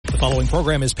following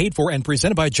program is paid for and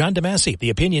presented by John DeMasi. The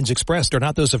opinions expressed are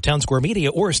not those of Town Square Media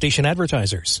or station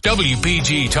advertisers.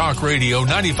 WPG Talk Radio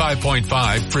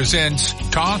 95.5 presents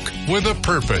Talk with a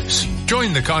Purpose.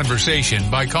 Join the conversation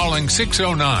by calling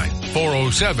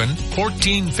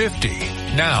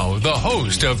 609-407-1450. Now, the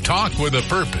host of Talk with a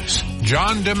Purpose,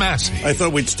 John DeMasi. I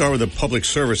thought we'd start with a public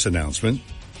service announcement.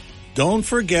 Don't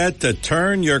forget to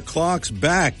turn your clocks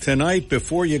back tonight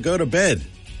before you go to bed.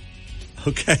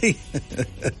 Okay?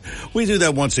 We do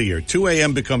that once a year. 2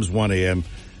 a.m. becomes 1 a.m.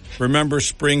 Remember,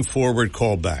 spring forward,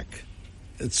 call back.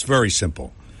 It's very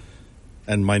simple.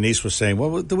 And my niece was saying,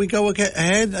 well, do we go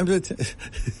ahead?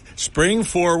 Spring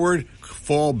forward,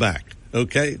 fall back.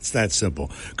 Okay? It's that simple.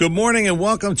 Good morning and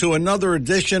welcome to another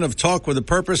edition of Talk with a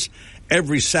Purpose.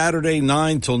 Every Saturday,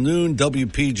 9 till noon,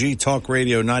 WPG Talk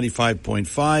Radio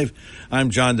 95.5. I'm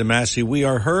John DeMasi. We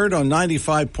are heard on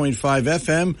 95.5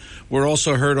 FM. We're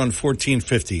also heard on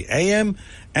 1450 AM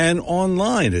and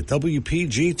online at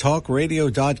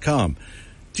WPGTalkRadio.com.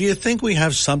 Do you think we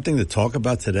have something to talk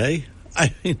about today?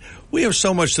 I mean, we have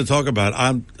so much to talk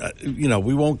about.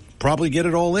 We won't probably get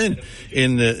it all in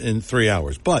 3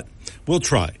 hours, but we'll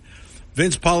try.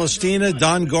 Vince Palestina,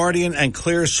 Don Guardian, and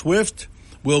Claire Swift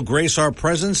will grace our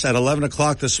presence at 11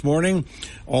 o'clock this morning.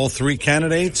 All three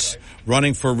candidates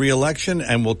running for re-election,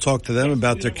 and we'll talk to them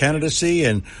about their candidacy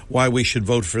and why we should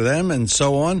vote for them and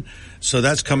so on. So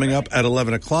that's coming up at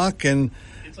 11 o'clock, and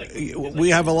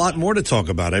we have a lot more to talk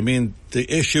about. I mean, the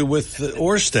issue with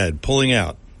Orsted pulling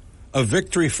out, a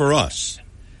victory for us,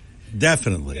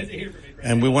 definitely.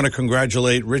 And we want to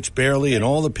congratulate Rich Bailey and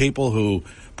all the people who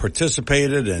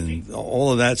participated and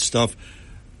all of that stuff.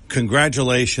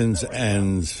 Congratulations,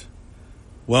 and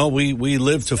well, we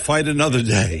live to fight another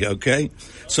day. Okay,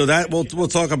 so that we'll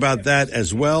talk about that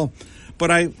as well.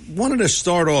 But I wanted to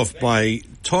start off by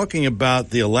talking about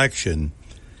the election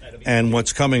and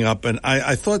what's coming up, and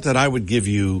I thought that I would give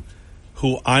you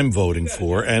who I'm voting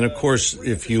for, and of course,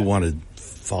 if you want to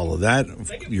follow that,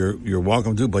 you're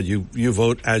welcome to, but you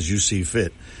vote as you see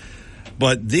fit.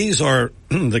 But these are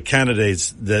the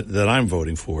candidates that I'm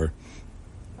voting for.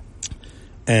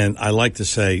 And I like to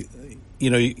say,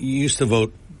 you used to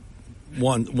vote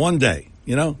one day,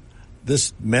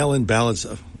 this mail-in ballots,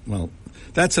 well,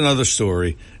 that's another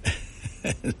story.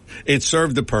 It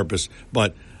served the purpose,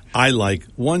 but I like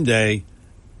one day,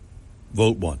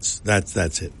 vote once. That's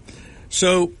it.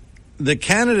 So the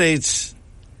candidates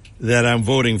that I'm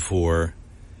voting for,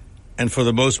 and for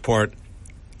the most part,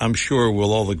 I'm sure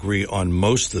we'll all agree on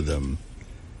most of them,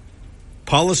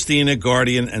 Palestina,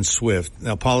 Guardian, and Swift.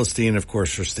 Now, Palestina, of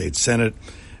course, for state senate,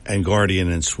 and Guardian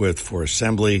and Swift for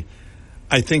assembly.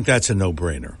 I think that's a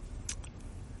no-brainer.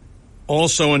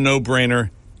 Also a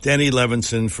no-brainer, Denny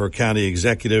Levinson for county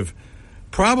executive.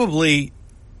 Probably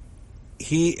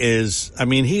he's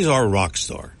our rock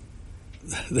star.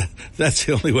 That's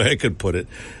the only way I could put it.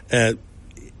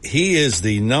 He is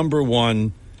the number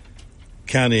one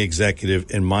county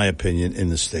executive, in my opinion, in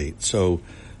the state. So,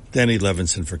 Denny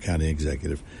Levinson for county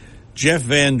executive. Jeff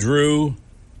Van Drew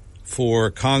for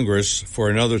Congress for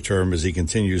another term as he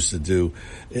continues to do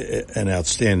an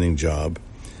outstanding job.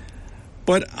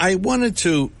 But I wanted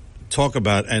to talk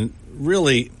about, and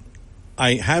really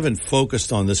I haven't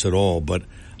focused on this at all, but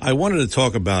I wanted to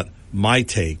talk about my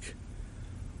take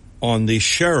on the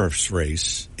sheriff's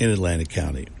race in Atlantic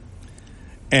County.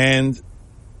 And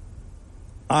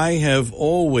I have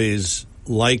always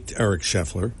liked Eric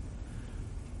Scheffler.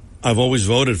 I've always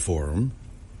voted for him.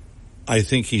 I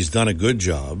think he's done a good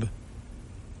job.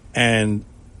 And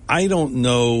I don't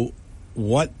know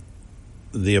what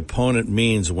the opponent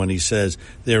means when he says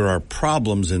there are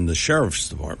problems in the sheriff's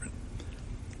department.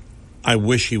 I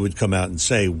wish he would come out and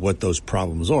say what those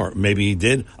problems are. Maybe he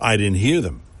did. I didn't hear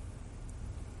them.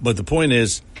 But the point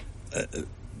is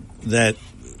that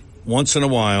once in a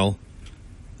while,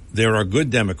 there are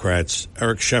good Democrats.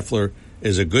 Eric Scheffler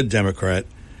is a good Democrat,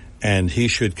 and he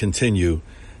should continue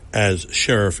as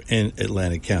sheriff in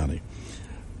Atlantic County.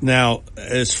 Now,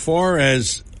 as far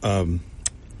as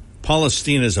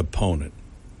Palestina's opponent,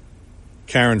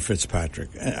 Karen Fitzpatrick,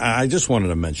 I just wanted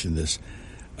to mention this.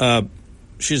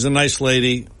 She's a nice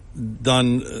lady,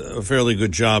 done a fairly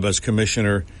good job as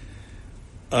commissioner,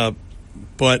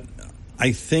 but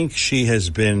I think she has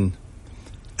been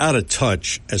out of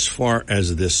touch as far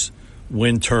as this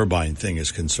wind turbine thing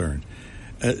is concerned.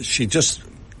 She just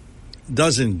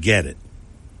doesn't get it.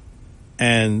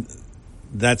 And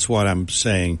that's what I'm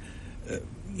saying.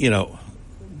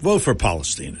 Vote for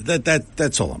Palestina.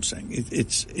 That's all I'm saying.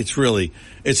 It's really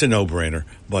a no-brainer.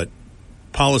 But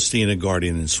Palestina,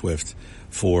 Guardian, and Swift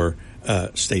for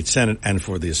state senate and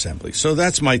for the assembly. So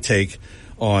that's my take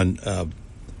on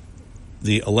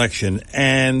the election.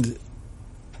 And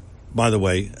by the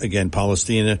way, again,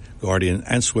 Palestina, Guardian,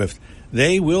 and Swift,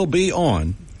 they will be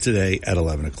on today at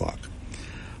 11 o'clock.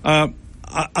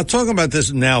 I'll talk about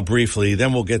this now briefly,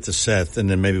 then we'll get to Seth, and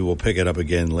then maybe we'll pick it up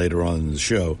again later on in the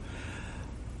show.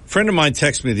 A friend of mine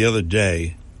texted me the other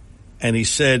day, and he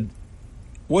said,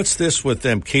 what's this with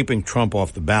them keeping Trump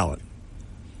off the ballot?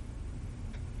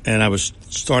 And I was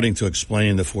starting to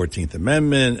explain the 14th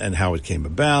Amendment and how it came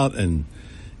about, and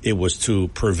it was to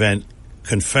prevent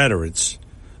Confederates,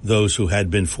 those who had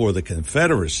been for the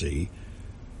Confederacy,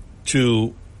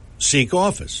 to seek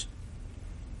office.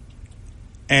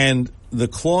 And the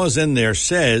clause in there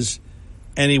says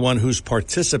anyone who's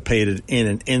participated in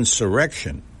an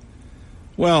insurrection.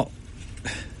 Well,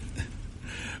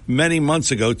 many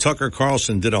months ago, Tucker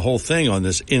Carlson did a whole thing on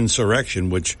this insurrection,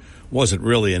 which wasn't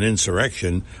really an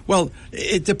insurrection. Well,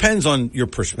 it depends on your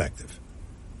perspective.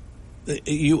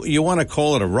 You want to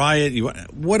call it a riot,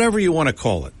 whatever you want to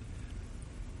call it.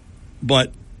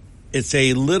 But it's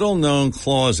a little-known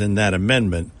clause in that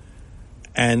amendment,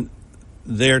 and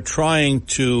they're trying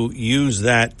to use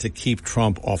that to keep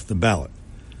Trump off the ballot.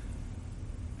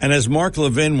 And as Mark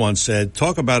Levin once said,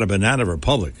 talk about a banana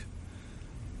republic.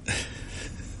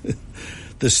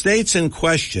 The states in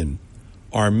question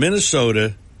are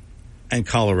Minnesota and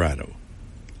Colorado.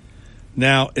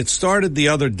 Now, it started the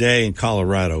other day in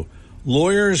Colorado.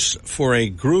 Lawyers for a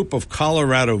group of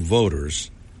Colorado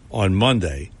voters on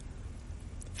Monday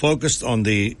focused on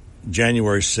the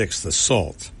January 6th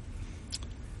assault.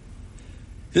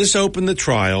 This opened the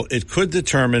trial. It could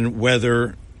determine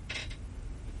whether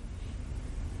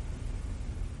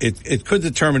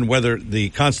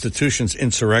the Constitution's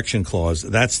insurrection clause,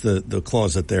 that's the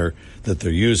clause that they're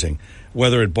using,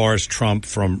 whether it bars Trump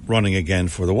from running again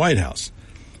for the White House.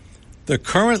 The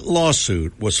current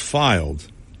lawsuit was filed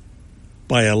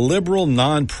by a liberal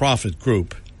nonprofit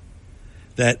group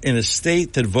that in a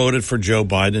state that voted for Joe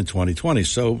Biden in 2020.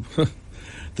 So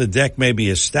the deck maybe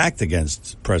is stacked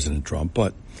against President Trump,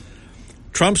 but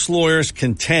Trump's lawyers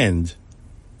contend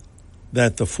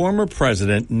that the former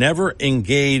president never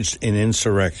engaged in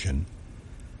insurrection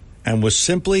and was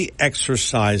simply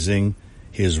exercising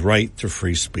his right to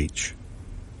free speech.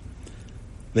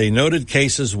 They noted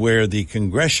cases where the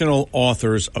congressional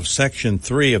authors of Section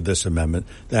 3 of this amendment,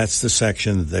 that's the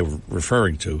section that they were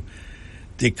referring to,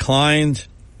 declined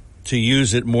to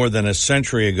use it more than a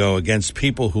century ago against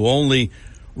people who only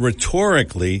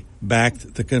rhetorically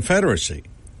backed the Confederacy.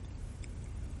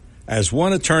 As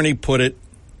one attorney put it,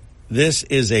 this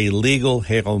is a legal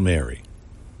Hail Mary.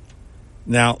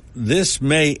 Now, this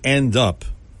may end up,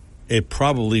 it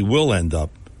probably will end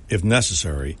up, if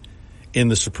necessary, in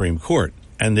the Supreme Court,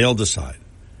 and they'll decide.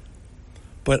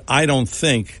 But I don't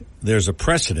think there's a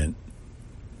precedent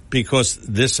because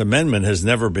this amendment has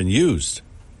never been used.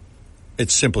 It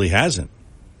simply hasn't.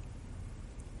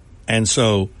 And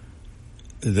so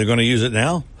they're going to use it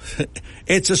now?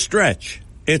 It's a stretch.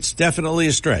 It's definitely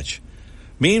a stretch.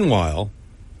 Meanwhile,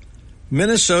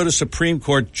 Minnesota Supreme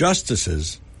Court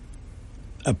justices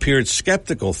appeared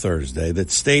skeptical Thursday that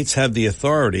states have the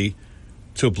authority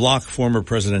to block former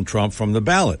President Trump from the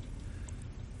ballot.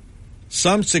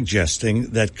 Some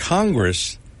suggesting that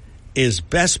Congress is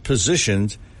best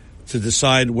positioned to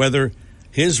decide whether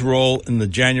his role in the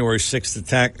January 6th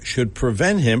attack should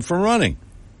prevent him from running.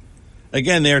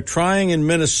 Again, they're trying in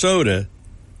Minnesota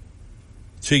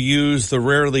to use the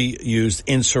rarely used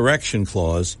insurrection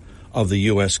clause of the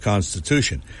U.S.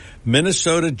 Constitution.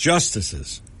 Minnesota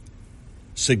justices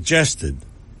suggested,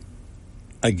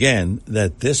 again,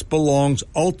 that this belongs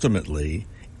ultimately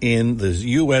in the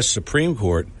U.S. Supreme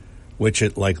Court, which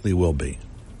it likely will be.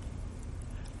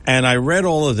 And I read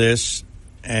all of this,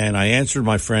 and I answered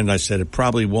my friend. I said it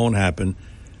probably won't happen.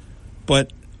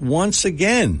 But once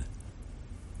again,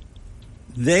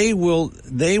 they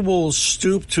will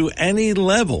stoop to any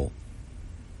level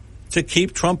to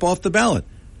keep Trump off the ballot.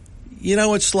 You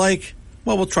know, it's like,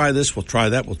 well, we'll try this, we'll try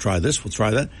that, we'll try this, we'll try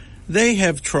that. They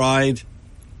have tried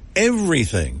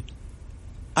everything.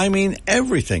 I mean,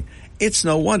 everything. It's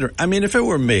no wonder. I mean, if it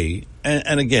were me,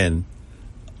 and again,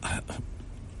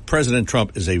 President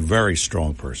Trump is a very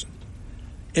strong person.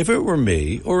 If it were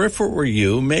me, or if it were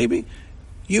you, maybe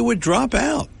you would drop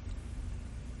out.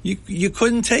 You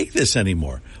couldn't take this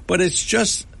anymore. But it's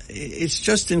just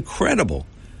incredible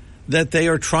that they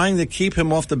are trying to keep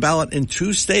him off the ballot in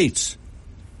 2 states.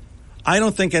 I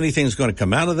don't think anything's going to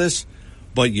come out of this,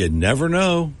 but you never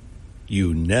know.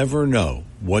 You never know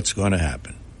what's going to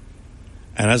happen.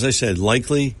 And as I said,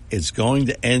 likely it's going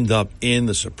to end up in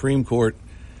the Supreme Court.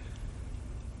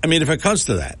 I mean, if it comes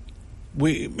to that,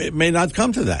 it may not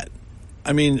come to that.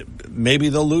 I mean, maybe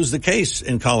they'll lose the case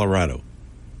in Colorado.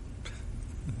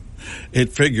 It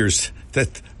figures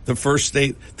that the first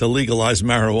state to legalize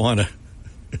marijuana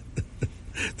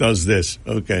does this.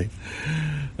 Okay.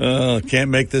 Can't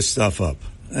make this stuff up.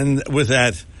 And with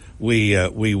that,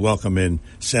 we welcome in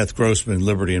Seth Grossman,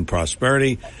 Liberty and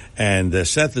Prosperity. And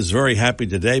Seth is very happy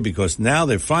today because now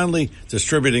they're finally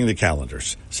distributing the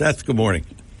calendars. Seth, good morning.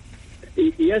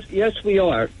 Yes, we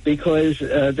are, because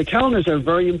the calendars are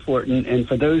very important. And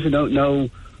for those who don't know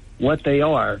what they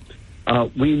are,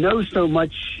 we know so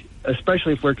much,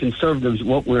 especially if we're conservatives,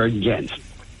 what we're against.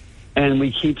 And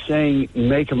we keep saying,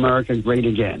 make America great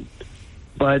again.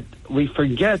 But we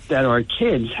forget that our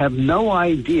kids have no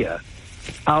idea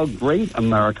how great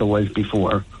America was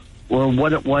before or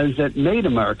what it was that made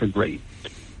America great.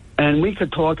 And we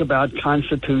could talk about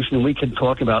Constitution, we could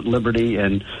talk about liberty,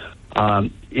 and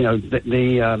and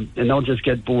they'll just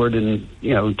get bored and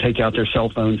take out their cell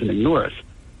phones and ignore us.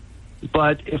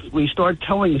 But if we start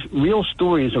telling real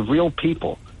stories of real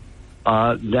people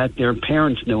that their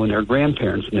parents knew and their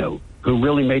grandparents knew, who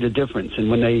really made a difference, and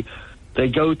when they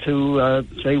go to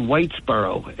say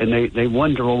Whitesboro and they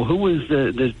wonder, well, who was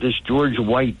this George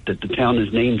White that the town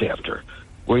is named after?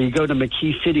 Or you go to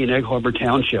McKee City in Egg Harbor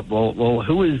Township. Well,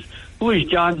 who is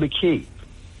John McKee?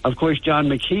 Of course, John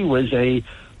McKee was a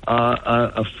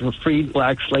freed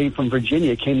black slave from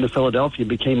Virginia, came to Philadelphia,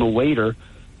 became a waiter,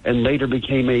 and later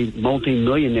became a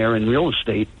multi-millionaire in real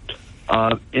estate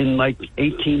in like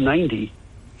 1890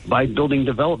 by building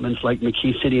developments like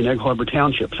McKee City and Egg Harbor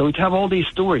Township. So we have all these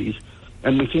stories,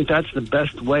 and we think that's the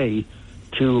best way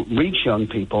to reach young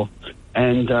people.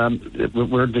 And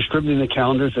we're distributing the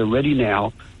calendars. They're ready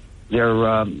now.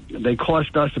 They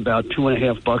cost us about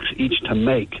 $2.50 each to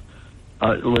make.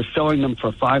 We're selling them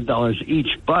for $5 each,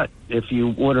 but if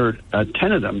you order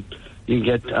 10 of them, you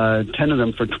get 10 of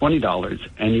them for $20.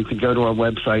 And you could go to our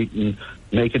website and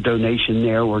make a donation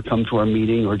there, or come to our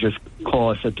meeting, or just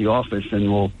call us at the office,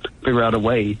 and we'll figure out a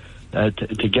way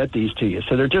to get these to you.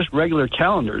 So they're just regular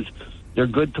calendars. They're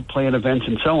good to plan events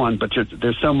and so on, but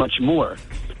there's so much more.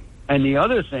 And the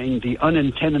other thing, the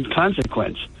unintended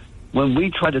consequence, when we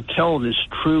try to tell this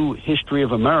true history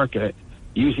of America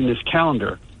using this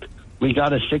calendar, we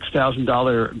got a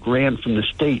 $6,000 grant from the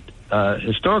state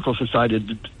historical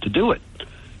society to do it.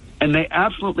 And they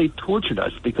absolutely tortured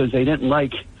us because they didn't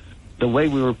like the way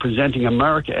we were presenting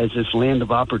America as this land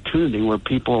of opportunity where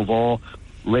people of all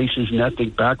races and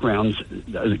ethnic backgrounds,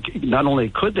 not only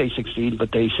could they succeed,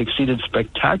 but they succeeded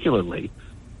spectacularly,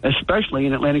 especially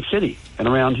in Atlantic City and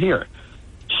around here.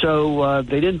 So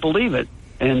they didn't believe it,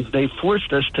 and they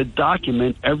forced us to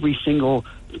document every single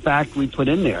fact we put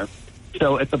in there.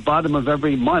 So at the bottom of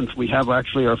every month, we have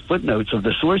actually our footnotes of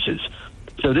the sources.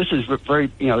 So this is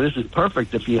this is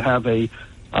perfect if you have a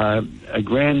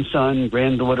grandson,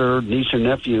 granddaughter, niece, or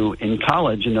nephew in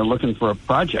college, and they're looking for a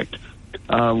project.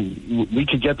 We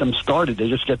could get them started. They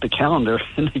just get the calendar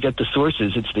and they get the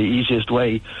sources. It's the easiest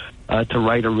way to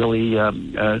write a really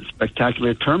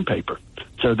spectacular term paper.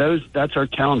 So that's our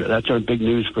calendar. That's our big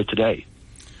news for today.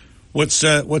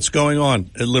 What's going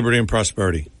on at Liberty and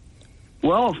Prosperity?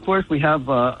 Well, of course, we have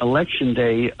Election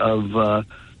Day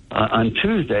on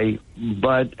Tuesday,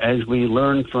 but as we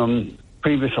learned from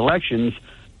previous elections,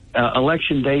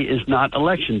 Election Day is not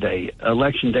Election Day.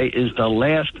 Election Day is the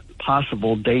last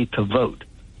possible day to vote.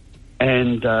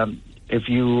 And if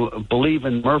you believe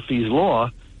in Murphy's Law,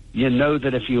 you know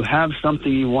that if you have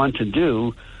something you want to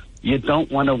do, you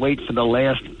don't want to wait for the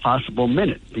last possible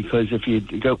minute, because if you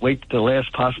wait to the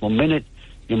last possible minute,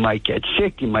 you might get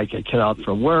sick, you might get cut out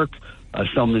from work,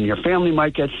 someone in your family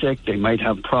might get sick, they might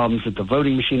have problems at the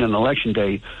voting machine on Election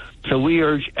Day. So we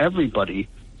urge everybody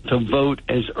to vote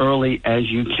as early as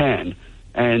you can.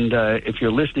 And if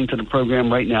you're listening to the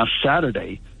program right now,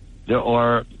 Saturday, there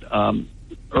are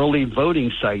early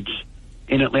voting sites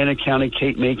in Atlantic County,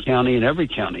 Cape May County, and every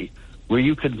county where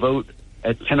you could vote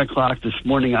at 10 o'clock this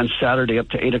morning on Saturday up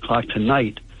to 8 o'clock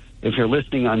tonight. If you're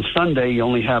listening on Sunday, you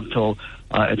only have till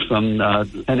it's from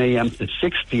 10 a.m. to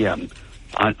 6 p.m.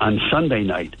 on Sunday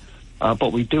night.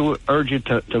 But we do urge you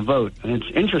to vote. And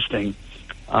it's interesting.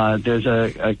 There's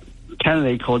a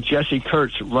candidate called Jesse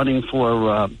Kurtz running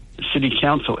for city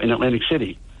council in Atlantic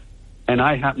City. And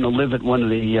I happen to live at one of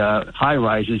the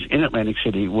high-rises in Atlantic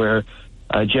City where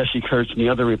Jesse Kurtz and the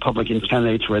other Republican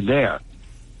candidates were there.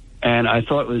 And I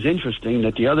thought it was interesting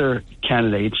that the other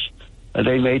candidates,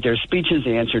 they made their speeches,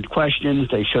 they answered questions,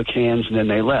 they shook hands, and then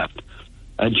they left.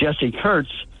 Jesse Kurtz,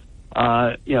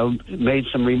 made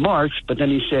some remarks, but then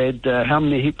he said, how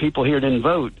many people here didn't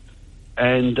vote?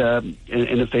 And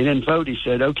if they didn't vote, he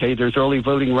said, okay, there's early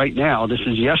voting right now. This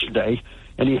is yesterday.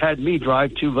 and he had me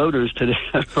drive 2 voters to the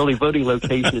early voting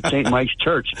location at St. Mike's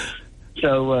Church.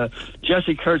 So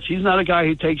Jesse Kurtz, he's not a guy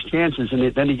who takes chances,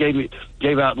 and then he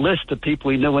gave out lists of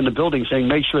people he knew in the building saying,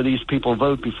 make sure these people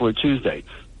vote before Tuesday.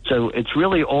 So it's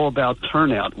really all about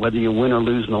turnout, whether you win or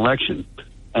lose an election.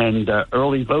 And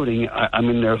early voting, I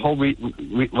mean, there are a whole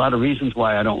lot of reasons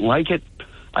why I don't like it.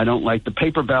 I don't like the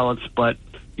paper ballots, but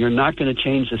you're not going to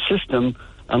change the system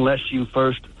unless you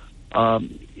first,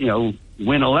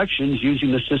 win elections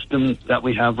using the system that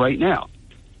we have right now.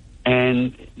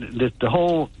 And the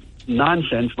whole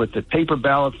nonsense with the paper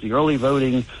ballots, the early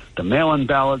voting, the mail-in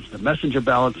ballots, the messenger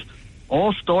ballots,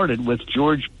 all started with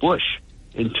George Bush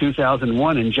in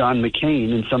 2001 and John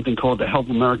McCain in something called the Help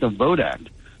America Vote Act.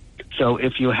 So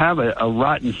if you have a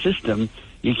rotten system,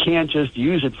 you can't just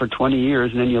use it for 20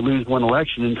 years and then you lose one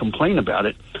election and complain about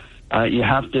it. You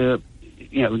have to,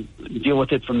 deal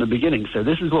with it from the beginning. So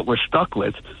this is what we're stuck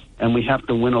with, and we have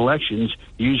to win elections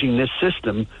using this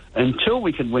system until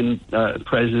we could win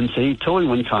presidency, till we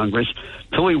win Congress,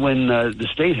 till we win the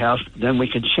State House, then we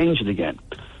could change it again.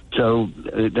 So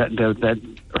that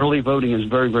early voting is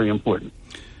very, very important.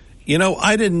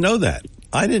 I didn't know that.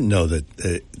 I didn't know that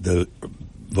the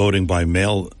voting by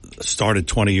mail started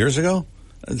 20 years ago.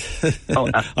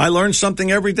 I learned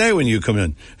something every day when you come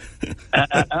in.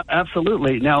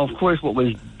 Absolutely. Now, of course, what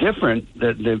was different,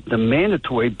 the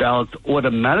mandatory ballots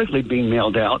automatically being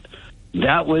mailed out,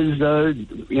 that was,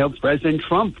 President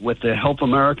Trump with the Help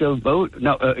America Vote.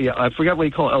 No, I forgot what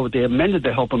he called it. Oh, they amended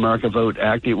the Help America Vote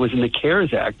Act. It was in the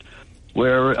CARES Act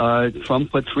where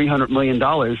Trump put $300 million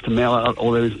to mail out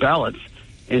all those ballots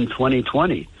in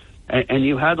 2020. And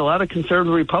you had a lot of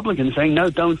conservative Republicans saying, no,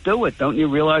 don't do it. Don't you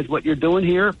realize what you're doing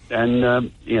here?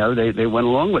 And, they went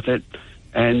along with it.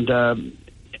 And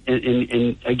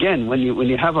again, when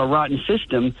you have a rotten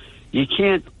system, you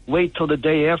can't wait till the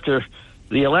day after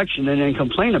the election and then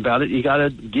complain about it. You got to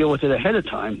deal with it ahead of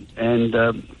time. And,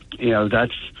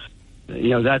 that's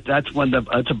when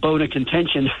it's a bone of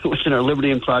contention within our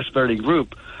Liberty and Prosperity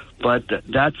group. But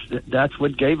that's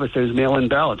what gave us those mail-in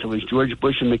ballots. It was George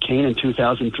Bush and McCain in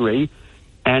 2003,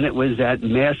 and it was that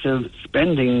massive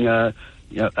spending, that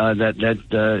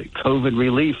COVID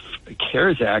relief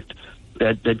CARES Act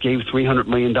that gave $300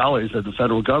 million of the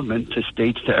federal government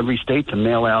to every state to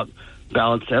mail out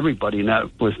ballots to everybody, and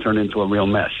that was turned into a real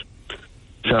mess.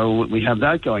 So we have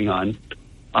that going on.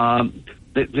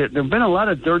 There have been a lot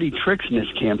of dirty tricks in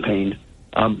this campaign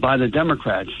by the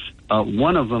Democrats.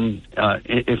 One of them,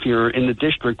 if you're in the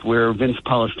district where Vince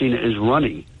Palestina is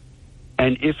running,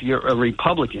 and if you're a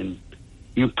Republican,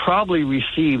 you probably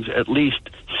received at least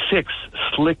 6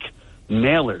 slick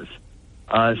mailers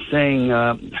saying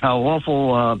how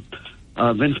awful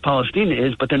Vince Palestina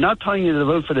is, but they're not telling you to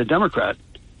vote for the Democrat.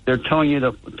 They're telling you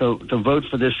to vote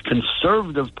for this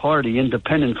conservative party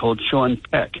independent called Sean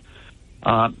Peck.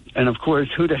 And, of course,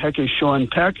 who the heck is Sean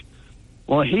Peck?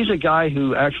 Well, he's a guy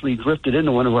who actually drifted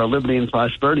into one of our Liberty and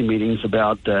Prosperity meetings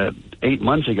about 8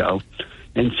 months ago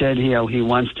and said, he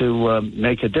wants to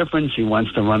make a difference. He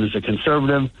wants to run as a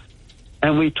conservative.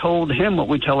 And we told him what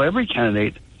we tell every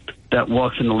candidate that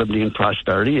walks into Liberty and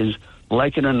Prosperity is,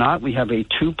 like it or not, we have a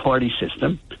 2-party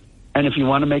system. And if you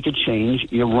want to make a change,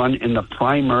 you run in the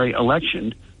primary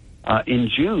election in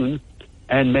June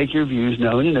and make your views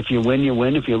known. And if you win, you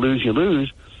win. If you lose, you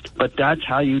lose. But that's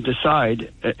how you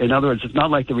decide. In other words, it's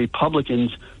not like the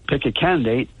Republicans pick a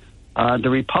candidate. The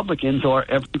Republicans are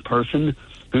every person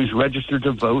who's registered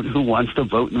to vote who wants to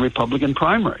vote in the Republican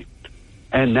primary.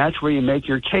 And that's where you make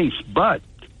your case. But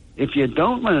if you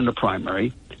don't win in the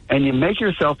primary and you make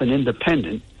yourself an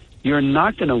independent, you're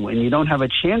not going to win. You don't have a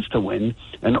chance to win.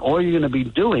 And all you're going to be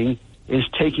doing is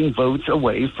taking votes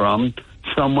away from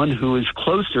someone who is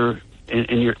closer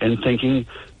in thinking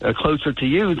closer to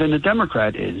you than the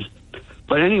Democrat is.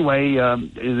 But anyway,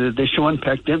 the Sean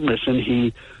Peck didn't listen.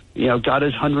 He, got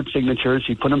his 100 signatures.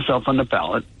 He put himself on the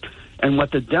ballot. And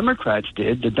what the Democrats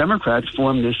did, the Democrats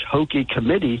formed this hokey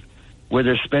committee where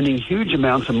they're spending huge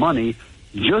amounts of money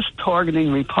just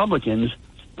targeting Republicans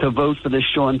to vote for this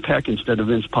Sean Peck instead of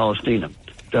Vince Palestina.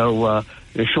 So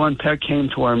Sean Peck came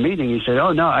to our meeting. He said,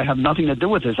 oh, no, I have nothing to do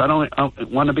with this. I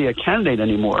don't want to be a candidate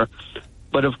anymore.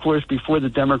 But, of course, before the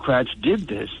Democrats did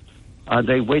this,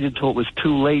 they waited till it was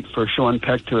too late for Sean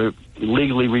Peck to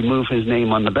legally remove his name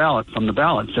from the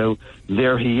ballot. So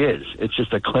there he is. It's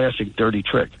just a classic dirty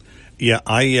trick. Yeah,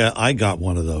 I got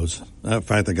one of those. In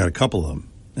fact, I got a couple of them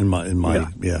in my.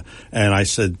 And I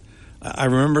said, I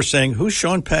remember saying, "Who's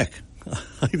Sean Peck?"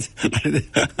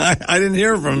 I didn't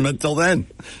hear from him until then.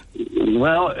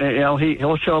 Well,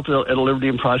 he'll show up at a Liberty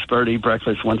and Prosperity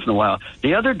breakfast once in a while.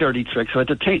 The other dirty trick, so at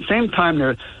the same time,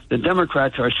 the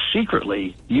Democrats are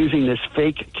secretly using this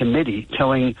fake committee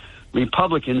telling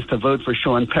Republicans to vote for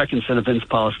Sean Peck instead of Vince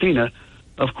Palestina.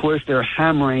 Of course, they're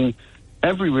hammering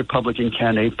every Republican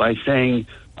candidate by saying,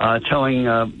 telling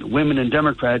women and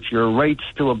Democrats, your rights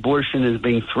to abortion is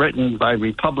being threatened by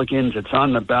Republicans. It's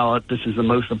on the ballot. This is the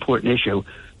most important issue.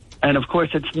 And, of course,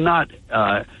 it's not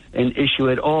an issue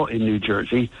at all in New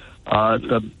Jersey.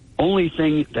 The only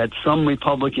thing that some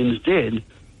Republicans did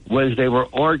was they were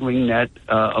arguing that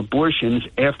abortions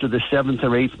after the 7th or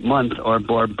 8th month are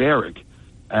barbaric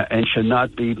and should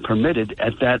not be permitted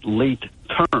at that late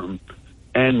term.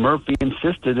 And Murphy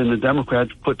insisted, and the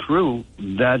Democrats put through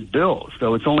that bill.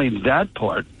 So it's only that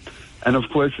part. And, of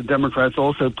course, the Democrats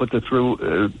also put the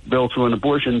bill through an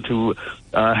abortion to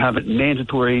have it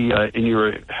mandatory in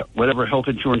your whatever health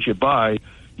insurance you buy.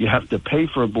 You have to pay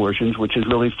for abortions, which is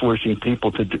really forcing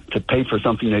people to pay for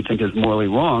something they think is morally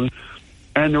wrong.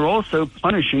 And they're also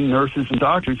punishing nurses and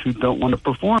doctors who don't want to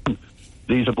perform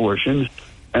these abortions.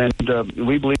 And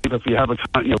we believe if you have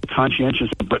conscientious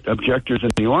objectors in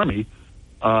the Army,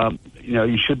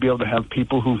 you should be able to have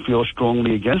people who feel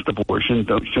strongly against abortion,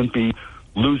 shouldn't be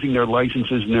losing their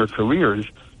licenses and their careers,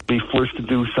 be forced to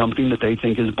do something that they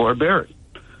think is barbaric.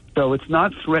 So it's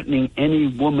not threatening any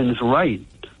woman's right.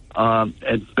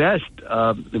 At best,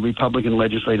 the Republican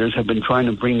legislators have been trying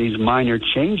to bring these minor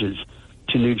changes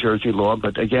to New Jersey law.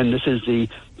 But again, this is the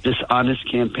dishonest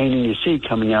campaigning you see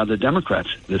coming out of the Democrats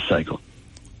this cycle.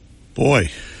 Boy.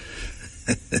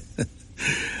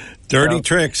 Dirty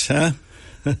tricks, huh?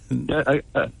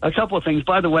 A couple of things.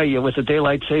 By the way, with the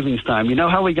daylight savings time, you know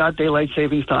how we got daylight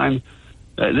savings time?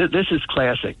 This is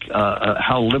classic,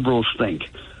 how liberals think.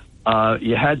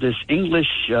 You had this English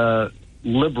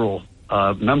liberal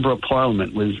member of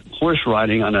parliament was horse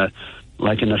riding in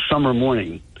a summer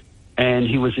morning, and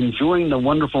he was enjoying the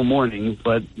wonderful morning,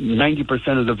 but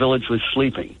 90% of the village was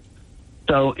sleeping.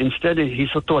 So instead, he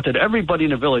thought that everybody in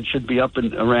the village should be up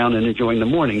and around and enjoying the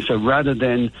morning. So rather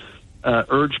than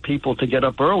urge people to get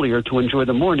up earlier to enjoy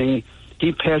the morning,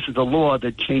 he passes a law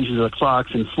that changes the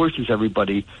clocks and forces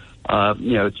everybody,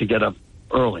 to get up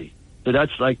early. So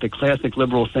that's like the classic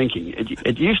liberal thinking.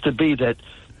 It used to be that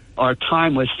our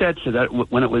time was set so that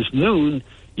when it was noon,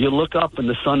 you look up and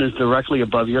the sun is directly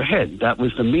above your head. That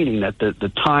was the meaning, that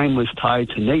the time was tied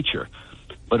to nature.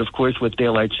 But, of course, with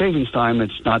daylight savings time,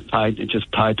 it's not tied. It's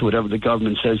just tied to whatever the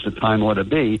government says the time ought to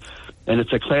be. And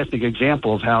it's a classic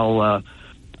example of how,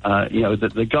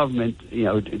 the government,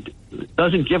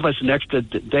 doesn't give us an extra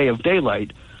day of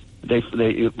daylight. They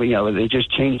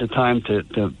just change the time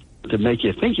to make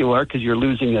you think you are, because you're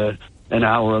losing an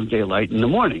hour of daylight in the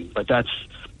morning. But that's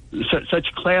such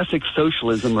classic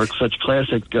socialism, or such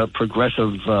classic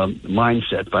progressive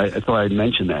mindset. I thought I'd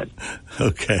mention that.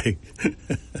 Okay.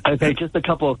 Okay, just a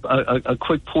couple of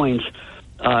quick points.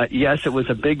 Yes, it was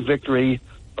a big victory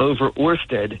over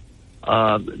Ørsted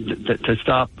to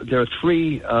stop. There are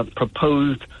 3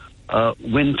 proposed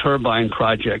wind turbine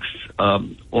projects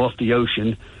off the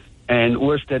ocean, and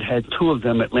Ørsted had 2 of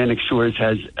them. Atlantic Shores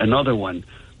has another one.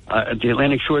 The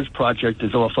Atlantic Shores project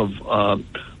is off of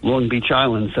Long Beach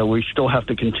Island, so we still have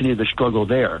to continue the struggle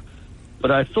there. But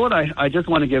I thought I just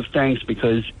want to give thanks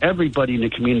because everybody in the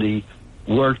community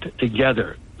worked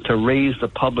together to raise the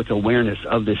public awareness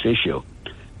of this issue.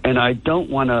 And I don't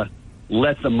want to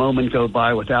let the moment go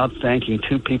by without thanking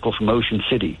 2 people from Ocean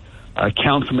City,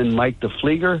 Councilman Mike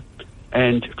DeFleeger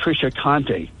and Tricia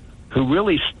Conte, who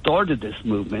really started this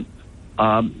movement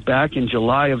back in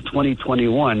July of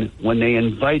 2021 when they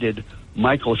invited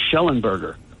Michael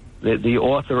Schellenberger, the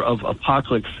author of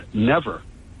Apocalypse Never,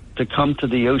 to come to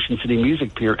the Ocean City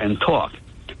Music Pier and talk.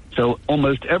 So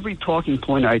almost every talking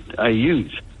point I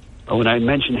use when I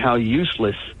mention how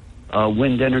useless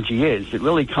wind energy is, it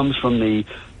really comes from the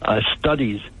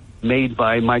studies made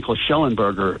by Michael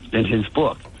Schellenberger in his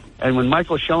book. And when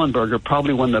Michael Schellenberger,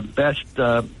 probably one of the best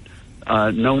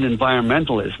known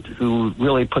environmentalists who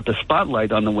really put the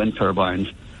spotlight on the wind turbines,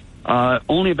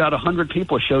 only about 100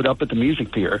 people showed up at the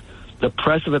Music Pier. The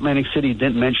press of Atlantic City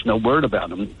didn't mention a word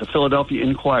about him. The Philadelphia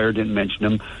Inquirer didn't mention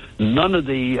him. None of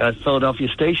the Philadelphia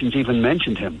stations even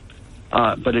mentioned him.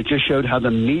 But it just showed how the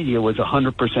media was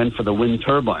 100% for the wind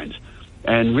turbines.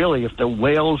 And really, if the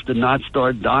whales did not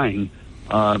start dying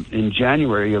in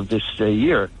January of this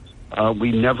year,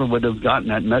 we never would have gotten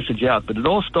that message out. But it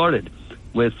all started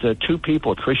with 2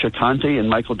 people, Tricia Conte and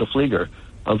Michael DeFleeger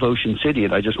of Ocean City,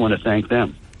 and I just want to thank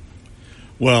them.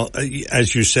 Well,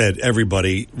 as you said,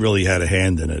 everybody really had a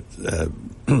hand in it.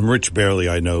 Rich Barely,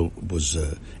 I know, was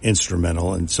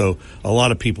instrumental, and so a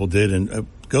lot of people did. And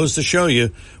goes to show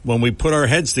you, when we put our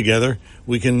heads together,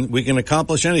 we can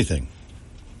accomplish anything.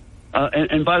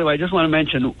 And by the way, I just want to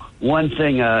mention one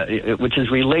thing, which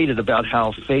is related about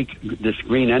how fake this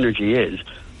green energy is.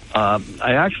 I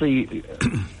actually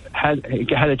had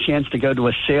a chance to go to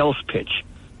a sales pitch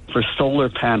for solar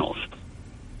panels.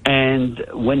 And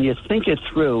when you think it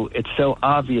through, it's so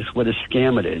obvious what a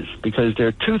scam it is, because there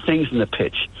are two things in the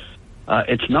pitch.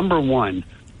 It's number one,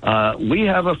 we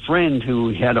have a friend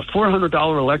who had a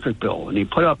 $400 electric bill, and he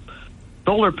put up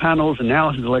solar panels, and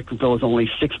now his electric bill is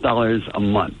only $6 a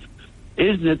month.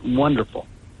 Isn't it wonderful?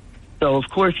 So, of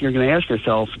course, you're going to ask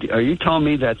yourself, are you telling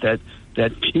me that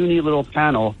puny little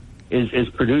panel is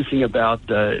producing about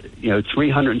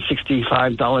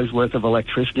 $365 worth of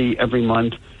electricity every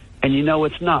month? And you know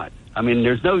it's not. I mean,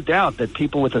 there's no doubt that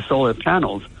people with the solar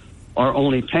panels are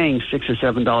only paying $6 or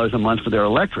 $7 a month for their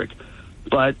electric.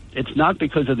 But it's not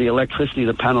because of the electricity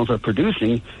the panels are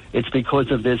producing. It's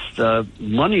because of this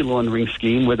money laundering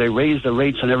scheme where they raise the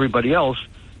rates on everybody else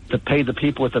to pay the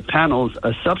people with the panels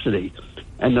a subsidy.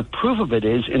 And the proof of it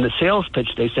is, in the sales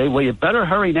pitch, they say, well, you better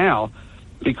hurry now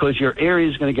because your area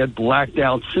is going to get blacked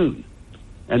out soon.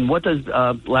 And what does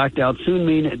blacked out soon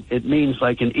mean? It means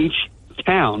like in each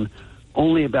town,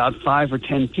 only about 5 or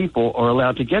 10 people are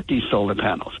allowed to get these solar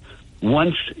panels.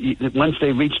 Once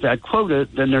they reach that quota,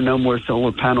 then there are no more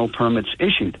solar panel permits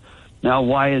issued. Now,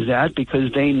 why is that?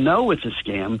 Because they know it's a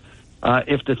scam.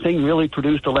 If the thing really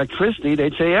produced electricity,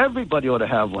 they'd say everybody ought to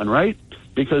have one, right?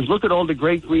 Because look at all the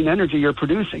great green energy you're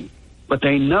producing. But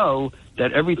they know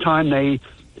that every time they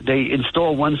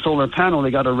install one solar panel, they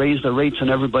got to raise the rates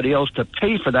on everybody else to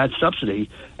pay for that subsidy,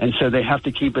 and so they have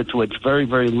to keep it to its very,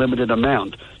 very limited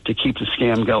amount to keep the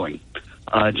scam going.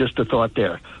 Just a thought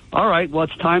there. All right, well,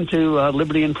 it's time to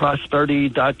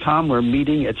libertyandprosperity.com. We're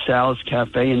meeting at Sal's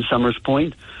Cafe in Summers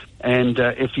Point. And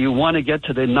if you want to get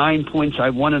to the 9 points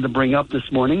I wanted to bring up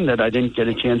this morning that I didn't get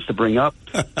a chance to bring up,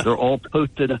 they're all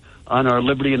posted on our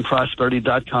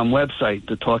libertyandprosperity.com website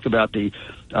to talk about the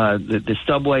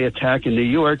subway attack in New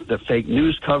York, the fake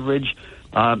news coverage.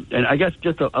 And I guess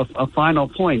just a final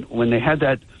point, when they had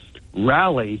that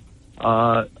rally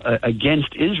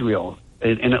against Israel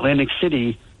in Atlantic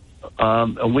City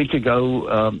a week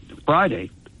ago,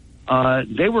 Friday,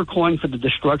 they were calling for the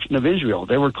destruction of Israel.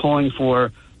 They were calling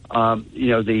for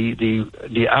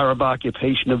the Arab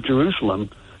occupation of Jerusalem,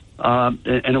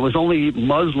 and it was only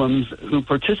Muslims who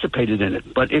participated in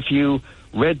it. But if you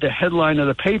read the headline of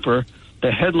the paper,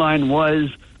 the headline was,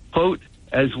 quote,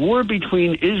 "As war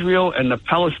between Israel and the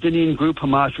Palestinian group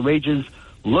Hamas rages,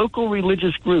 local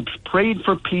religious groups prayed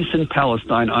for peace in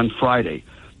Palestine on Friday."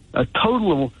 A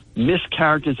total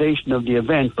mischaracterization of the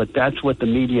event, but that's what the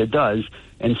media does.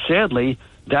 And sadly,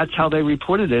 that's how they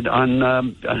reported it on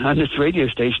this radio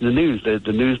station, the news. The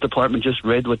news department just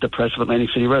read what the Press of Atlantic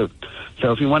City wrote.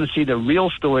 So if you want to see the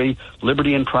real story,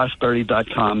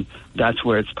 libertyandprosperity.com, that's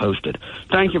where it's posted.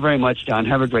 Thank you very much, John.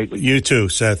 Have a great week. You too,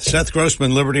 Seth. Seth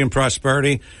Grossman, Liberty and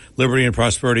Prosperity.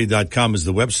 libertyandprosperity.com is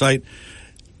the website.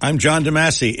 I'm John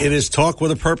DeMasi. It is Talk with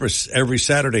a Purpose every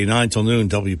Saturday, 9 till noon,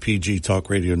 WPG Talk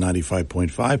Radio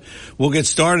 95.5. We'll get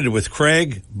started with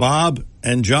Craig, Bob,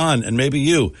 and John, and maybe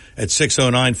you at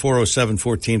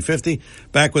 609-407-1450.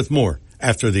 Back with more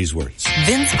after these words.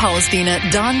 Vince Palestina,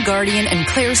 Don Guardian, and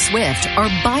Claire Swift are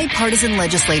bipartisan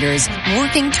legislators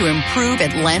working to improve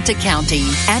Atlantic County,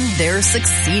 and they're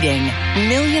succeeding.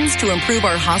 Millions to improve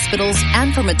our hospitals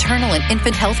and for maternal and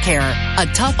infant health care. A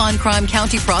tough-on-crime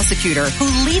county prosecutor who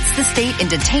leads the state in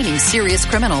detaining serious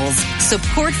criminals.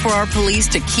 Support for our police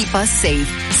to keep us safe.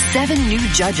 7 new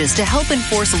judges to help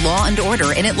enforce law and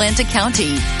order in Atlantic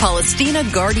County. Palestina,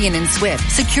 Guardian, and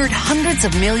Swift secured hundreds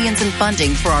of millions in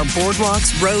funding for our boardwalks,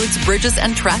 roads, bridges,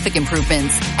 and traffic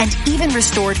improvements, and even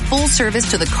restored full service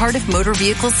to the Cardiff Motor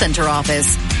Vehicle Center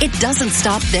office. It doesn't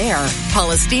stop there.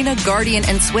 Palestina, Guardian,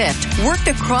 and Swift worked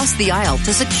across the aisle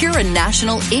to secure a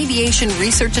national aviation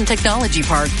research and technology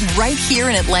park right here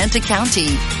in Atlantic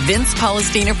County. Vince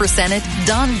Palestina for Senate,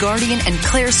 Don Guardian, and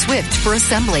Claire Swift for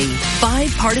Assembly.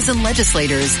 Bipartisan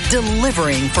legislators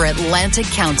delivering for Atlantic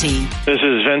County. This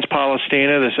is Vince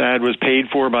Palestina. This ad was paid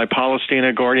for by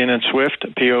Palestina, Guardian, and Swift,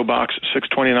 P.O. Box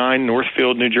 629,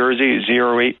 Northfield, New Jersey,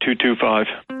 08225.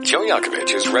 Joe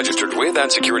Yakovich is registered with,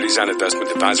 and securities and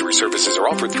investment advisory services are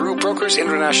offered through Brokers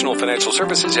International Financial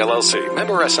Services, LLC,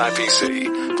 member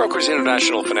SIPC. Brokers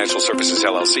International Financial Services,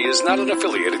 LLC is not an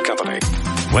affiliated company.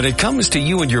 When it comes to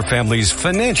you and your family's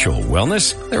financial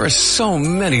wellness, there are so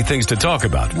many things to talk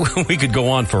about. We could go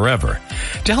on forever.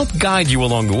 To help guide you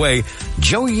along the way,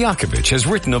 Joe Yakovich has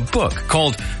written a book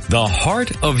called The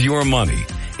Heart of Your Money,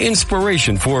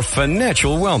 Inspiration for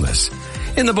Financial Wellness.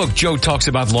 In the book, Joe talks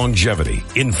about longevity,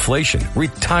 inflation,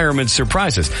 retirement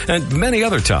surprises, and many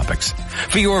other topics.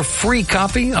 For your free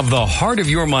copy of The Heart of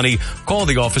Your Money, call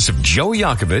the office of Joe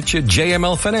Yakovich at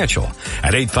JML Financial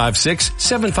at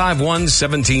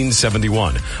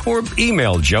 856-751-1771 or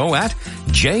email Joe at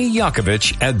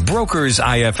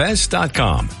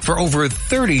jyakovich@brokersifs.com. For over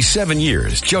 37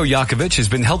 years, Joe Yakovich has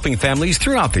been helping families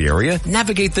throughout the area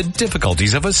navigate the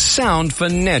difficulties of a sound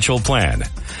financial plan.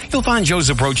 You'll find Joe's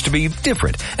approach to be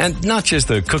different and not just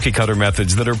the cookie-cutter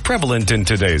methods that are prevalent in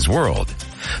today's world.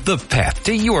 The path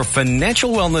to your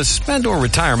financial wellness and or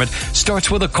retirement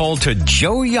starts with a call to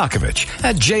Joe Yakovich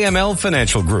at JML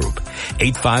Financial Group.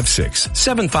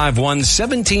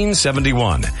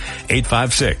 856-751-1771.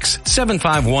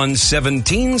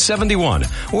 856-751-1771.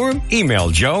 Or email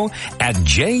Joe at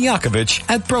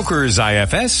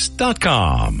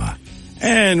jyakovich@brokersifs.com.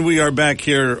 And we are back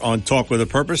here on Talk with a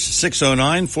Purpose.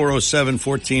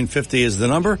 609-407-1450 is the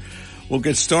number. We'll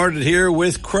get started here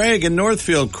with Craig in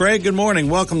Northfield. Craig, good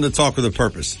morning. Welcome to Talk with a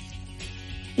Purpose.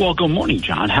 Well, good morning,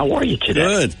 John. How are you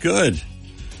today? Good.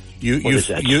 You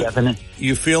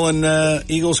feeling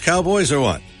Eagles Cowboys or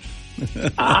what?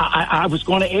 I was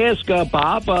going to ask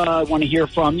Bob. I want to hear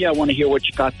from you. I want to hear what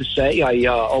you got to say. I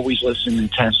always listen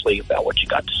intensely about what you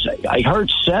got to say. I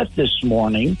heard Seth this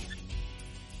morning.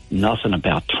 Nothing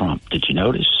about Trump. Did you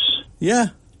notice?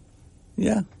 Yeah.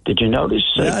 Did you notice?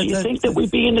 Do you think that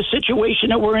we'd be in the situation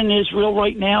that we're in Israel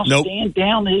right now? Nope. Stand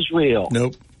down, Israel.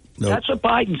 Nope. That's what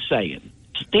Biden's saying.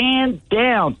 Stand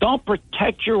down. Don't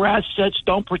protect your assets.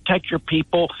 Don't protect your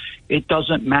people. It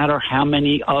doesn't matter how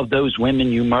many of those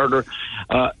women you murder.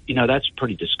 That's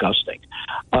pretty disgusting.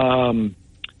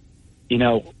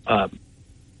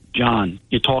 John,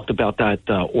 you talked about that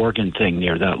Oregon thing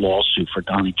there, that lawsuit for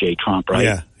Donald J. Trump,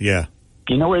 right? Yeah.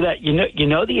 You know where that? You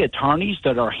know the attorneys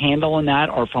that are handling that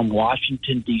are from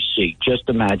Washington D.C. Just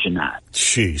imagine that.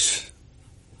 Jeez,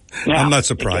 now, I'm not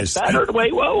surprised.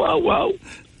 Wait, whoa.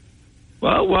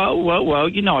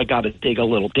 I got to dig a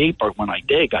little deeper. When I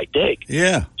dig.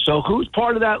 Yeah. So who's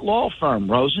part of that law firm?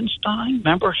 Rosenstein,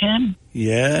 remember him?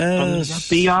 Yes. From the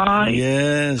FBI.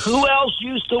 Yes. Who else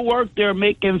used to work there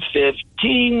making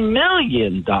 $15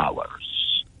 million? What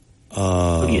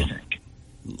do you think?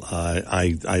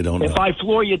 I don't know. If I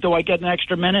floor you, do I get an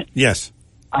extra minute? Yes.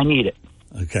 I need it.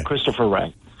 Okay. Christopher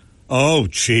Wray. Oh,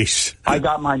 jeez. I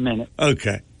got my minute.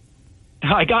 Okay.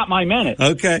 I got my minute.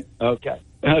 Okay.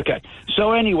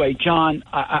 So anyway, John,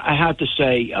 I have to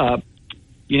say,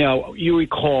 you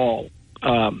recall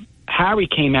Harry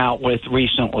came out with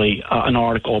recently an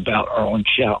article about Erwin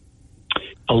Shell,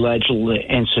 alleged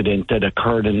incident that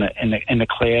occurred in the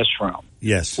classroom.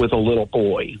 Yes. With a little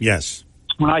boy. Yes.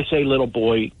 When I say little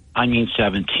boy, I mean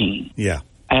 17. Yeah.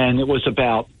 And it was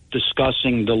about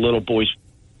discussing the little boy's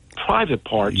private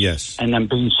parts. Yes. And them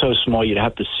being so small you'd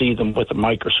have to see them with a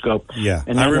microscope. Yeah.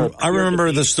 And I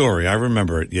remember the story. I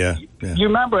remember it. Yeah. You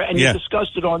remember it, and you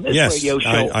discussed it on this radio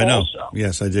show I know. also.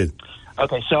 Yes, I did.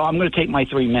 Okay, so I'm going to take my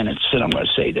 3 minutes, and I'm going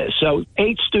to say this. So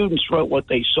 8 students wrote what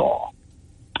they saw.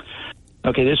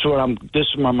 Okay, this is where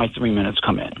my 3 minutes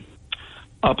come in.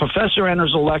 A professor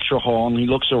enters a lecture hall, and he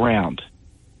looks around.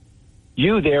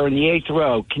 You there in the 8th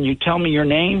row, can you tell me your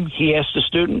name? He asked the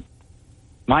student.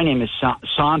 My name is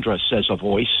Sandra, says a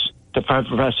voice. The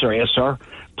professor asks her,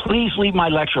 please leave my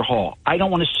lecture hall. I don't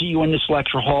want to see you in this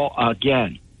lecture hall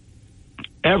again.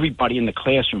 Everybody in the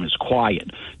classroom is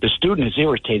quiet. The student is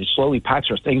irritated, slowly packs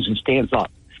her things and stands up.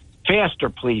 Faster,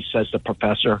 please, says the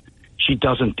professor. She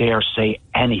doesn't dare say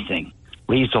anything.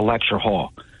 Leaves the lecture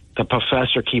hall. The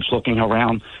professor keeps looking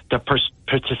around. The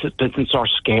participants are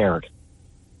scared.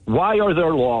 Why are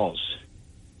there laws?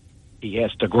 He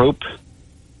asked the group.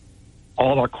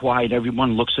 All are quiet.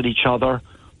 Everyone looks at each other.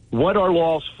 What are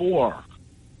laws for?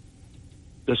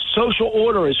 The social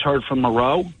order is heard from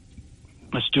Moreau.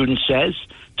 A student says,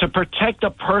 to protect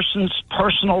a person's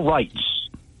personal rights.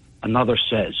 Another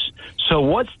says, so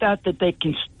what's that they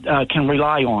can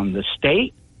rely on? The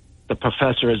state? The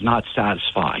professor is not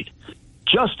satisfied.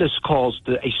 Justice calls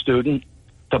a student.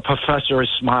 The professor is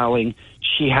smiling.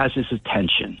 She has his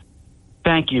attention.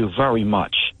 Thank you very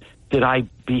much. Did I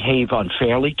behave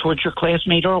unfairly towards your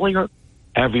classmate earlier?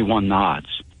 Everyone nods.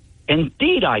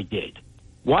 Indeed I did.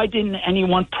 Why didn't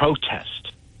anyone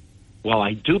protest? Well,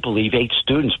 I do believe 8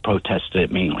 students protested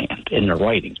at Mainland in their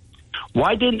writing.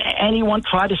 Why didn't anyone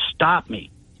try to stop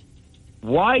me?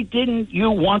 Why didn't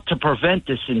you want to prevent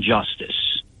this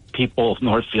injustice? People of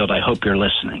Northfield, I hope you're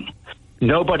listening.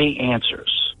 Nobody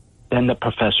answers. Then the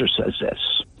professor says this.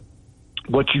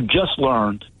 What you just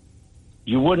learned,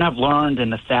 you wouldn't have learned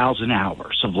in 1,000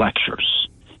 hours of lectures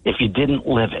if you didn't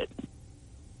live it.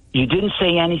 You didn't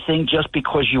say anything just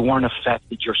because you weren't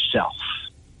affected yourself.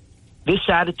 This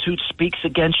attitude speaks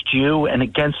against you and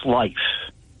against life.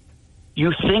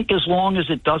 You think as long as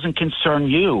it doesn't concern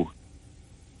you,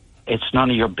 it's none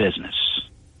of your business.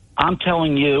 I'm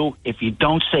telling you, if you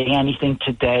don't say anything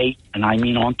today, and I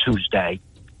mean on Tuesday,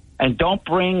 and don't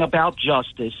bring about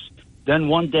justice, then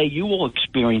one day you will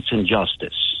experience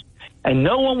injustice. And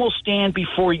no one will stand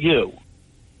before you.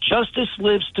 Justice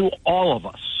lives through all of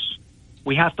us.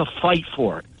 We have to fight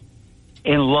for it.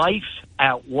 In life,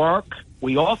 at work,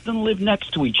 we often live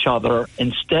next to each other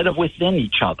instead of within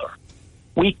each other.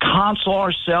 We console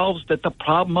ourselves that the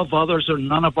problem of others are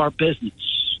none of our business.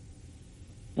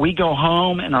 We go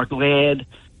home and are glad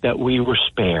that we were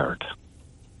spared.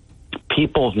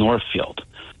 People of Northfield,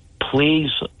 please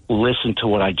listen to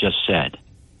what I just said.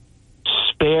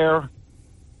 Spare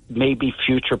maybe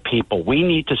future people. We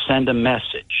need to send a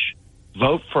message.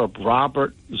 Vote for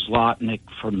Robert Zlotnick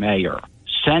for mayor.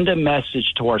 Send a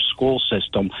message to our school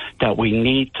system that we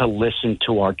need to listen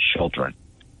to our children.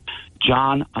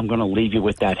 John, I'm going to leave you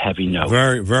with that heavy note.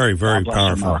 Very, very, very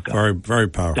powerful. America. Very, very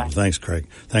powerful. Thanks, Craig.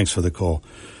 Thanks for the call.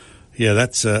 Yeah,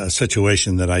 that's a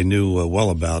situation that I knew well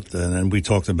about, and we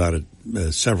talked about it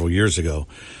several years ago.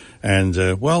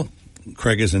 And, well,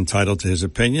 Craig is entitled to his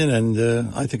opinion,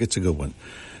 and I think it's a good one.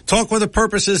 Talk with a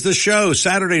Purpose is the show.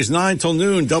 Saturdays 9 till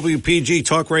noon, WPG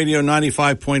Talk Radio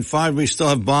 95.5. We still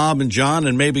have Bob and John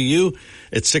and maybe you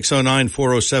at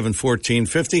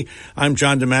 609-407-1450. I'm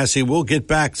John DeMasi. We'll get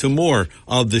back to more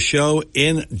of the show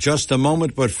in just a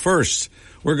moment. But first,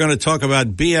 we're going to talk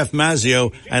about BF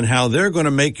Mazzeo and how they're going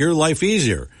to make your life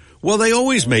easier. Well, they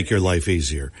always make your life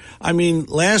easier. I mean,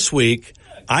 last week,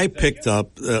 I picked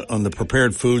up, on the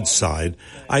prepared food side,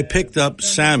 I picked up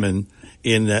salmon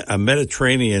in a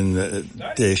Mediterranean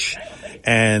dish.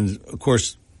 And, of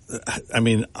course, I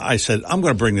mean, I said, I'm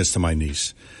going to bring this to my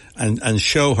niece and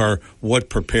show her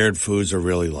what prepared foods are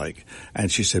really like.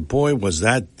 And she said, boy, was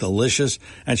that delicious.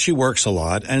 And she works a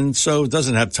lot and so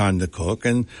doesn't have time to cook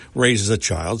and raises a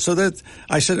child. So that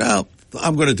I said, oh,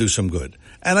 I'm going to do some good.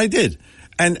 And I did.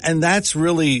 And that's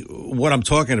really what I'm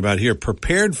talking about here.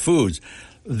 Prepared foods.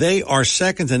 They are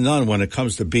second to none when it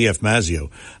comes to BF Mazzeo.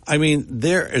 I mean,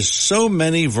 there is so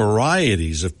many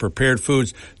varieties of prepared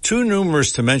foods, too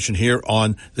numerous to mention here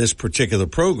on this particular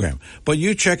program. But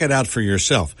you check it out for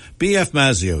yourself. BF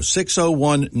Mazzeo,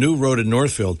 601 New Road in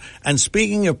Northfield. And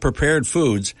speaking of prepared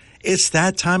foods, it's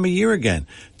that time of year again.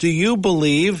 Do you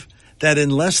believe that in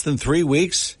less than 3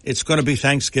 weeks, it's going to be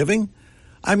Thanksgiving?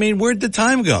 I mean, where'd the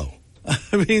time go?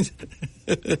 I mean,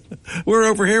 we're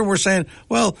over here and we're saying,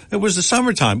 well, it was the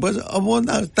summertime, but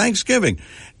Thanksgiving.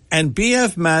 And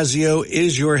BF Mazzeo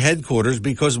is your headquarters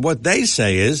because what they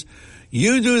say is,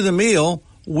 you do the meal,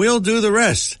 we'll do the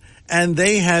rest. And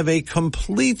they have a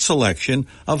complete selection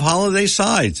of holiday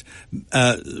sides,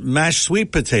 mashed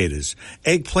sweet potatoes,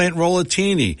 eggplant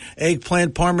rollatini,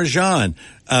 eggplant parmesan,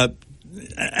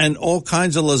 and all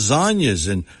kinds of lasagnas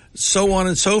and so on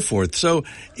and so forth. So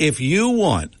if you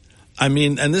want, I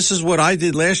mean, and this is what I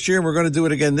did last year. We're going to do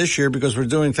it again this year because we're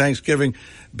doing Thanksgiving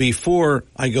before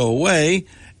I go away.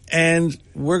 And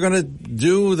we're going to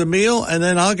do the meal and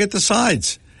then I'll get the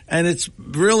sides. And it's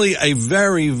really a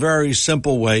very, very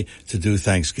simple way to do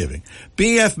Thanksgiving.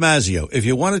 BF Mazzeo. If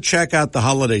you want to check out the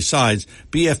holiday sides,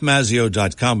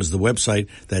 bfmazzeo.com is the website.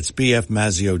 That's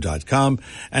bfmazzeo.com.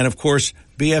 And of course,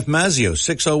 BF Mazzeo,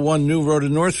 601 New Road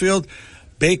in Northfield.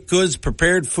 Baked goods,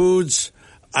 prepared foods.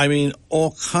 I mean,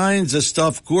 all kinds of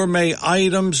stuff, gourmet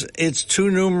items. It's too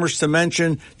numerous to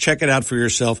mention. Check it out for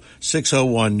yourself.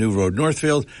 601 New Road,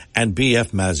 Northfield, and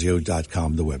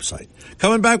bfmazzeo.com, the website.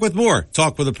 Coming back with more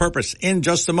Talk with a Purpose in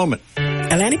just a moment.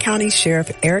 Atlantic County Sheriff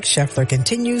Eric Scheffler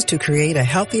continues to create a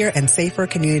healthier and safer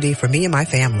community for me and my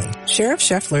family. Sheriff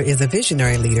Scheffler is a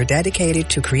visionary leader dedicated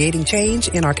to creating change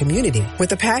in our community.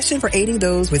 With a passion for aiding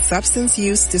those with substance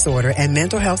use disorder and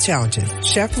mental health challenges,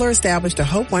 Scheffler established a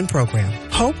Hope One program.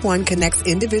 Hope One connects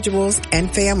individuals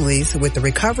and families with the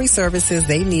recovery services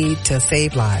they need to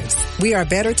save lives. We are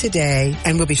better today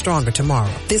and will be stronger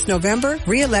tomorrow. This November,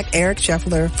 re-elect Eric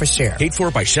Scheffler for sheriff. Paid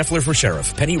for by Scheffler for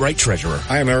Sheriff, Penny Wright Treasurer.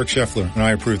 I am Eric Scheffler, and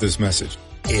I approve this message.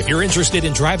 If you're interested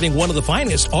in driving one of the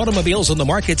finest automobiles on the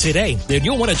market today, then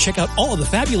you'll want to check out all of the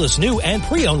fabulous new and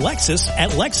pre-owned Lexus at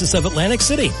Lexus of Atlantic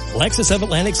City. Lexus of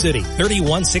Atlantic City,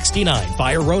 3169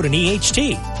 Fire Road in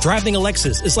EHT. Driving a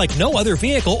Lexus is like no other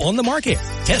vehicle on the market.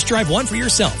 Test drive one for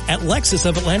yourself at Lexus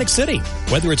of Atlantic City.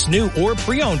 Whether it's new or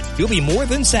pre-owned, you'll be more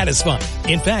than satisfied.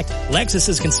 In fact, Lexus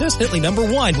is consistently number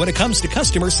one when it comes to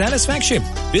customer satisfaction.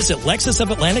 Visit Lexus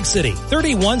of Atlantic City,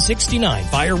 3169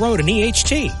 Fire Road in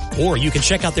EHT. Or you can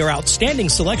check out their outstanding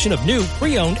selection of new,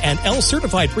 pre-owned, and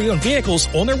L-certified pre-owned vehicles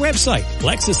on their website,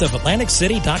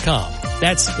 LexusOfAtlanticCity.com.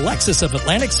 That's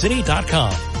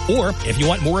LexusOfAtlanticCity.com. Or if you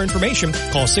want more information,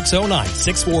 call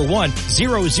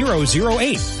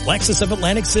 609-641-0008. Lexus of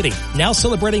Atlantic City, now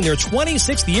celebrating their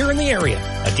 26th year in the area.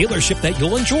 A dealership that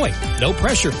you'll enjoy. No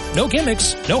pressure, no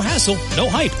gimmicks, no hassle, no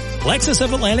hype. Lexus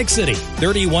of Atlantic City,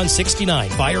 3169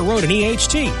 Fire Road in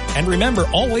EHT. And remember,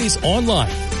 always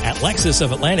online at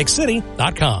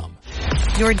LexusOfAtlanticCity.com.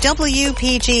 Your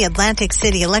WPG Atlantic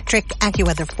City Electric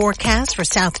AccuWeather forecast for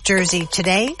South Jersey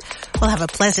today. We'll have a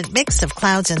pleasant mix of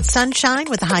clouds and sunshine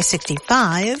with a high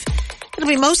 65. It'll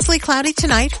be mostly cloudy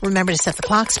tonight. Remember to set the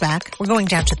clocks back. We're going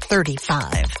down to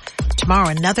 35. Tomorrow,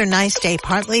 another nice day,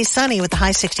 partly sunny with a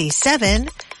high 67.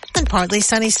 And partly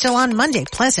sunny still on Monday,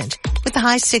 pleasant with the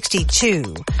high 62.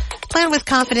 Plan with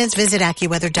confidence. Visit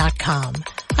AccuWeather.com.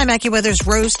 I'm AccuWeather's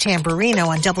Rose Tamburino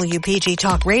on WPG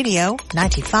Talk Radio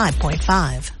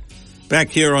 95.5. Back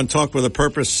here on Talk with a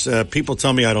Purpose, people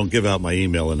tell me I don't give out my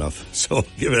email enough, so I'll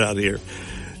give it out here.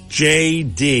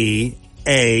 JDADV1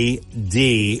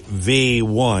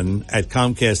 at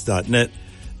Comcast.net.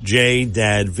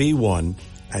 JDADV1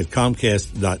 at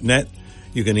Comcast.net.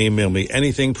 You can email me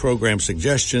anything, program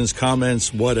suggestions,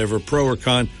 comments, whatever, pro or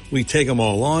con. We take them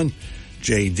all on.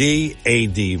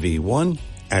 JDADV1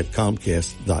 at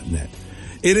Comcast.net.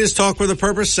 It is Talk with a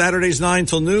Purpose, Saturdays 9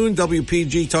 till noon,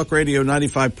 WPG Talk Radio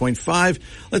 95.5.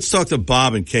 Let's talk to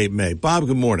Bob and Cape May. Bob,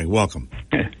 good morning. Welcome.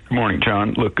 Good morning,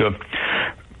 John. Look,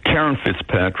 Karen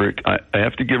Fitzpatrick, I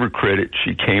have to give her credit.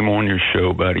 She came on your show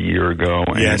about a year ago.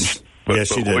 And, yes,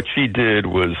 she did. What she did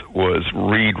was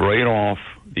read right off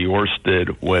the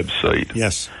Orsted website.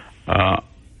 Yes.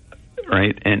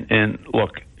 Right? And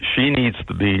look, she needs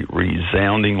to be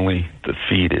resoundingly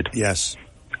defeated. Yes.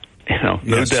 No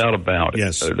doubt about it.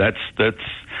 Yes.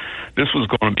 This was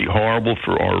going to be horrible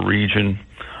for our region.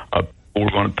 We're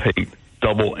going to pay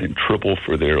double and triple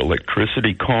for their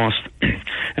electricity cost.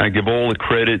 And I give all the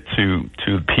credit to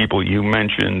the people you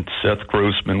mentioned. Seth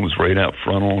Grossman was right out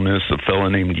front on this. A fellow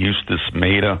named Eustace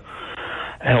Maida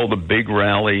held a big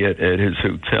rally at his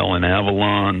hotel in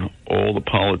Avalon. All the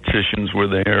politicians were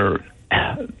there.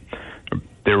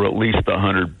 There were at least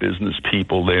 100 business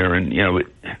people there. And,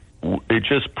 it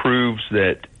just proves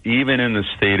that even in the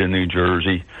state of New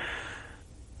Jersey,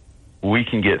 we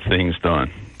can get things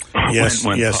done. Yes,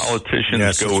 when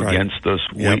politicians go against us,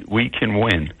 we can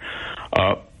win.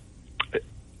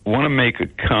 Want to make a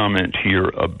comment here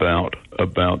about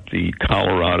the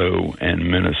Colorado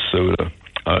and Minnesota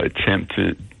attempt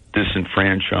to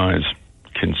disenfranchise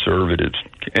conservatives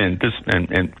and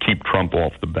keep Trump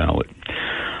off the ballot.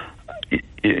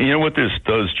 You know what this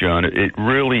does, John? It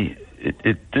really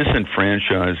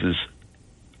disenfranchises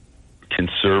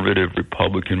conservative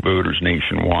Republican voters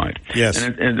nationwide. Yes.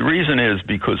 And the reason is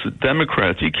because the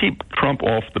Democrats, you keep Trump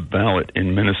off the ballot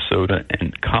in Minnesota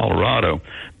and Colorado,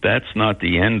 that's not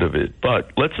the end of it.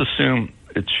 But let's assume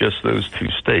it's just those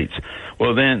two states.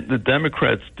 Well, then the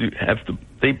Democrats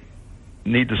they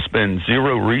need to spend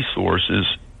zero resources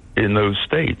in those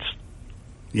states.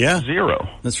 Yeah. Zero.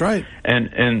 That's right.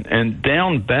 And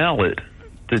down ballot,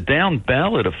 the down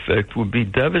ballot effect would be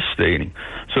devastating.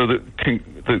 So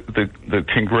the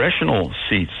congressional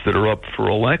seats that are up for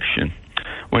election,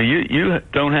 well, you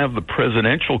don't have the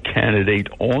presidential candidate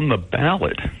on the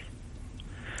ballot.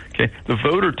 Okay, the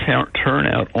voter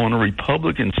turnout on the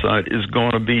Republican side is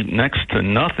going to be next to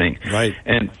nothing. Right.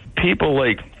 And people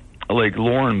like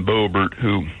Lauren Boebert,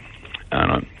 who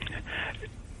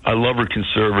I love her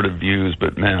conservative views,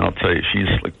 but man, I'll tell you, she's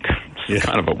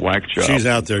kind of a whack job. She's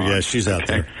out there, yes, she's out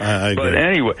there. I agree. But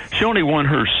anyway, she only won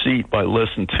her seat by less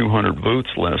than 200 votes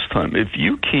last time. If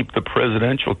you keep the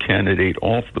presidential candidate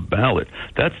off the ballot,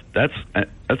 that's a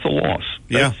loss.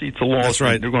 That seat's a loss. That's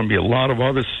right. There are going to be a lot of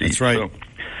other seats. That's right. So,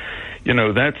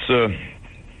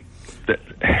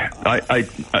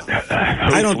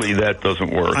 hopefully that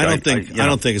doesn't work. I don't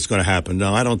think it's going to happen.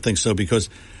 No, I don't think so, because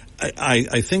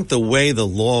I think the way the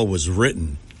law was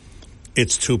written,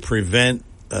 it's to prevent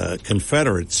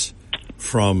Confederates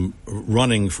from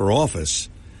running for office,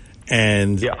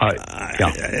 and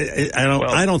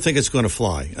I don't think it's going to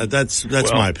fly. That's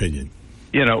my opinion.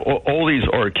 All these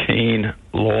arcane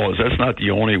laws. That's not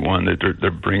the only one that they're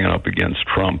bringing up against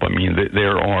Trump. I mean,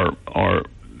 there are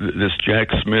this Jack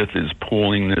Smith is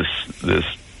pulling this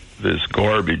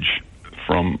garbage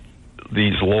from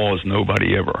these laws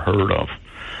nobody ever heard of.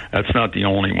 That's not the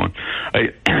only one.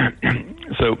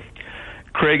 So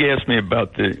Craig asked me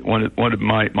about one of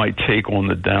my take on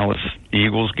the Dallas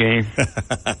Eagles game,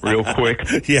 real quick.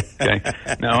 Yeah. Okay.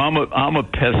 Now I'm a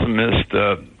pessimist.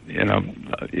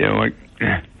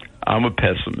 I'm a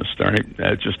pessimist, all right?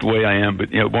 That's just the way I am.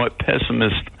 But you know what?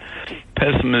 Pessimists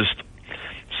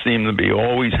seem to be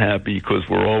always happy because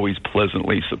we're always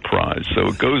pleasantly surprised. So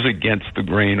it goes against the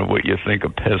grain of what you think a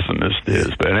pessimist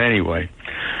is. But anyway,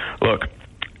 look,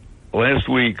 last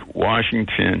week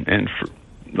Washington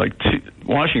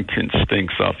Washington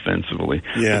stinks offensively.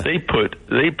 Yeah. But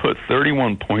they put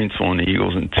 31 points on the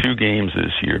Eagles in 2 games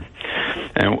this year.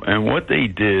 And what they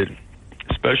did,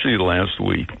 especially last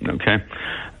week, okay,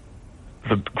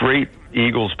 the great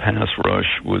Eagles pass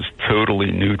rush was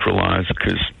totally neutralized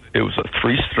because it was a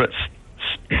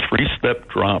three-step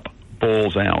drop,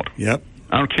 balls out. Yep.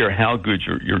 I don't care how good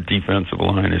your defensive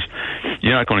line is.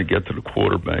 You're not going to get to the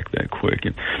quarterback that quick.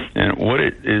 And what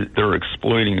they're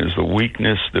exploiting is the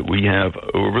weakness that we have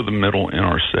over the middle in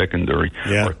our secondary.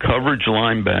 Yeah. Our coverage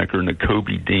linebacker,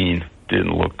 Nakobe Dean,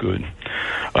 didn't look good.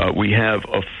 We have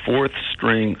a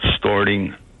 4th-string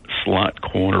starting slot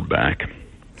cornerback.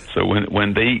 So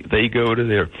when they go to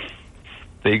their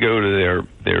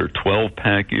 12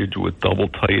 package with double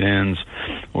tight ends,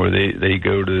 or they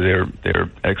go to their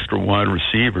extra wide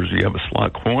receivers, you have a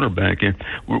slot cornerback in.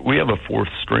 We have a 4th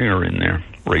stringer in there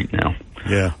right now.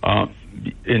 Yeah.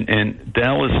 And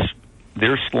Dallas,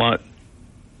 their slot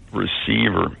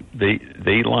receiver,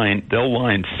 they'll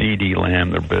line CD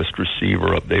Lamb, their best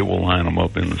receiver, up. They will line him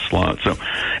up in the slot. So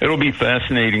it'll be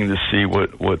fascinating to see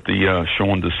what the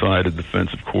Sean Decided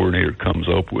defensive coordinator comes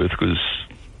up with, because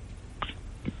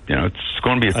it's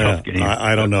going to be a tough game.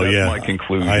 I don't know. That's my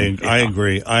conclusion. I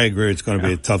agree. It's going to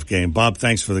be a tough game. Bob,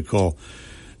 thanks for the call.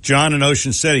 John in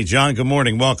Ocean City. John, good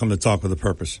morning. Welcome to Talk with a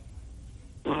Purpose.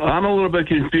 I'm a little bit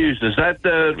confused. Is that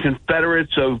the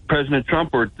Confederates of President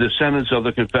Trump or descendants of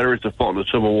the Confederates that fought in the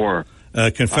Civil War?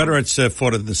 Confederates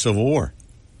fought in the Civil War.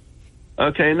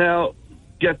 Okay, now,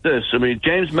 get this. I mean,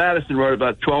 James Madison wrote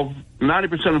about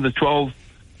 90% of the 12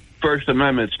 First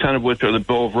Amendments, 10 of which are the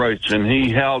Bill of Rights, and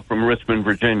he hailed from Richmond,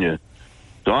 Virginia.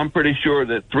 So I'm pretty sure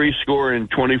that 24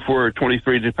 or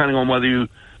 23, depending on whether you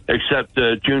accept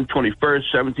June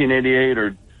 21st, 1788,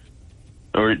 or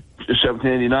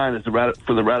 1789 as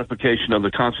for the ratification of the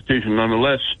Constitution.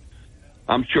 Nonetheless,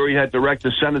 I'm sure he had direct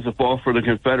descendants that fall for the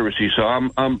Confederacy. So I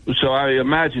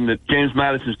imagine that James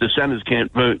Madison's descendants can't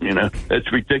vote.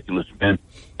 It's ridiculous, man.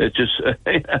 It's just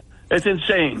it's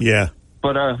insane. Yeah.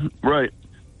 But right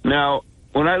now,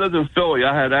 when I lived in Philly,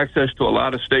 I had access to a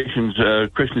lot of stations,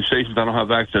 Christian stations I don't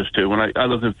have access to. When I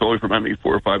lived in Philly for maybe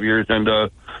 4 or 5 years, and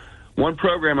one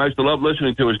program I used to love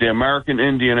listening to was the American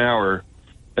Indian Hour.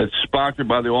 It's sponsored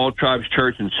by the All Tribes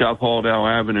Church in South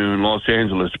Halldale Avenue in Los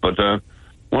Angeles. But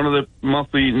one of the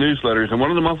monthly newsletters,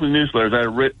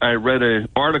 I read an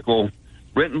article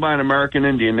written by an American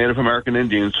Indian, Native American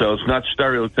Indian, so it's not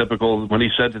stereotypical, when he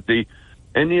said that the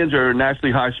Indians are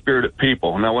naturally high-spirited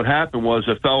people. Now, what happened was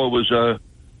a fellow was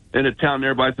in a town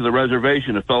nearby to the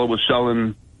reservation. A fellow was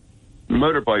selling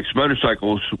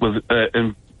motorcycles with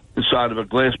inside of a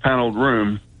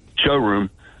glass-paneled showroom,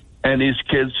 and these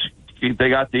kids, they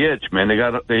got the itch, man.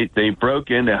 They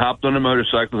broke in, they hopped on the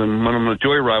motorcycles and went on a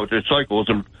joyride with their cycles,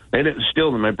 and they didn't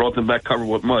steal them. They brought them back covered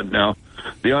with mud. Now,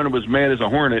 the owner was mad as a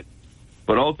hornet,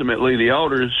 but ultimately the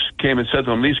elders came and said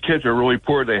to him, these kids are really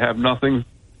poor. They have nothing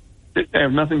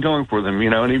going for them,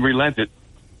 and he relented.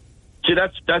 See,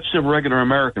 that's the regular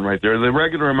American right there. The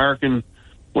regular American,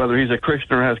 whether he's a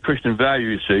Christian or has Christian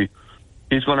values,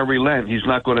 he's going to relent. He's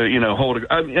not going to, hold it.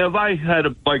 I mean, if I had a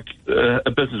business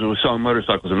that was selling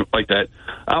motorcycles and like that,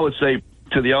 I would say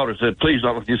to the elders that, please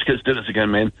don't let these kids do this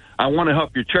again, man. I want to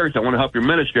help your church. I want to help your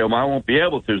ministry. I won't be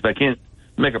able to because I can't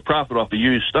make a profit off the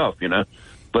used stuff,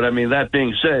 But, I mean, that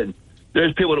being said,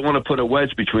 there's people that want to put a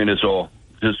wedge between us all.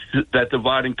 Just that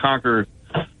divide and conquer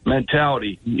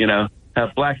mentality,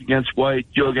 have black against white,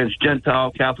 Jew against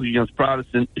Gentile, Catholic against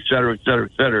Protestant, et cetera, et cetera,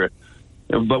 et cetera.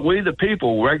 But we, the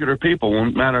people, regular people,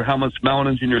 no matter how much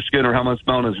melanin's in your skin or how much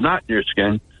melanin's not in your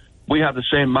skin, we have the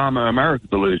same mama America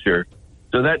to lose here.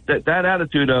 So that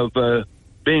attitude of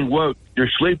being woke, you're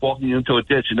sleepwalking into a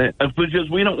ditch, and because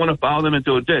we don't want to follow them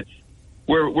into a ditch.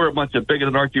 We're a bunch of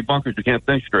bigoted Archie bunkers who can't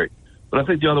think straight. But I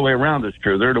think the other way around is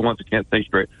true. They're the ones that can't think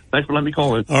straight. Thanks for letting me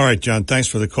call in. All right, John. Thanks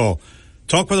for the call.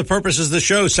 Talk with a Purpose is the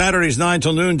show. Saturdays 9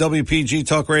 till noon, WPG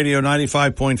Talk Radio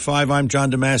 95.5. I'm John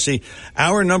DeMasi.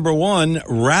 Hour number 1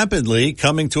 rapidly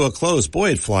coming to a close.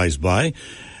 Boy, it flies by.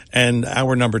 And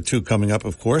hour number 2 coming up,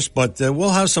 of course. But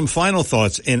we'll have some final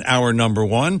thoughts in hour number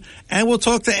 1. And we'll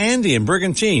talk to Andy in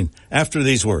Brigantine after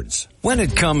these words. When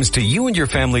it comes to you and your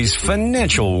family's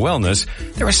financial wellness,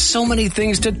 there are so many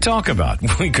things to talk about.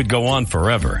 We could go on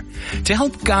forever. To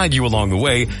help guide you along the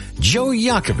way, Joe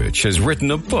Yakovich has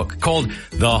written a book called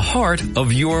The Heart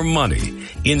of Your Money,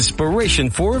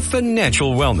 Inspiration for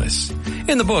Financial Wellness.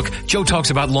 In the book, Joe talks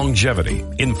about longevity,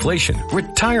 inflation,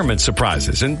 retirement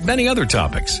surprises, and many other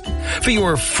topics. For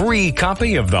your free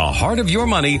copy of The Heart of Your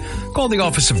Money, call the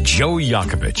office of Joe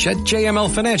Yakovich at JML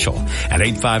Financial at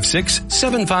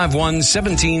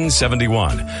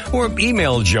 856-751-1771 or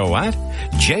email Joe at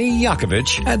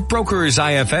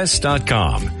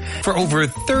jyakovich@brokersifs.com. For over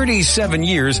 37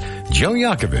 years, Joe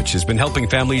Yakovich has been helping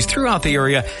families throughout the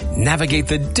area navigate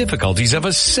the difficulties of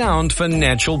a sound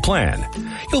financial plan.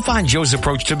 You'll find Joe's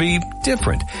approach to be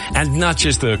different and not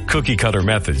just the cookie-cutter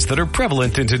methods that are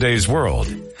prevalent in today's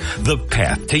world. The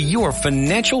path to your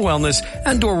financial wellness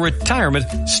and or retirement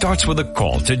starts with a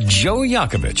call to Joe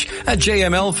Yakovich at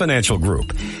JML Financial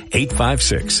Group.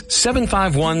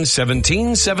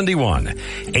 856-751-1771.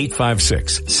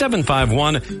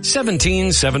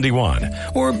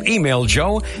 856-751-1771. Or email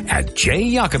Joe at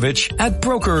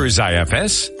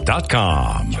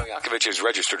jyakovich@brokersifs.com. Joe Yakovich is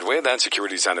registered with and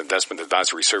securities and investment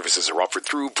advisory services are offered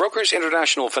through Brokers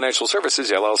International Financial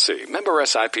Services, LLC. Member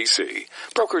SIPC.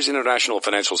 Brokers International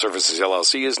Financial Services,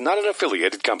 LLC is not an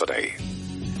affiliated company.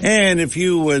 And if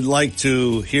you would like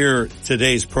to hear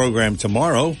today's program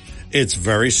tomorrow, it's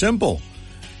very simple.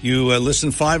 You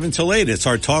listen 5 until 8. It's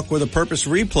our Talk with a Purpose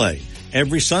replay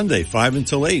every Sunday, 5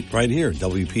 until 8, right here,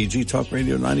 WPG Talk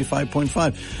Radio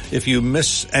 95.5. If you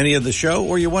miss any of the show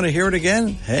or you want to hear it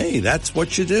again, hey, that's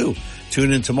what you do.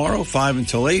 Tune in tomorrow, 5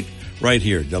 until 8, right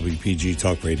here, WPG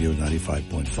Talk Radio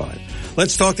 95.5.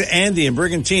 Let's talk to Andy in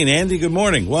Brigantine. Andy, good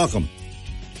morning. Welcome.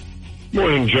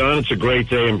 Morning, John. It's a great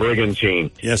day in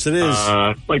Brigantine. Yes, it is.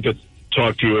 I'd like to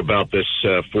talk to you about this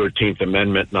 14th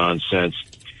Amendment nonsense.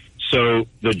 So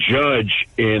the judge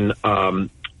in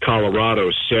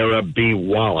Colorado, Sarah B.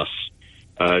 Wallace,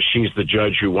 she's the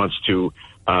judge who wants to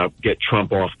get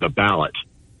Trump off the ballot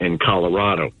in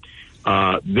Colorado.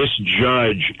 This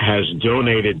judge has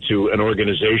donated to an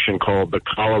organization called the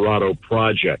Colorado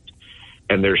Project,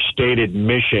 and their stated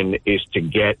mission is to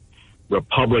get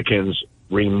Republicans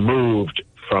removed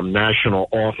from national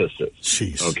offices.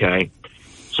 Jeez. Okay?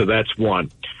 So that's one.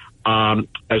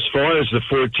 As far as the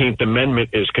 14th Amendment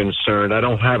is concerned, I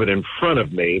don't have it in front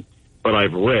of me, but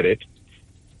I've read it.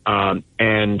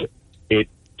 And it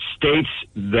states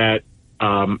that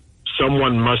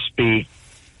someone must be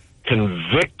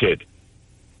convicted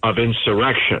of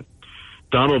insurrection.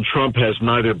 Donald Trump has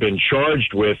neither been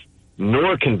charged with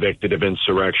nor convicted of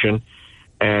insurrection,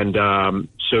 and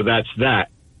so that's that.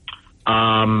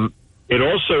 It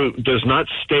also does not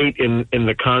state in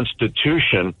the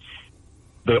Constitution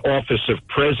the office of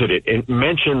president. It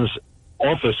mentions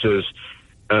offices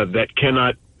that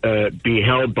cannot be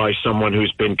held by someone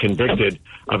who's been convicted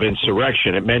of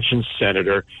insurrection. It mentions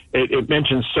senator. It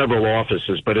mentions several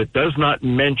offices, but it does not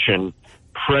mention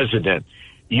president.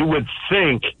 You would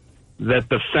think that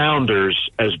the founders,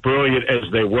 as brilliant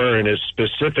as they were and as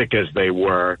specific as they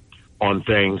were on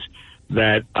things,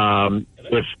 that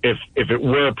if it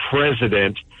were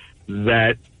president,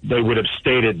 that they would have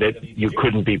stated that you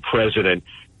couldn't be president,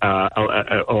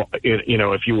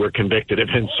 if you were convicted of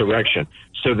insurrection.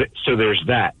 So there's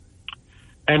that.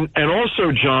 And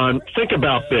also, John, think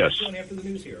about this.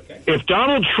 If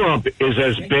Donald Trump is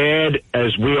as bad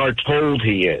as we are told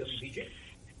he is,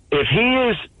 if he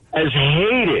is as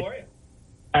hated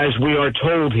as we are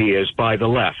told he is by the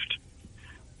left,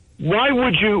 why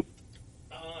would you?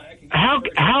 How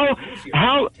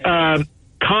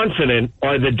confident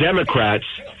are the Democrats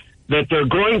that they're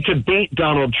going to beat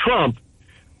Donald Trump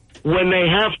when they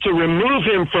have to remove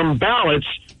him from ballots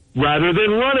rather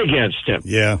than run against him?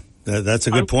 Yeah, that's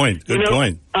a good point. Good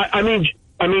point. I mean,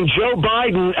 Joe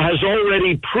Biden has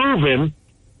already proven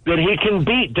that he can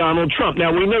beat Donald Trump.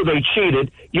 Now, we know they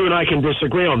cheated. You and I can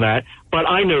disagree on that, but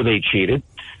I know they cheated.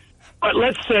 But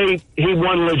let's say he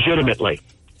won legitimately.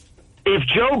 If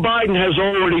Joe Biden has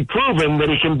already proven that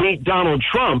he can beat Donald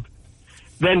Trump,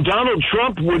 then Donald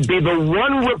Trump would be the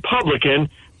one Republican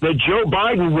that Joe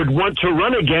Biden would want to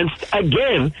run against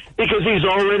again because he's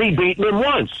already beaten him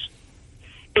once.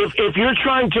 If you're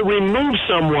trying to remove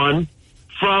someone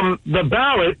from the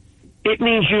ballot, it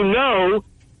means you know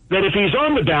that if he's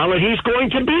on the ballot, he's going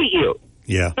to beat you.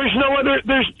 Yeah. There's no other.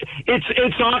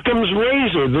 It's Occam's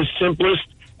razor. The simplest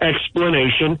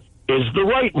explanation is the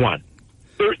right one.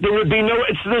 There would be no.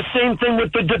 It's the same thing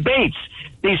with the debates.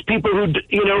 These people who,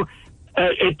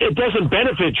 it doesn't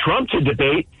benefit Trump to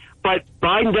debate, but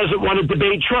Biden doesn't want to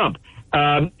debate Trump.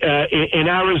 In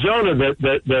Arizona,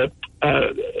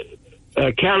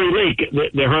 Carrie Lake,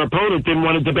 her opponent, didn't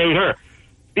want to debate her.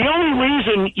 The only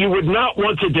reason you would not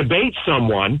want to debate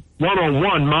someone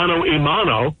one-on-one, mano a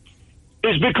mano,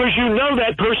 is because you know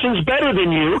that person's better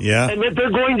than you and that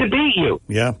they're going to beat you.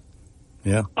 Yeah.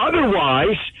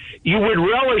 Otherwise, you would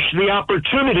relish the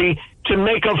opportunity to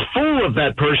make a fool of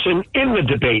that person in the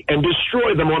debate and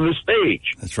destroy them on the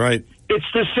stage. That's right.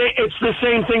 It's the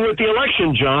same thing with the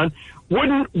election, John.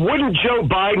 Wouldn't Joe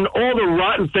Biden, all the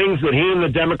rotten things that he and the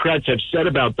Democrats have said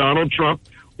about Donald Trump,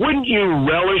 wouldn't you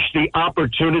relish the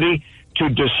opportunity to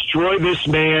destroy this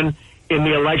man in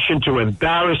the election, to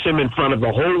embarrass him in front of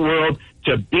the whole world,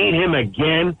 to beat him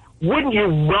again? Wouldn't you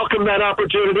welcome that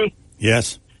opportunity?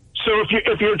 Yes. So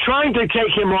if you're trying to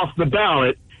take him off the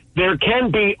ballot, there can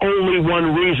be only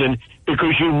one reason,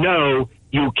 because you know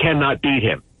you cannot beat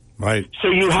him. Right. So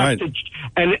you have to,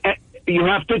 and you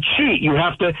have to cheat. You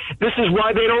have to. This is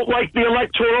why they don't like the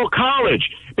Electoral College,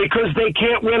 because they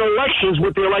can't win elections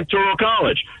with the Electoral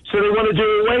College. So they want to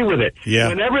do away with it. Yeah.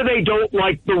 Whenever they don't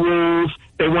like the rules,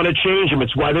 they want to change them.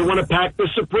 It's why they want to pack the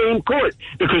Supreme Court,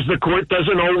 because the court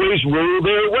doesn't always rule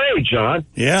their way, John.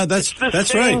 Yeah, that's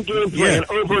same right. Game plan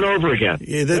over and over again.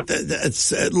 Yeah,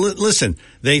 listen,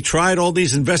 they tried all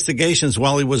these investigations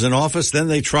while he was in office. Then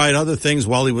they tried other things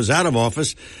while he was out of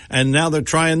office, and now they're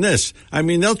trying this. I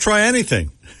mean, they'll try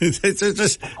anything.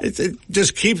 Just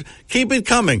keep it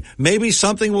coming. Maybe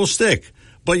something will stick,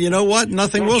 but you know what?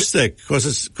 Nothing will stick because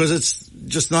it's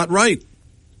just not right.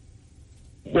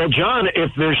 Well, John,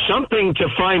 if there's something to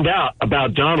find out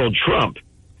about Donald Trump,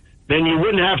 then you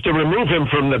wouldn't have to remove him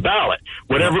from the ballot.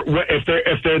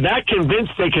 If they're that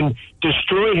convinced they can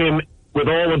destroy him with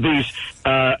all of these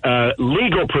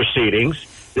legal proceedings,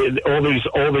 all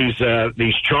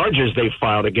these charges they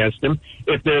filed against him,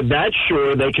 if they're that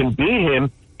sure they can beat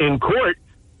him in court,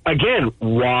 again,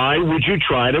 why would you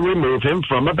try to remove him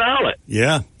from a ballot?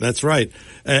 Yeah, that's right.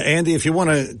 Andy, if you want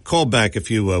to call back,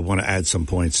 if you want to add some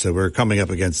points, so we're coming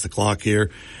up against the clock here,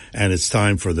 and it's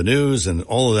time for the news and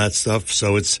all of that stuff.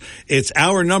 So it's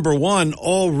hour number one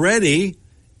already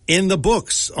in the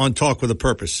books on Talk with a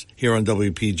Purpose here on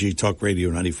WPG Talk Radio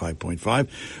 95.5.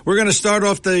 We're going to start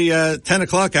off the 10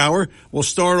 o'clock hour. We'll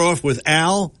start off with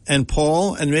Al and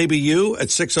Paul and maybe you at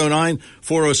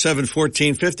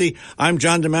 609-407-1450. I'm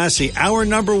John DeMasi. Hour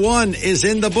number one is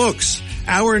in the books.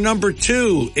 Hour number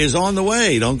two is on the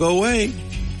way. Don't go away.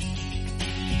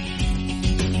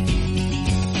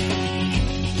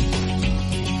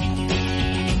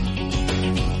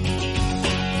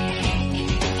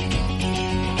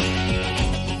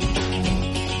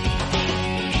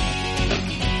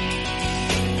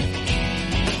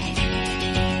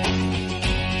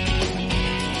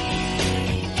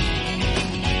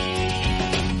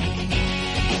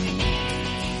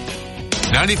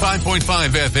 .5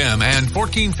 FM and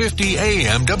 1450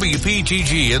 AM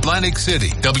WPGG Atlantic City,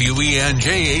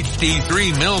 WENJ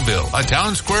HD3 Millville, a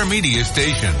Town Square media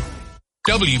station.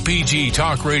 WPG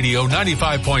Talk Radio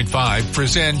 95.5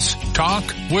 presents Talk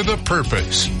with a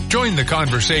Purpose. Join the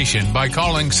conversation by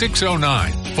calling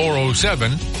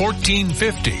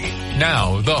 609-407-1450.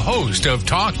 Now, the host of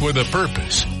Talk with a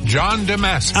Purpose, John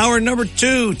DeMasi. Hour number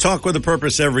two, Talk with a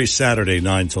Purpose, every Saturday,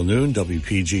 9 till noon,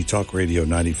 WPG Talk Radio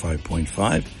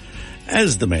 95.5.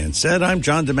 As the man said, I'm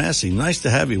John DeMasi. Nice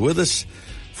to have you with us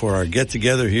for our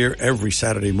get-together here every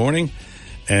Saturday morning.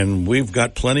 And we've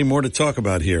got plenty more to talk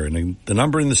about here. And the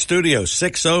number in the studio,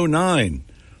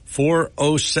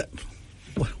 609-407.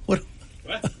 What?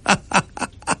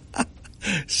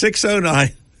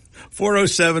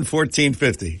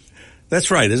 609-407-1450. That's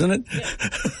right, isn't it? Yeah.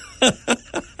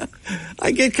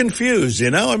 I get confused, you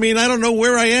know? I mean, I don't know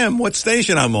where I am, what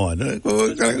station I'm on.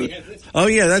 Oh,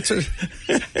 yeah, that's it.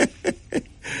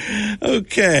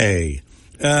 Okay.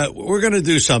 We're going to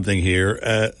do something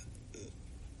here.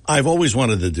 I've always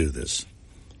wanted to do this.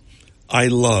 I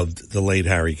loved the late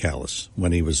Harry Kalas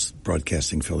when he was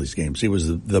broadcasting Phillies games. He was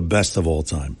the best of all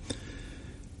time.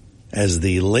 As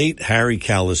the late Harry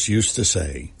Kalas used to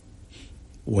say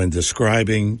when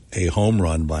describing a home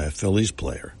run by a Phillies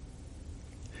player,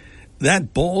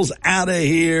 that ball's out of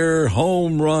here,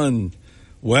 home run.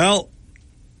 Well,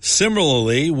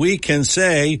 similarly, we can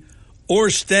say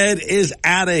Orsted is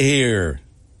out of here.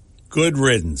 Good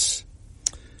riddance.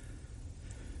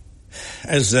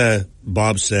 As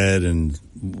Bob said, and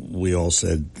we all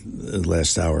said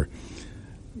last hour,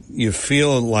 you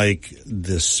feel like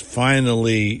this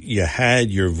finally you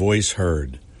had your voice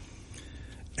heard.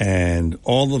 And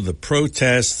all of the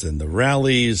protests and the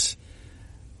rallies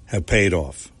have paid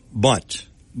off. But,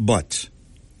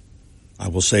 I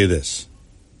will say this.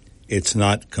 It's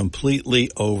not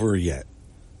completely over yet.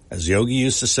 As Yogi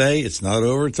used to say, it's not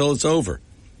over till it's over.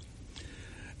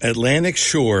 Atlantic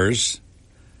Shores,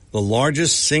 the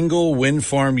largest single wind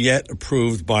farm yet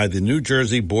approved by the New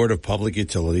Jersey Board of Public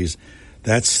Utilities.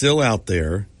 That's still out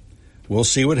there. We'll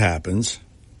see what happens.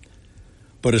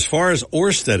 But as far as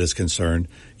Ørsted is concerned,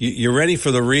 you ready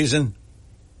for the reason?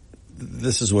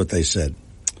 This is what they said.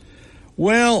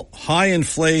 Well, high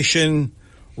inflation,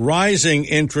 rising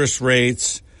interest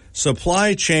rates,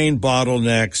 supply chain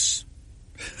bottlenecks.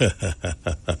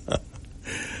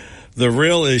 The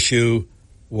real issue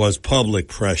was public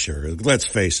pressure. Let's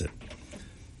face it.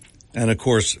 And of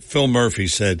course, Phil Murphy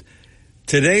said,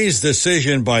 today's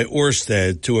decision by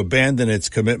Ørsted to abandon its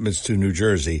commitments to New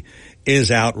Jersey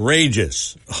is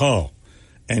outrageous.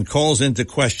 And calls into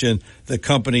question the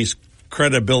company's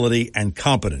credibility and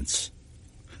competence.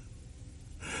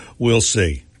 We'll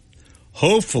see.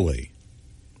 Hopefully,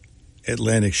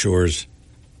 Atlantic Shores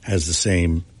has the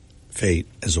same fate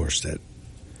as Ørsted.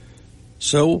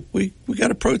 So we got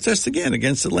to protest again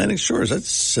against Atlantic Shores. That's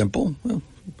simple. Well,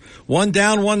 one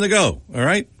down, one to go. All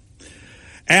right.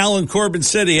 Al in Corbin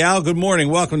City. Al, good morning.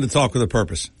 Welcome to Talk with a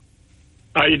Purpose.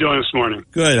 How you doing this morning?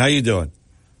 Good. How you doing?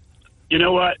 You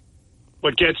know what?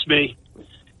 What gets me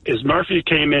is Murphy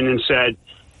came in and said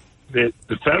that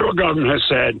the federal government has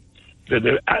said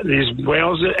that these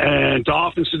whales and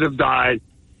dolphins that have died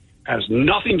has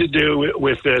nothing to do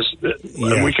with this.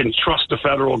 Yeah. We can trust the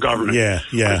federal government.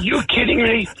 Yeah. Are you kidding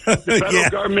me? The federal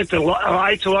government that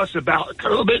lied to us about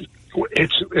COVID,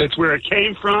 it's where it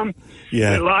came from.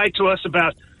 Yeah. They lied to us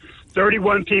about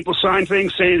 31 people signed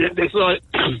things saying that they thought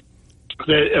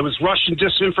that it was Russian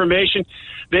disinformation.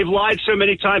 They've lied so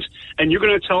many times, and you're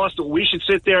going to tell us that we should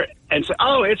sit there and say,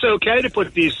 oh, it's okay to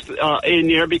put these in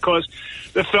there because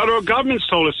the federal government's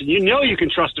told us, and you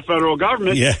can trust the federal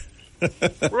government. Yeah.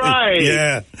 Right.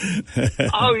 Yeah.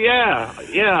 Oh, yeah.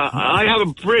 Yeah. I have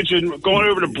a bridge going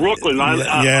over to Brooklyn.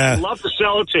 I'd love to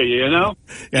sell it to you, you know?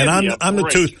 And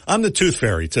I'm the tooth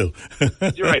fairy, too.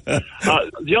 You're right.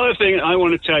 The other thing I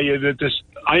want to tell you that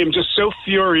I am just so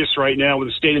furious right now with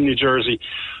the state of New Jersey.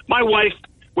 My wife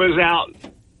was out,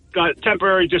 got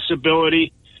temporary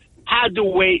disability, had to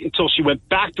wait until she went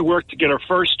back to work to get her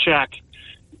first check,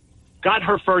 got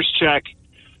her first check,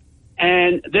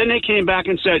 and then they came back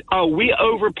and said, oh, we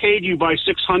overpaid you by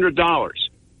 $600,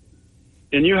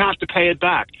 and you have to pay it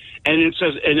back. And it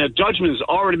says, and a judgment has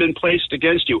already been placed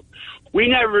against you. We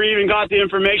never even got the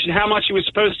information how much he was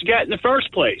supposed to get in the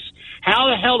first place.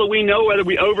 How the hell do we know whether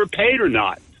we overpaid or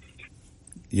not?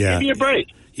 Yeah. Give me a break.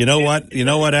 You know what? You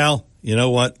know what, Al? You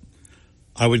know what?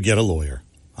 I would get a lawyer.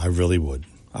 I really would.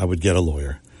 I would get a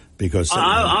lawyer because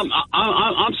I'm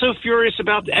so furious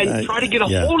about that. And try to get a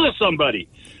hold of somebody.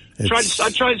 I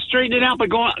tried to straighten it out by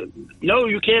going, no,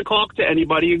 you can't talk to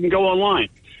anybody. You can go online.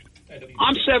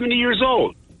 I'm 70 years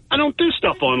old. I don't do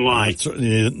stuff online.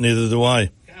 Neither do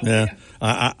I. Yeah.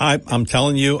 I'm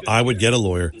telling you, I would get a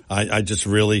lawyer. I just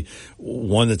really,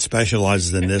 one that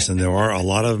specializes in this, and there are a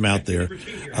lot of them out there. But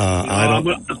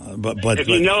if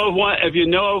you know of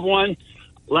one,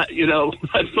 let me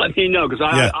know, because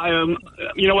I am,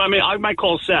 you know what I mean? I might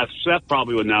call Seth. Seth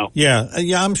probably would know. Yeah,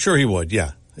 I'm sure he would.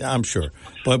 Yeah, I'm sure.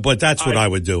 But that's what I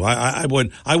would do. I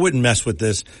wouldn't mess with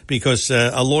this because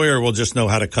a lawyer will just know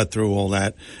how to cut through all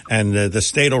that, and the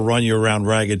state will run you around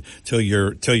ragged till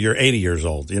you're 80 years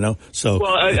old. You know. So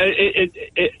well,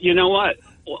 you know what?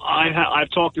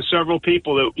 I've talked to several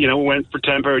people that went for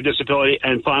temporary disability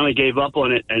and finally gave up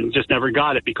on it and just never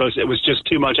got it because it was just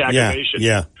too much aggravation.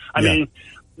 Yeah. I mean,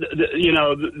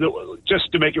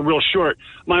 just to make it real short,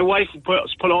 my wife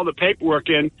put all the paperwork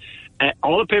in.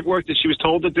 All the paperwork that she was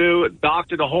told to do,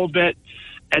 doctored a whole bit,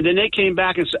 and then they came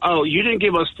back and said, "Oh, you didn't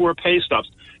give us 4 pay stubs."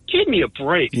 Give me a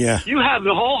break. Yeah. You have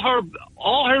all her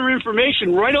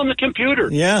information right on the computer.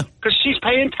 Yeah. Because she's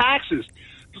paying taxes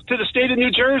to the state of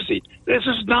New Jersey. This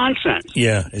is nonsense.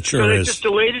 Yeah, it sure is.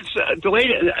 So they just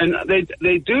delayed it, and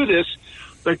they do this.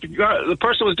 Like the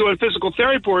person was doing physical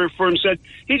therapy for him said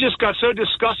he just got so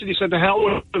disgusted. He said, "The hell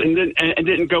with it," and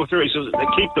didn't go through. He says, "They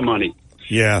keep the money."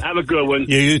 Yeah. Have a good one.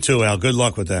 Yeah, you too, Al. Good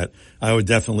luck with that. I would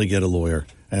definitely get a lawyer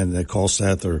and call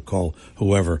Seth or call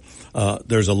whoever.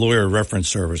 There's a lawyer reference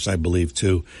service, I believe,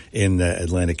 too, in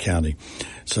Atlantic County.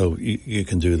 So you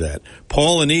can do that.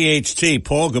 Paul and EHT.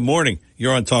 Paul, good morning.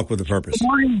 You're on Talk with a Purpose. Good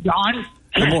morning, Don.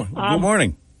 Good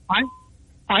morning.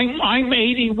 I'm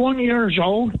 81 years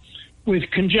old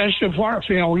with congestive heart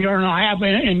failure, and I have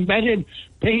an embedded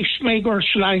pacemaker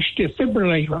 /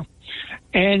 defibrillator.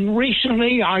 And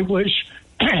recently I was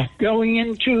going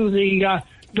into the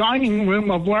dining room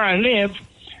of where I live,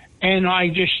 and I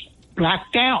just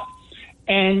blacked out.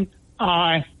 And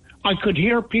I could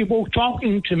hear people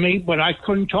talking to me, but I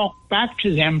couldn't talk back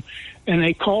to them. and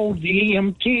they called the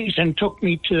EMTs and took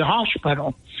me to the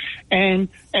hospital. And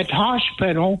at the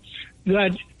hospital,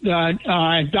 the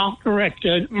doctor at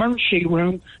the emergency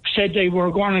room said they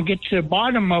were going to get to the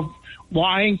bottom of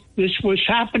why this was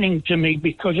happening to me,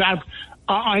 because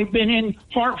I've been in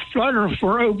heart flutter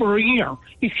for over a year.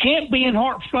 You can't be in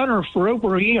heart flutter for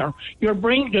over a year. Your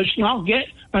brain does not get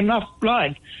enough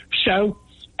blood. So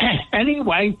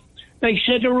anyway, they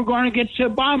said they were going to get to the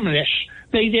bottom of this.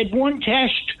 They did one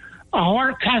test, a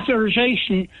heart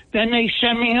catheterization, then they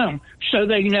sent me home. So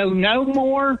they know no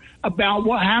more about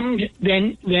what happened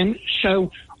than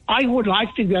so I would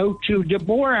like to go to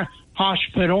Deborah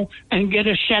Hospital and get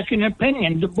a second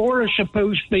opinion. Deborah is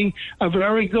supposed to be a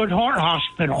very good heart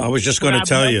hospital. I was just going to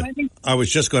tell you. I was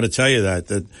just going to tell you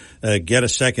that get a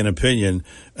second opinion,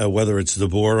 whether it's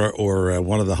Deborah or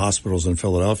one of the hospitals in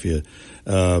Philadelphia.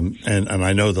 And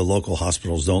I know the local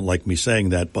hospitals don't like me saying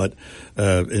that, but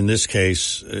in this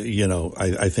case,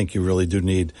 I think you really do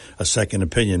need a second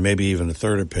opinion, maybe even a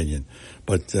third opinion.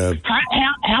 But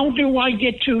how do I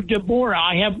get to Deborah?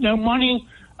 I have no money.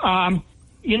 I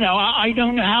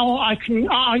don't know how I can.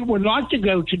 I would like to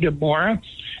go to Deborah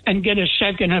and get a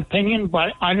second opinion,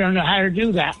 but I don't know how to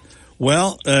do that.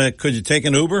 Well, could you take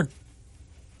an Uber?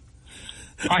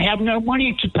 I have no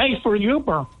money to pay for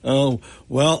Uber. Oh,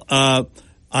 well,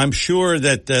 I'm sure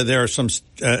that there are some,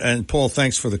 and Paul,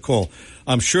 thanks for the call.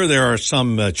 I'm sure there are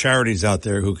some charities out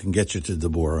there who can get you to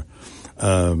Deborah,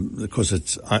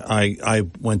 because I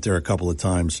went there a couple of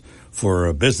times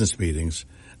for business meetings.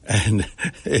 And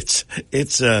it's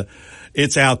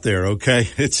out there, okay?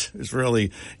 It's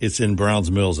really in Browns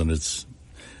Mills, and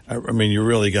you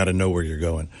really got to know where you're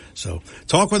going. So,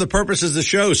 Talk with a Purpose is the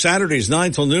show. Saturdays,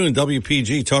 9 till noon,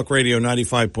 WPG Talk Radio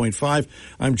 95.5.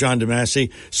 I'm John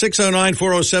DeMasi.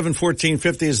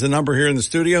 609-407-1450 is the number here in the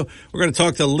studio. We're going to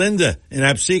talk to Linda in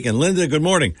Absecon. Linda, good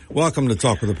morning. Welcome to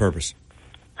Talk with a Purpose.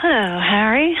 Hello,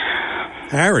 Harry.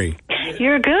 Harry.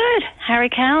 You're good. Harry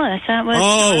Callis. That was.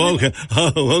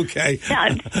 Okay.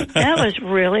 That was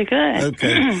really good.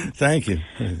 Okay. Thank you.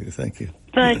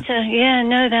 But,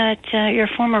 know that your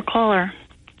former caller,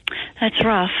 that's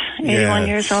rough. 81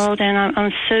 years old, and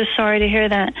I'm so sorry to hear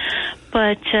that.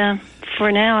 But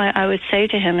for now, I would say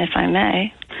to him, if I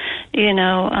may,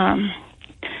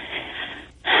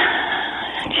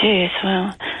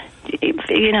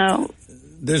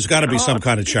 there's got to be some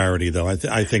kind of charity, though. I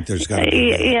think there's got to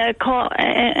be. Yeah, call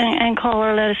and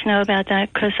caller, let us know about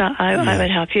that, because I would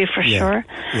help you for sure.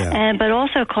 Yeah. But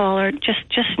also, caller,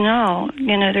 just know,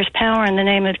 there's power in the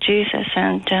name of Jesus,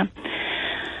 and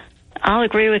I'll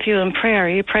agree with you in prayer.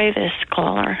 You pray this,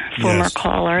 caller, former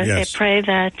caller. Yes. They pray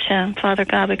that Father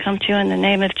God would come to you in the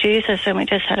name of Jesus. And we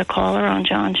just had a caller on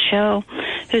John's show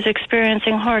who's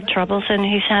experiencing heart troubles, and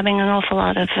he's having an awful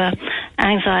lot of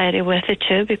anxiety with it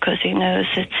too, because he knows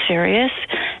it's serious.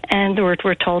 And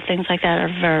we're told things like that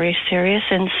are very serious.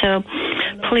 And so,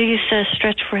 please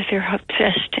stretch forth your hand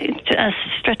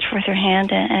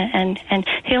and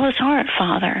heal his heart,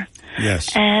 Father.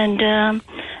 Yes. And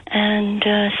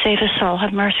save his soul.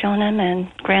 Have mercy on him and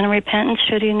grant him repentance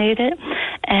should he need it,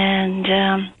 and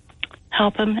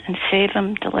help him and save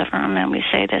him, deliver him. And we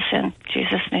say this in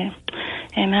Jesus' name.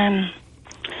 Amen.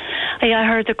 Yeah, I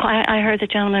heard the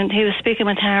gentleman. He was speaking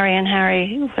with Harry, and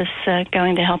Harry was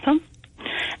going to help him.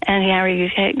 And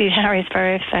Harry's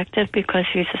very effective because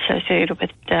he's associated with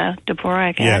Deborah,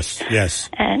 I guess. Yes.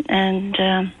 And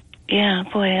yeah,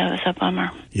 boy, that was a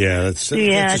bummer. Yeah, that's a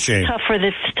shame. It's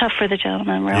tough for the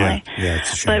gentleman, really. Yeah,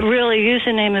 it's a shame. But really, use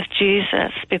the name of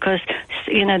Jesus, because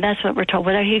that's what we're told.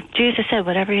 Jesus said,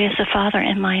 "Whatever he is, the Father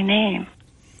in my name."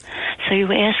 So you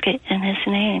ask it in his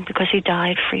name, because he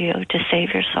died for you to save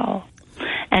your soul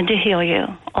and to heal you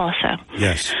also.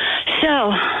 Yes.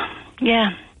 So,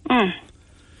 yeah.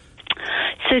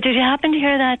 So did you happen to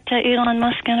hear that Elon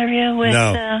Musk interview with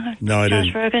No, I Josh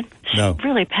didn't. Rogan? No. It's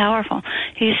really powerful.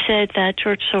 He said that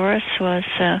George Soros was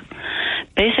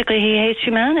basically, he hates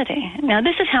humanity. Now,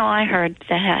 this is how I heard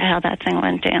how that thing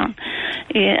went down.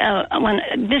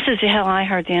 This is how I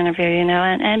heard the interview,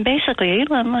 and basically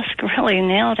Elon Musk really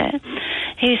nailed it.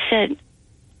 He said,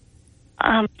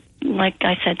 like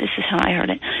I said, this is how I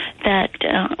heard it, that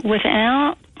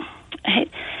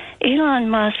Elon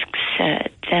Musk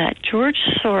said that George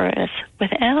Soros,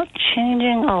 without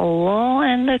changing a law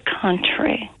in the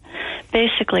country,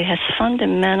 basically has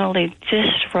fundamentally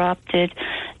disrupted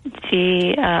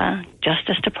the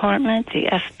Justice Department, the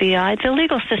FBI, the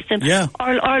legal system,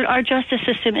 our justice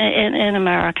system in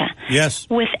America. Yes.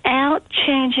 Without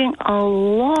changing a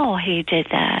law, he did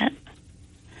that.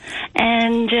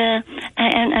 And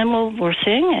And we're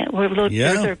seeing it.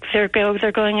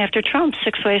 They're going after Trump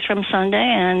 6 ways from Sunday,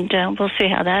 and we'll see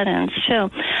how that ends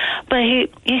too. But he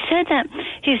said that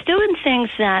he's doing things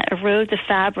that erode the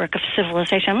fabric of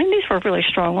civilization. I mean, these were really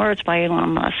strong words by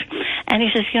Elon Musk. And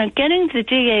he says, getting the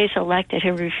DAs elected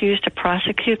who refuse to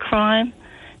prosecute crime,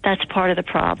 that's part of the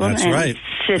problem. That's in right.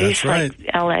 cities like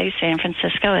L.A., San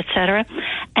Francisco, et cetera.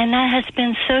 And that has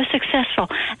been so successful.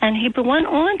 And he went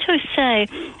on to say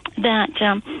that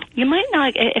you might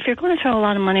not, if you're going to throw a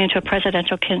lot of money into a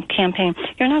presidential campaign,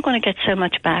 you're not going to get so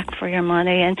much back for your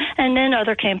money. And then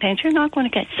other campaigns, you're not going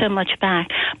to get so much back.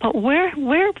 But where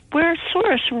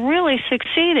Soros really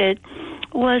succeeded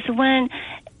was when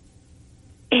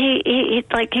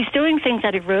he's doing things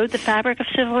that erode the fabric of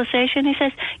civilization. He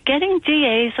says, getting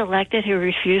DAs elected who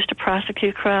refuse to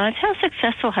prosecute crimes, how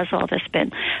successful has all this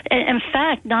been? In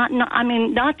fact, not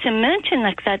to mention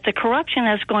that the corruption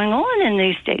that's going on in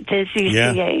these DA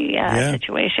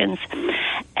situations.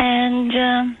 And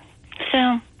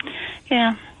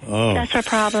that's our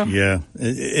problem. Yeah,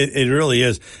 it really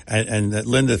is. And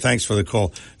Linda, thanks for the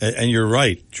call. And you're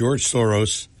right. George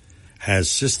Soros has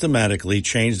systematically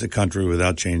changed the country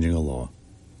without changing a law.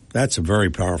 That's a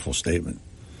very powerful statement.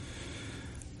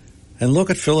 And look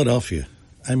at Philadelphia.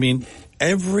 I mean,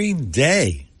 every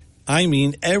day. I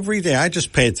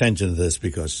just pay attention to this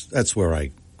because that's where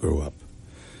I grew up.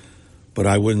 But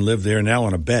I wouldn't live there now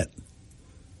on a bet.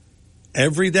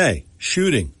 Every day,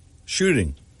 shooting.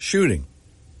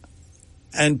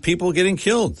 And people getting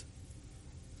killed.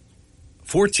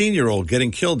 14-year-old getting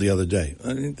killed the other day.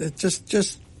 I mean,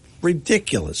 just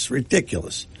ridiculous.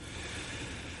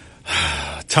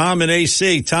 Tom in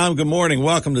AC. Tom, good morning.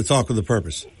 Welcome to Talk with a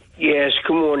Purpose. Yes,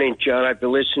 good morning, John. I've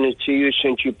been listening to you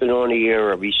since you've been on the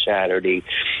air every Saturday.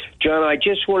 John, I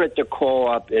just wanted to call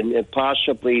up, and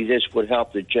possibly this would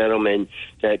help the gentleman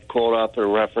that called up in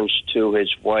reference to his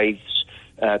wife's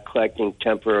collecting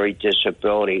temporary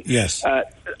disability. Yes.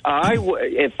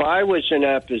 If I was in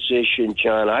that position,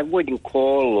 John, I wouldn't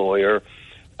call a lawyer.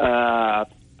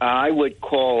 I would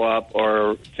call up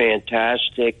our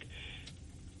fantastic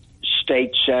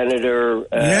state senator.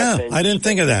 I didn't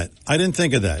think of that.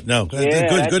 No,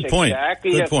 good point.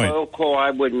 Exactly good the point. phone call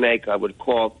I would make. I would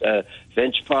call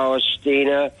Vince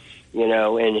Palestina,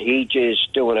 and he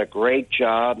just doing a great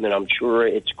job, and I'm sure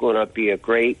it's going to be a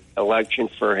great election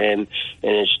for him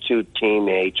and his two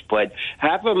teammates. But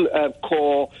have him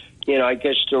call. I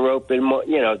guess they're open.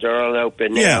 They're on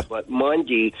open now, but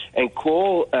Monday, and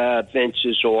call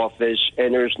Vince's office.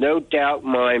 And there's no doubt in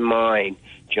my mind,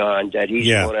 John, that he's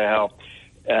going to help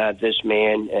this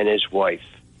man and his wife.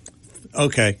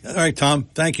 Okay, all right, Tom.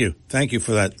 Thank you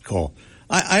for that call.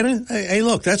 Hey,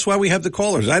 look, that's why we have the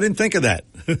callers. I didn't think of that.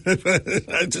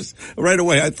 I just right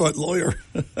away I thought lawyer.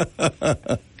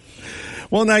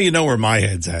 Well, now you know where my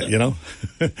head's at,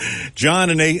 John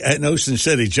at Ocean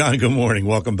City. John, good morning.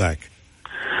 Welcome back.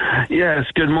 Yes,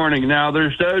 good morning. Now,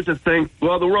 there's those that think,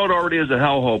 well, the world already is a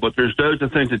hellhole, but there's those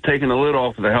that think that taking the lid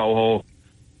off of the hellhole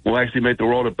will actually make the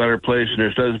world a better place, and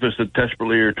there's those of us that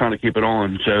desperately are trying to keep it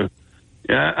on. So,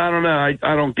 yeah, I don't know.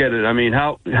 I don't get it. I mean,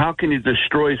 how can you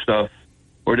destroy stuff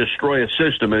or destroy a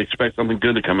system and expect something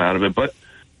good to come out of it? But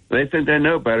they think they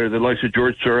know better. The likes of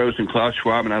George Soros and Klaus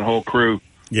Schwab and that whole crew.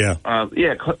 Yeah.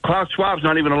 Klaus Schwab's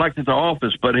not even elected to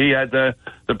office, but he had the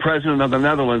president of the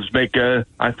Netherlands make, I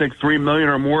think, $3 million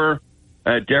or more.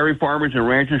 Dairy farmers and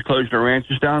ranchers closed their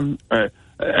ranches down.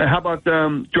 How about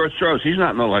George Soros? He's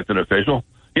not an elected official.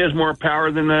 He has more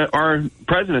power than our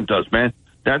president does, man.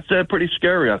 That's pretty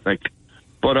scary, I think.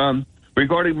 But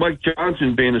regarding Mike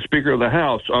Johnson being the Speaker of the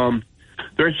House,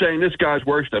 they're saying this guy's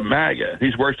worse than MAGA.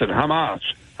 He's worse than Hamas.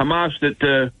 Hamas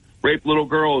that raped little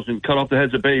girls and cut off the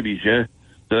heads of babies, yeah?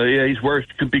 He's worse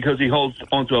because he holds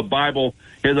onto a Bible.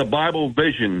 He has a Bible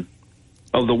vision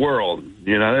of the world.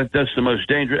 That's the most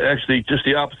dangerous. Actually, just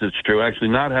the opposite's true. Actually,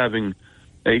 not having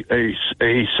a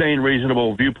sane,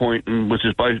 reasonable viewpoint, which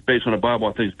is based on the Bible,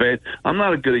 I think is bad. I'm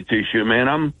not a goody two-shoe,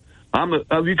 man.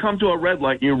 If you come to a red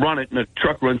light and you run it and the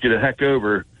truck runs you the heck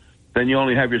over, then you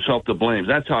only have yourself to blame.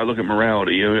 That's how I look at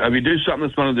morality. If you do something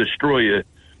that's going to destroy you,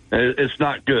 it's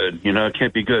not good. It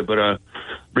can't be good. But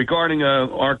regarding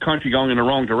our country going in the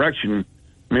wrong direction,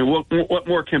 I mean, what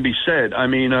more can be said? I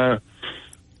mean,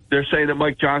 they're saying that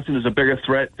Mike Johnson is a bigger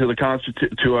threat to the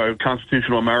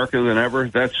constitutional America than ever.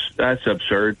 That's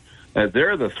absurd.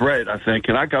 They're the threat, I think.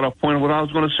 And I got off point of what I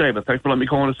was going to say, but thanks for letting me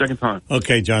call in a second time.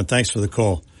 Okay, John, thanks for the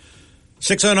call.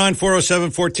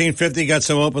 609-407-1450. Got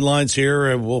some open lines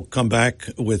here. We'll come back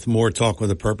with more Talk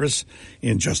with a Purpose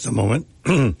in just a moment.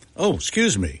 Oh,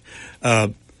 excuse me.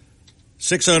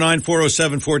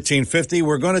 609-407-1450.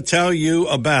 We're going to tell you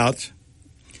about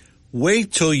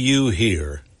Wait till you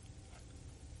hear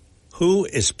who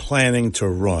is planning to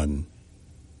run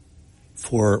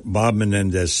for Bob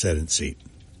Menendez's Senate seat.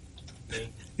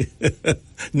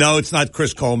 No, it's not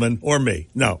Chris Coleman or me.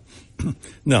 No.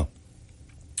 No.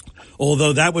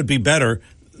 Although that would be better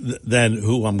than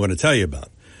who I'm going to tell you about.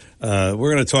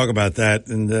 We're going to talk about that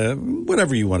and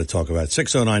whatever you want to talk about.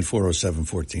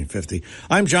 609-407-1450.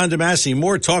 I'm John DeMasi.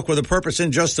 More Talk with a Purpose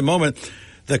in just a moment.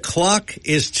 The clock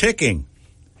is ticking.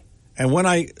 And what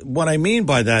I mean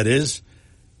by that is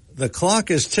the clock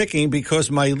is ticking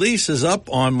because my lease is up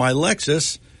on my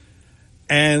Lexus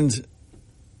and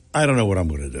I don't know what I'm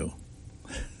going to do.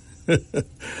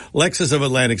 Lexus of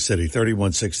Atlantic City,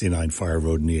 3169 Fire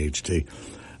Road in EHT.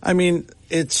 I mean,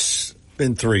 it's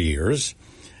been 3 years,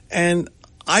 and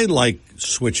I like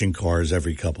switching cars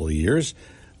every couple of years,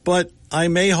 but I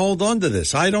may hold on to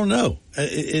this. I don't know.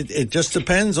 It just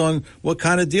depends on what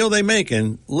kind of deal they make.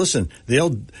 And listen,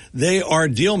 they are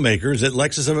deal makers at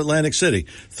Lexus of Atlantic City,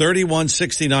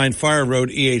 3169 Fire Road,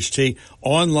 EHT,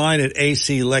 online at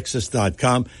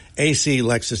aclexus.com,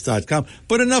 aclexus.com.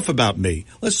 But enough about me.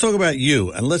 Let's talk about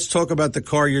you, and let's talk about the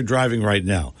car you're driving right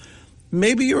now.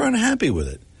 Maybe you're unhappy with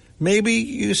it. Maybe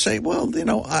you say, well, you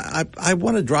know, I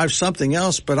want to drive something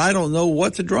else, but I don't know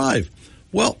what to drive.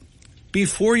 Well,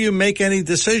 before you make any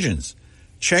decisions,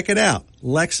 check it out.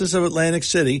 Lexus of Atlantic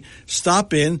City.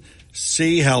 Stop in,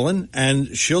 see Helen,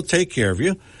 and she'll take care of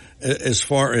you as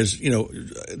far as, you know,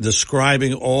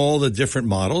 describing all the different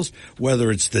models,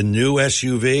 whether it's the new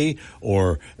SUV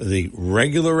or the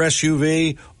regular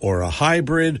SUV or a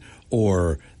hybrid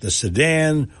or the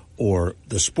sedan or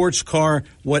the sports car,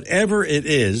 whatever it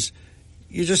is.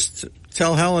 You just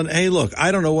tell Helen, hey, look,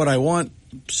 I don't know what I want.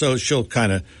 So she'll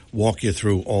kind of walk you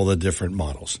through all the different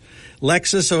models.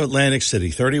 Lexus of Atlantic City,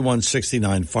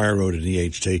 3169 Fire Road in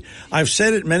EHT. I've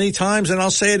said it many times, and I'll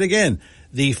say it again.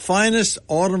 The finest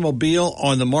automobile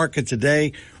on the market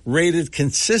today, rated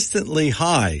consistently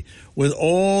high. With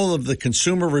all of the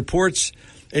consumer reports,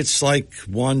 it's like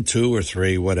 1, 2, or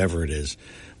 3, whatever it is.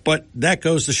 But that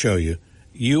goes to show you,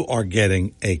 you are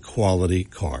getting a quality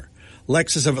car.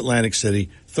 Lexus of Atlantic City,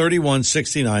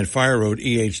 3169 Fire Road,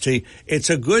 EHT. It's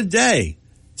a good day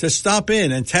to stop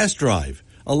in and test drive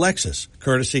a Lexus,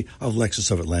 courtesy of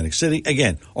Lexus of Atlantic City.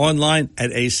 Again, online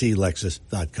at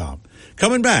aclexus.com.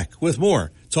 Coming back with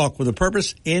more Talk with a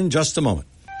Purpose in just a moment.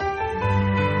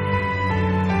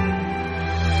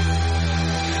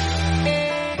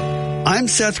 I'm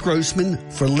Seth Grossman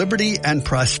for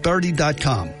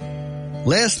LibertyandProsperity.com.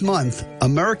 Last month,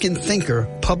 American Thinker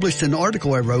published an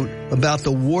article I wrote about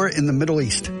the war in the Middle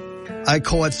East. I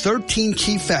call it 13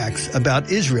 key facts about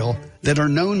Israel that are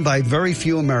known by very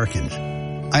few Americans.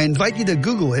 I invite you to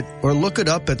Google it or look it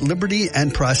up at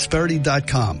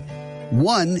LibertyandProsperity.com.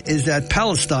 One is that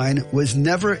Palestine was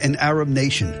never an Arab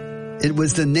nation. It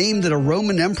was the name that a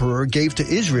Roman emperor gave to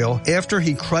Israel after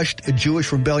he crushed a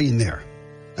Jewish rebellion there.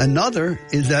 Another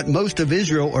is that most of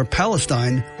Israel or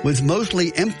Palestine was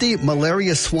mostly empty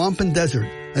malaria swamp and desert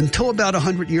until about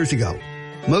 100 years ago.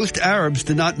 Most Arabs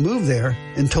did not move there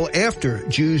until after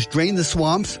Jews drained the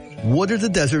swamps, watered the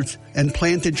deserts, and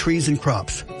planted trees and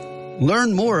crops.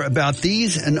 Learn more about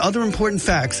these and other important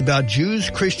facts about Jews,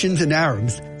 Christians, and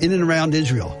Arabs in and around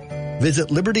Israel. Visit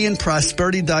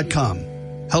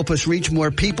LibertyandProsperity.com. Help us reach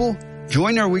more people.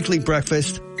 Join our weekly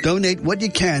breakfast. Donate what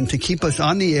you can to keep us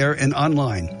on the air and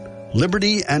online.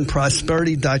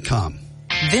 LibertyandProsperity.com.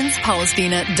 Vince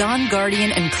Palestina, Don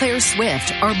Guardian, and Claire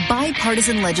Swift are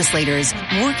bipartisan legislators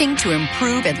working to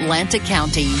improve Atlantic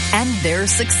County, and they're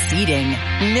succeeding.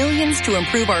 Millions to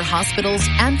improve our hospitals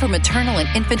and for maternal and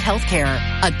infant health care.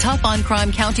 A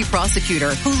tough-on-crime county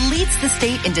prosecutor who leads the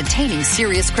state in detaining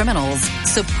serious criminals.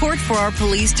 Support for our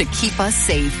police to keep us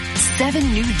safe. 7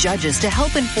 new judges to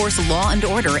help enforce law and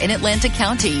order in Atlantic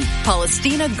County.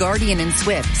 Palestina, Guardian, and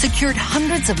Swift secured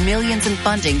hundreds of millions in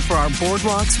funding for our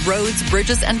boardwalks, roads,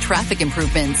 bridges, and traffic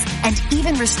improvements, and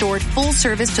even restored full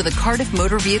service to the Cardiff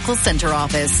Motor Vehicle Center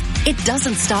office. It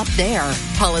doesn't stop there.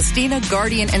 Palestina,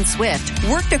 Guardian, and Swift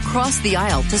worked across the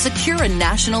aisle to secure a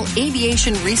national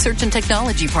aviation research and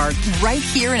technology park right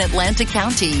here in Atlantic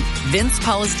County. Vince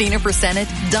Palestina for Senate,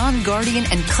 Don Guardian,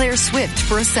 and Claire Swift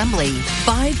for Assembly.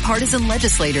 Bipartisan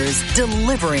legislators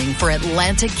delivering for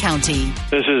Atlantic County.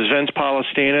 This is Vince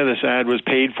Palestina. This ad was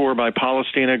paid for by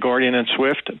Palestina, Guardian, and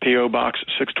Swift, P.O. Box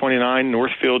 629,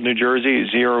 Northfield, New Jersey,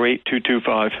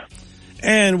 08225.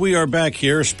 And we are back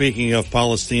here. Speaking of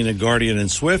Palestina, Guardian, and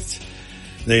Swift,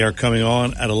 they are coming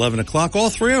on at 11 o'clock, all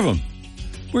 3 of them.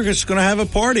 We're just going to have a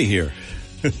party here.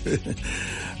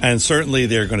 And certainly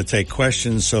they're going to take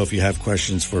questions. So if you have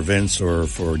questions for Vince or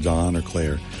for Don or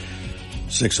Claire,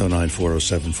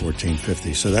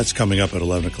 609-407-1450. So that's coming up at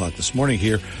 11 o'clock this morning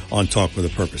here on Talk with a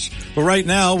Purpose. But right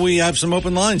now, we have some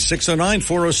open lines.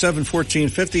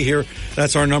 609-407-1450 here.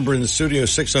 That's our number in the studio,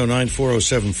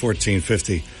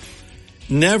 609-407-1450.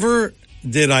 Never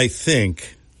did I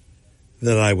think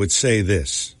that I would say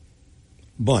this,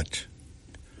 but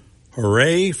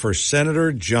hooray for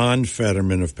Senator John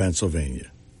Fetterman of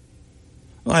Pennsylvania.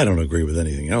 Well, I don't agree with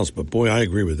anything else, but boy, I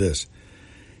agree with this.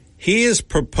 He is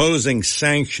proposing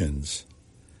sanctions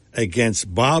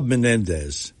against Bob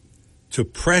Menendez to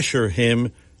pressure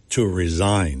him to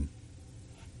resign.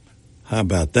 How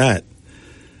about that?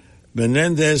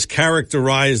 Menendez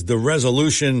characterized the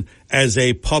resolution as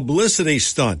a publicity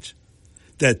stunt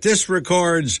that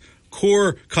disregards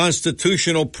core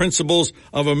constitutional principles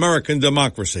of American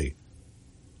democracy.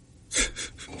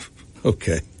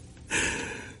 Okay.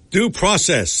 Due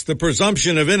process, the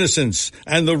presumption of innocence,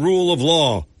 and the rule of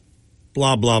law.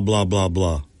 Blah, blah, blah, blah,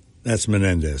 blah. That's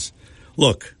Menendez.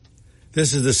 Look,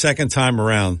 this is the second time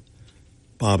around,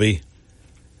 Bobby.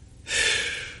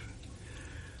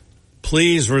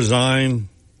 Please resign.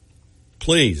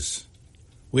 Please.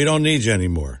 We don't need you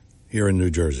anymore here in New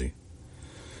Jersey.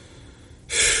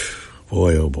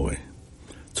 Boy, oh boy.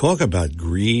 Talk about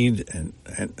greed and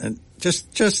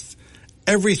just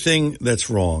everything that's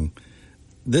wrong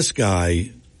this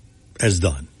guy has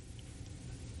done.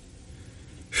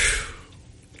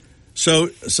 So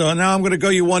now I'm going to go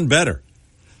you one better.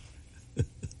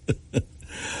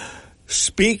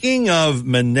 Speaking of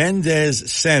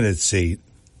Menendez Senate seat,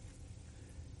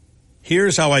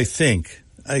 here's how I think.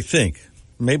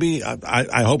 Maybe,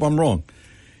 I hope I'm wrong.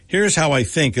 Here's how I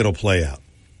think it'll play out.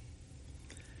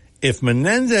 If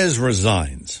Menendez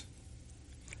resigns,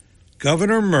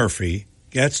 Governor Murphy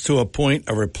gets to appoint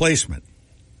a replacement.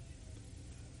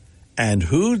 And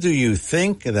who do you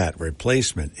think that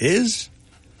replacement is?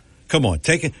 Come on,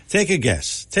 take a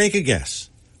guess. Take a guess.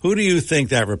 Who do you think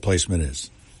that replacement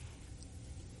is?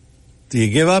 Do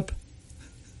you give up?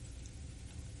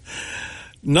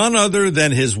 None other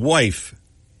than his wife,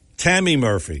 Tammy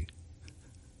Murphy.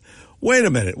 Wait a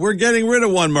minute. We're getting rid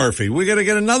of one Murphy. We got to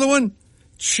get another one?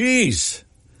 Jeez.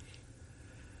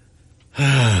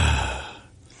 The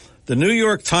New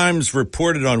York Times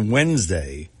reported on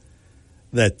Wednesday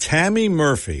that Tammy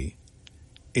Murphy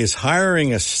is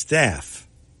hiring a staff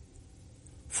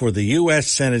for the U.S.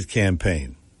 Senate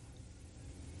campaign.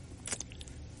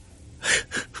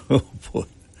 Oh, boy.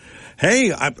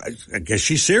 Hey, I guess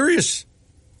she's serious.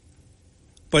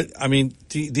 But, I mean,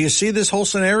 do you see this whole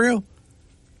scenario?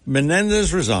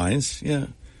 Menendez resigns. Yeah.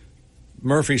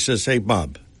 Murphy says, hey,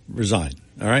 Bob, resign.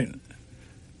 All right?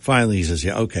 Finally, he says,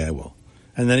 yeah, okay, I will.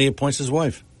 And then he appoints his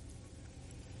wife.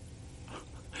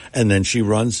 And then she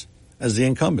runs as the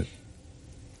incumbent.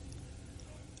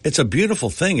 It's a beautiful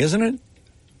thing, isn't it?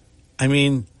 I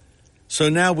mean, so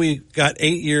now we got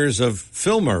 8 years of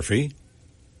Phil Murphy,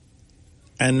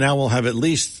 and now we'll have at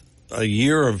least a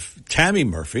year of Tammy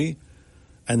Murphy,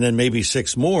 and then maybe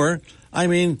 6 more. I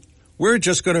mean, we're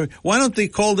just going to, why don't they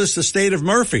call this the state of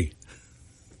Murphy?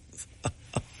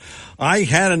 I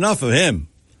had enough of him,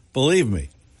 believe me.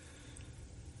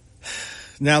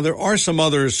 Now, there are some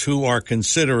others who are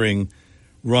considering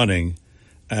running.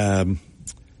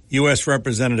 U.S.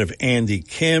 Representative Andy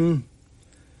Kim,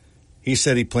 he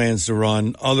said he plans to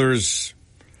run. Others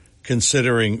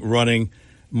considering running.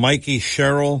 Mikey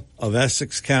Sherrill of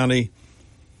Essex County,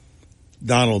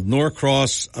 Donald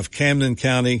Norcross of Camden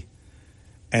County,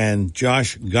 and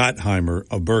Josh Gottheimer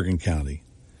of Bergen County.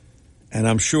 And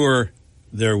I'm sure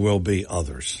there will be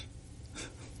others.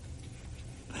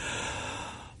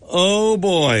 Oh,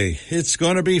 boy, it's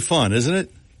going to be fun, isn't it?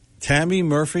 Tammy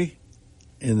Murphy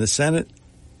in the Senate.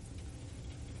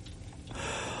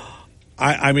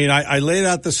 I mean, I laid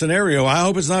out the scenario. I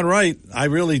hope it's not right. I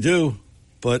really do.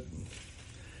 But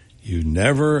you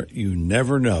never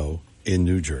know in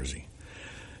New Jersey.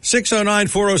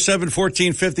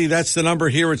 609-407-1450. That's the number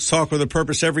here. It's Talk with a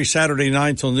Purpose every Saturday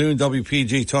 9 till noon.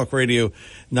 WPG Talk Radio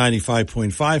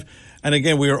 95.5. And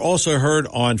again, we are also heard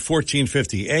on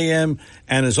 1450 AM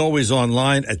and as always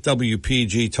online at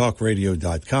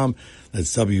WPGTalkRadio.com.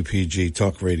 That's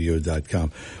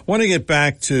WPGTalkRadio.com. Want to get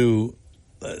back to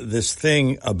this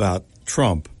thing about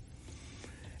Trump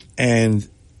and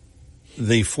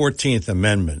the 14th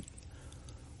Amendment.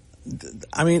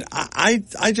 I mean,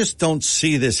 I just don't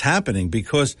see this happening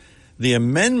because the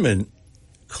amendment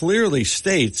clearly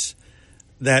states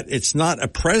that it's not a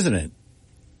president.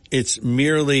 It's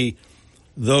merely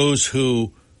those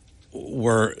who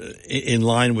were in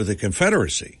line with the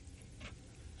Confederacy.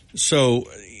 So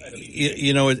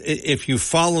if you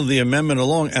follow the amendment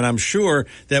along, and I'm sure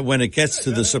that when it gets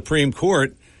to the Supreme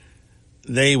Court,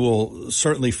 they will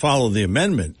certainly follow the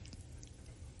amendment.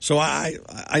 So I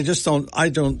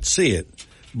don't see it.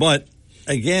 But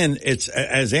again, it's,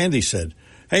 as Andy said,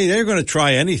 hey, they're going to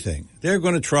try anything. They're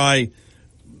going to try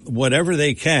whatever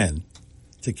they can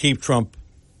to keep Trump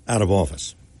out of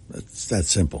office. That's that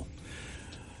simple.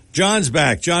 John's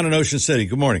back. John in Ocean City.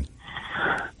 Good morning.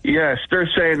 Yes, they're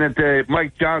saying that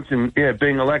Mike Johnson,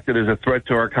 being elected is a threat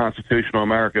to our constitutional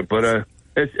America, but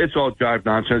it's all jive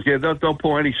nonsense. Yeah, they'll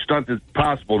pull any stunt that's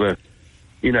possible to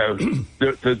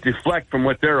deflect from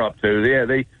what they're up to. Yeah,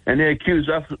 they accuse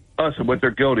us of what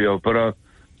they're guilty of. But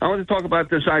I want to talk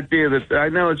about this idea that I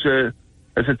know it's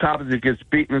a topic that gets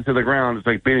beaten into the ground. It's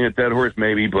like beating a dead horse,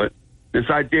 maybe. But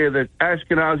this idea that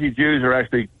Ashkenazi Jews are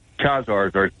actually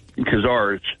Khazars or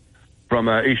Khazars from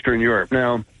Eastern Europe.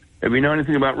 Now, if we know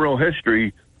anything about real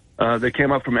history, they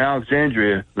came up from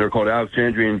Alexandria. They're called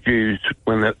Alexandrian Jews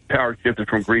when the power shifted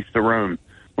from Greece to Rome,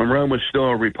 when Rome was still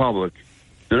a republic.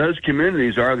 So those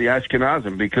communities are the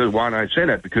Ashkenazim. Because why do I say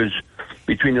that? Because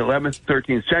between the 11th and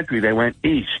 13th century, they went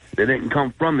east. They didn't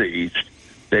come from the east.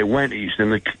 They went east.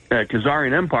 And the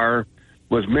Khazarian Empire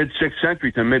was mid-6th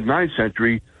century to mid-9th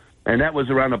century, and that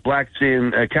was around the Black Sea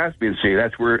and Caspian Sea.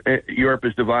 That's where Europe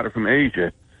is divided from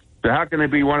Asia. So how can they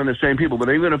be one and the same people?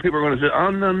 But even if people are going to say, oh,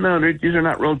 no, these are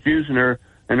not real Jews, and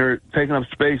they're taking up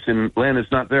space in land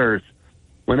that's not theirs.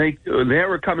 When they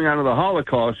were coming out of the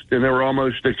Holocaust, and they were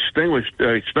almost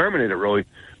exterminated, really,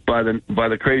 by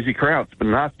the crazy crowds, the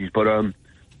Nazis. But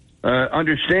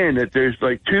understand that there's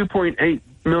like 2.8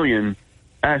 million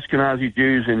Ashkenazi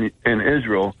Jews in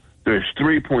Israel. There's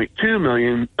 3.2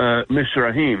 million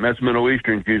Mizrahim, that's Middle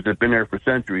Eastern Jews that have been there for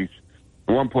centuries.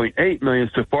 1.8 million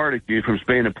Sephardic Jews from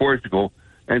Spain and Portugal,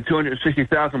 and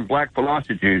 260,000 Black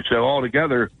Palestinian Jews. So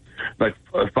altogether, like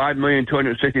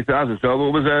 5,260,000. So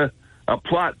it was a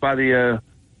plot by the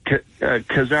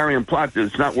Khazarian plot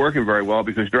that's not working very well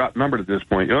because they're outnumbered at this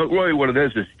point. Really what it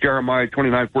is Jeremiah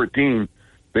 29:14,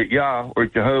 that Yah, or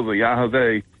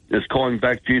Yahweh, is calling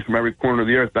back Jews from every corner of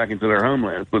the earth back into their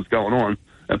homeland. That's what's going on.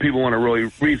 And people want to really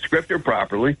read Scripture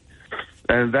properly.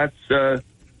 And that's...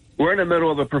 we're in the middle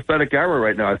of a prophetic era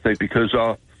right now, I think, because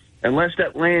unless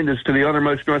that land is to the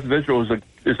uttermost north of Israel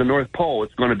is the North Pole,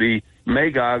 it's going to be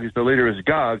Magog, is the leader is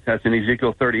Gog. That's in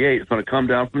Ezekiel 38. It's going to come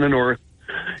down from the north.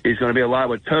 He's going to be allied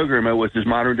with Togarmah, which is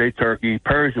modern-day Turkey,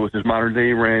 Persia, which is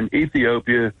modern-day Iran,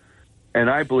 Ethiopia, and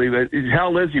I believe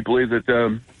Hal Lindsey believed that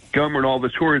Gomer and all the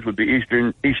tours would be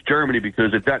East Germany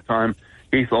because at that time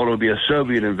he thought it would be a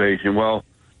Soviet invasion. Well,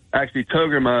 actually,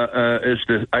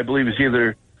 Togarmah I believe is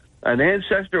either an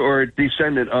ancestor or a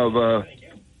descendant of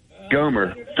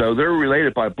Gomer. So they're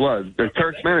related by blood. They're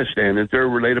Turkmenistan, and they're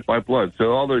related by blood.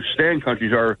 So all those Stan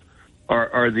countries are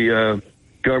the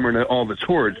Gomer and all of its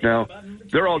hordes. Now,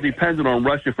 they're all dependent on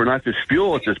Russia for not just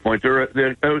fuel at this point.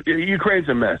 Ukraine's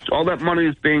a mess. All that money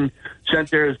is being sent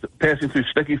there is passing through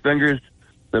sticky fingers.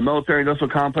 The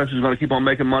military-industrial complex is going to keep on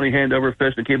making money hand over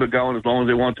fist and keep it going as long as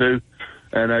they want to.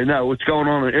 And I know what's going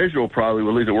on in Israel probably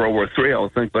will lead to World War III, I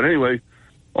would think. But anyway,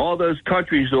 all those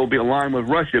countries will be aligned with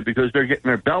Russia because they're getting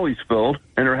their bellies filled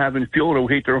and they're having fuel to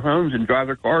heat their homes and drive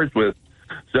their cars with.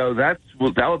 So that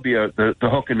would be the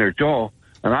hook in their jaw.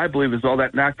 And I believe it's all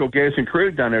that natural gas and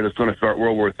crude down there that's going to start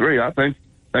World War III, I think.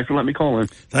 Thanks for letting me call in.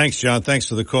 Thanks, John. Thanks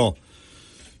for the call.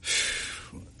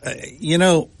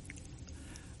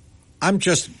 I'm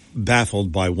just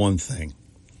baffled by one thing.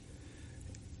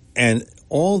 And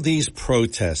all these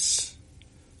protests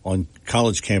on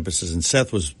college campuses, and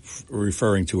Seth was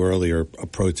referring to earlier a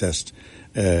protest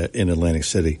in Atlantic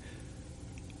City.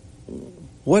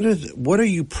 What are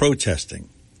you protesting?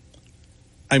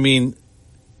 I mean,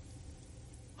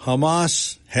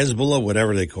 Hamas, Hezbollah,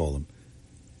 whatever they call them,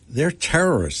 they're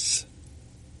terrorists.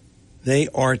 They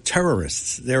are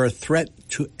terrorists. They're a threat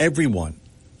to everyone.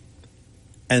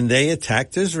 And they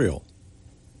attacked Israel.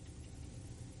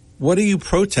 What are you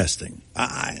protesting?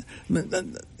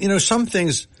 Some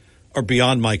things are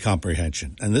beyond my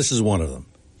comprehension, and this is one of them.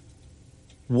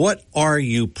 What are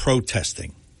you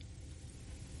protesting?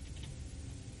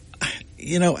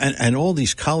 And all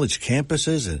these college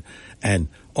campuses and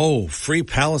free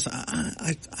Palestine.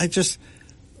 I just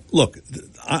look.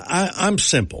 I'm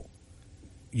simple.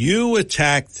 You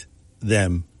attacked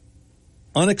them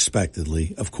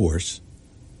unexpectedly, of course.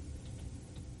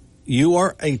 You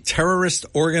are a terrorist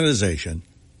organization,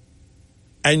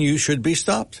 and you should be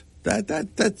stopped.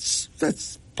 That's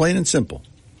plain and simple.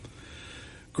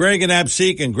 Greg and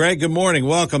Absecon. Greg, good morning.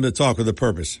 Welcome to Talk with a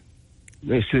Purpose.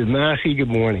 This is Massey. Good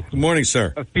morning. Good morning,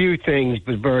 sir. A few things,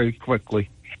 but very quickly.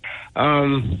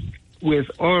 with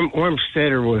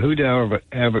Armstead or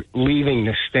whoever leaving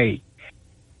the state,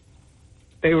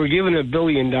 they were given $1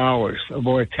 billion of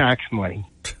our tax money.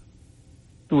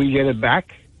 Do we get it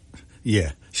back?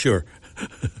 Yeah, sure.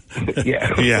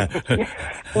 Yeah. Yeah.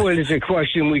 Well, it's a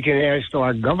question we can ask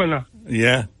our governor.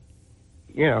 Yeah.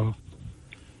 You know,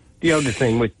 the other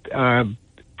thing with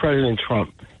President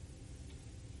Trump,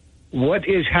 what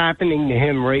is happening to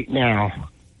him right now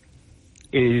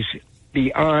is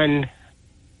beyond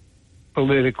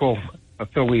political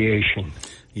affiliation.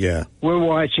 Yeah. We're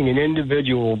watching an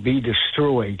individual be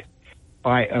destroyed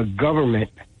by a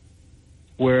government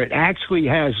where it actually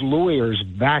has lawyers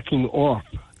backing off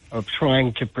of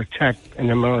trying to protect an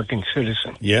American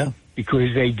citizen. Yeah.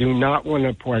 Because they do not want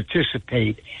to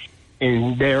participate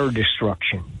in their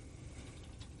destruction.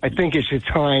 I think it's a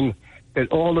time that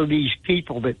all of these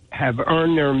people that have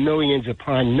earned their millions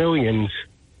upon millions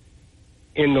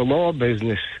in the law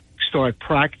business start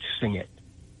practicing it.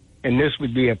 And this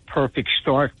would be a perfect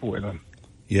start for them.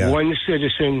 Yeah. One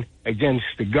citizen against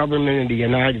the government of the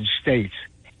United States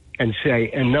and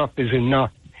say, enough is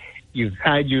enough. You've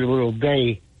had your little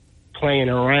day playing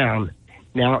around.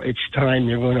 Now it's time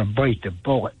you're going to bite the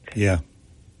bullet. Yeah.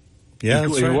 Yeah,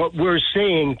 because that's right. what we're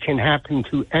seeing can happen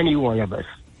to any one of us.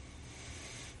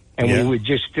 And Yeah. we would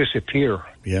just disappear.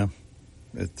 Yeah.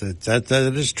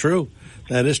 That is true.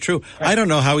 That is true. I don't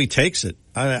know how he takes it.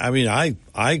 I mean,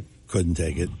 I couldn't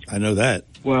take it. I know that.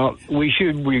 Well, we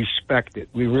should respect it.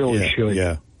 We really should.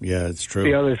 Yeah, it's true.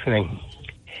 The other thing,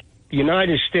 the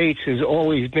United States has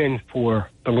always been for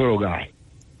the little guy.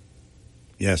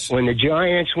 Yes. When the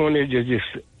giants wanted to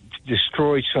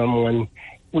destroy someone,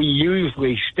 we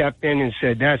usually stepped in and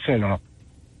said, that's enough.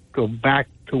 Go back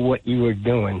to what you were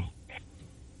doing.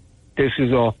 This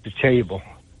is off the table.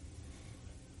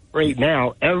 Right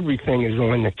now, everything is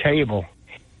on the table,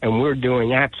 and we're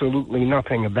doing absolutely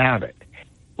nothing about it.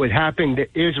 What happened to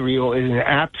Israel is an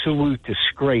absolute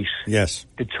disgrace. Yes.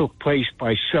 That took place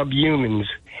by subhumans,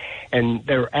 and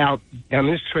they're out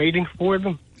demonstrating for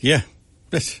them. Yeah.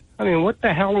 I mean, what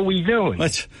the hell are we doing?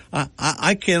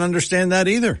 I can't understand that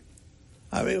either.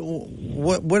 I mean,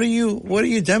 what are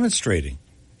you demonstrating?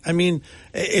 I mean,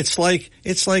 it's like,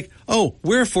 oh,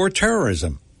 we're for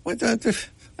terrorism. What the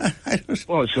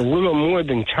Well, it's a little more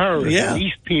than terrorism. Yeah.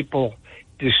 These people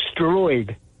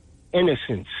destroyed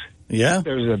innocence. Yeah.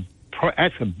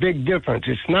 That's a big difference.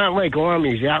 It's not like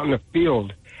armies out in the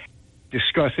field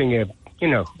discussing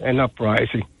an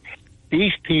uprising.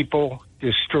 These people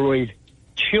destroyed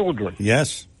children.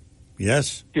 Yes.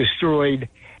 Destroyed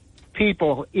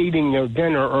people eating their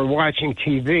dinner or watching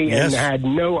TV Yes. and had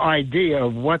no idea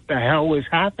of what the hell was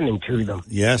happening to them.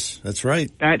 Yes, that's right.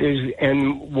 That is,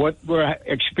 and what we're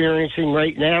experiencing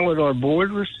right now at our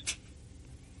borders,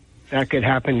 that could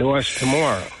happen to us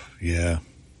tomorrow. Yeah.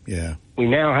 We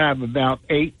now have about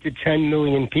 8 to 10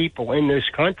 million people in this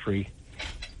country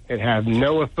that have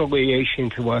no affiliation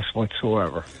to us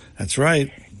whatsoever. That's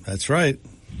right. As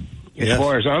Yes.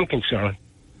 far as I'm concerned.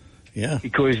 Yeah.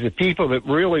 Because the people that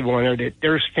really wanted it,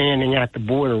 they're standing at the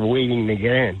border waiting to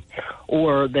get in.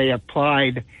 Or they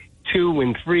applied 2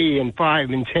 and 3 and 5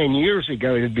 and 10 years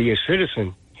ago to be a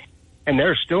citizen, and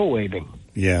they're still waiting.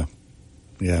 Yeah.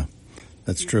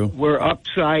 That's true. We're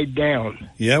upside down.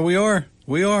 Yeah, we are.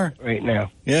 Right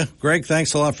now. Yeah. Greg,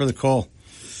 thanks a lot for the call.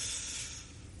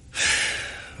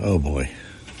 Oh, boy.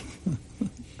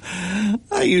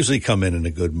 I usually come in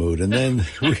a good mood, and then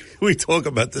we talk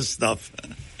about this stuff.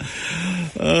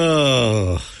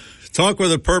 Oh, Talk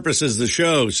with a Purpose is the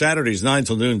show. Saturdays, 9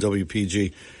 till noon,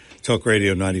 WPG. Talk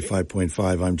Radio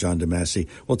 95.5. I'm John DeMasi.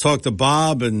 We'll talk to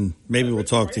Bob, and maybe we'll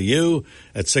talk to you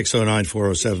at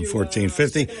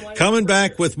 609-407-1450. Coming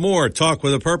back with more Talk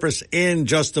with a Purpose in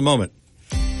just a moment.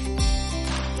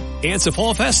 It's a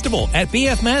fall festival at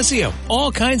BF Mazzio.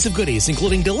 All kinds of goodies,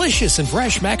 including delicious and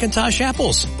fresh McIntosh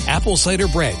apples, apple cider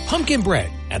bread, pumpkin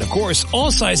bread, and of course,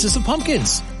 all sizes of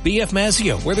pumpkins. BF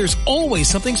Mazzio, where there's always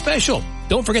something special.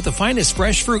 Don't forget the finest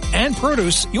fresh fruit and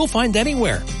produce you'll find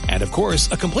anywhere. And of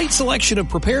course, a complete selection of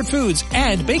prepared foods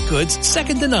and baked goods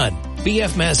second to none. BF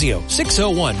Mazzio,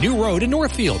 601 New Road in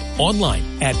Northfield. Online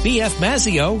at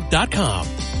bfmazzio.com.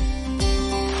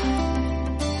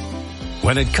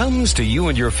 When it comes to you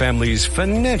and your family's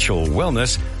financial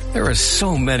wellness, there are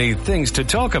so many things to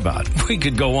talk about. We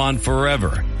could go on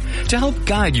forever. To help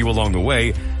guide you along the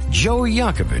way, Joe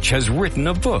Yakovich has written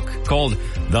a book called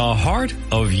The Heart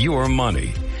of Your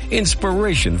Money,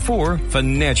 Inspiration for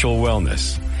Financial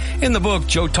Wellness. In the book,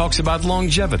 Joe talks about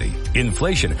longevity,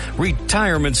 inflation,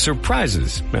 retirement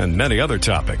surprises, and many other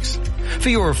topics. For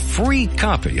your free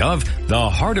copy of The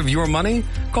Heart of Your Money,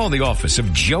 call the office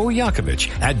of Joe Yakovich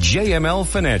at JML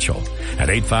Financial at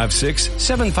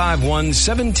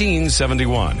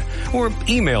 856-751-1771 or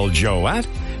email Joe at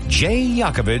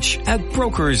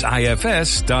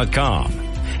jyakovich@brokersifs.com.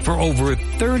 For over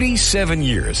 37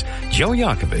 years, Joe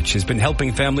Yakovich has been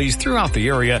helping families throughout the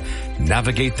area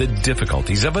navigate the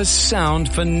difficulties of a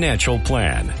sound financial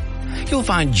plan. You'll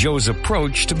find Joe's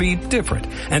approach to be different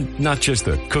and not just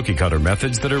the cookie-cutter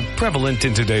methods that are prevalent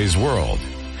in today's world.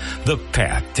 The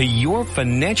path to your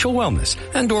financial wellness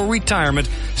and or retirement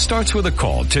starts with a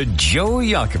call to Joe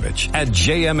Yakovich at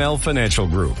JML Financial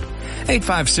Group.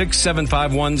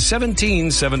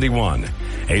 856-751-1771.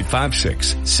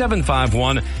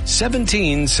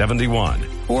 856-751-1771.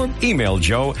 Or email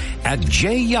Joe at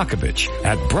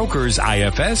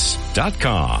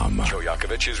jyakovich@brokersifs.com. Joe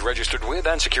Yakovich is registered with,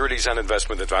 and securities and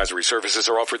investment advisory services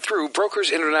are offered through Brokers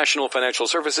International Financial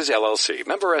Services, LLC.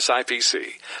 Member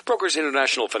SIPC. Brokers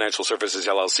International Financial Services,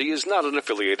 LLC is not an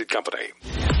affiliated company.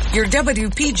 Your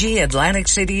WPG Atlantic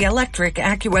City Electric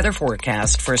AccuWeather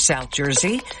forecast for South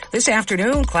Jersey. This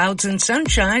afternoon, clouds and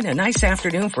sunshine. A nice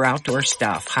afternoon for outdoor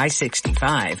stuff. High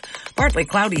 65. Partly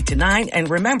cloudy tonight, and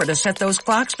remember to set those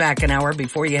clocks back an hour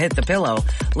before you hit the pillow.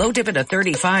 Low dip at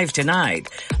 35 tonight.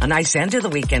 A nice end to the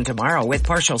weekend tomorrow with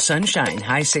partial sunshine.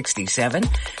 High 67.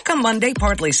 Come Monday,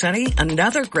 partly sunny.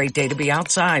 Another great day to be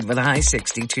outside with a high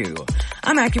 62.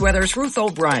 I'm AccuWeather's Ruth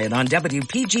O'Brien on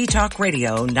WPG Talk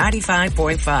Radio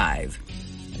 95.5.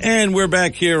 And we're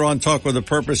back here on Talk with a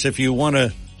Purpose. If you want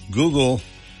to Google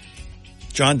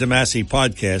John DeMasi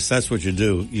podcast, that's what you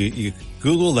do. You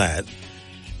Google that,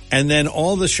 and then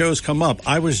all the shows come up.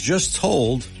 I was just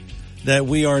told that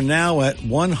we are now at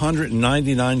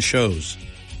 199 shows.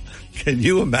 Can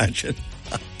you imagine?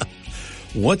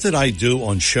 What did I do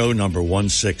on show number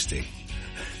 160?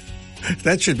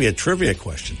 That should be a trivia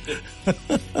question.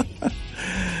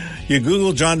 You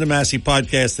Google John DeMasi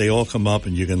podcast, they all come up,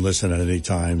 and you can listen at any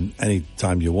time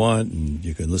you want, and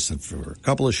you can listen for a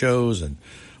couple of shows and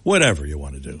whatever you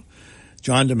want to do.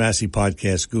 John DeMasi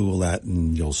podcast, Google that,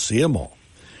 and you'll see them all.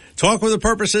 Talk with a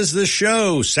Purpose is the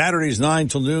show. Saturdays 9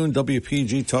 till noon,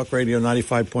 WPG Talk Radio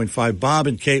 95.5. Bob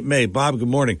and Cape May. Bob, good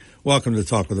morning. Welcome to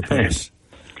Talk with a Purpose. Hey.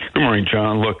 Good morning,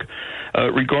 John. Look,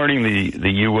 regarding the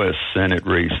U.S. Senate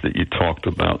race that you talked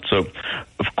about, so,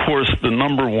 of course, the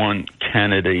number one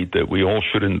candidate that we all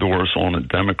should endorse on the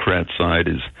Democrat side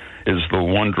is the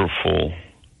wonderful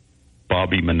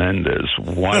Bobby Menendez.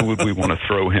 Why would we want to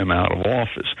throw him out of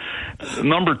office?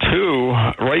 Number two,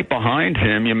 right behind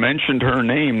him, you mentioned her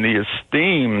name, the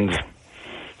esteemed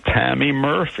Tammy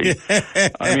Murphy.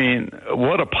 I mean,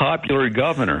 what a popular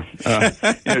governor. Truth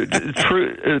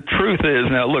is,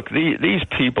 now look, these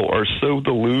people are so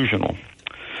delusional.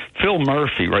 Phil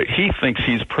Murphy, right, he thinks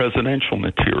he's presidential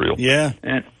material. Yeah.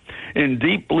 And in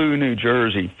Deep Blue, New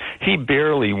Jersey, he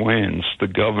barely wins the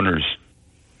governor's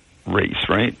race,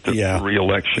 right? The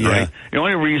re-election, right? The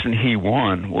only reason he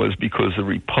won was because the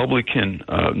Republican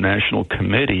National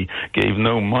Committee gave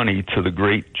no money to the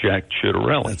great Jack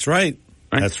Ciattarelli. That's right.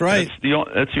 That's right.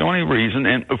 That's the only reason.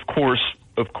 And of course,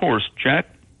 Jack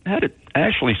had an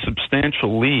actually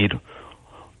substantial lead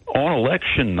on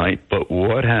election night, but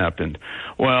what happened?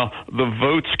 Well, the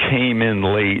votes came in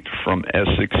late from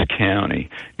Essex County,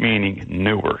 meaning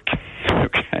Newark.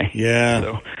 Okay. Yeah.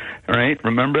 So, right?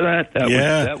 Remember that?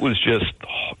 That was just.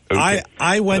 Okay.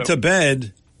 I went to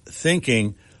bed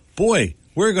thinking, boy,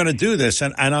 we're going to do this,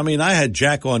 and I mean, I had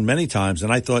Jack on many times,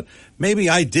 and I thought maybe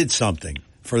I did something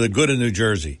for the good of New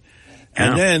Jersey,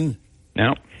 and then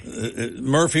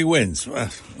Murphy wins. I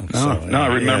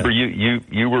remember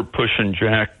you were pushing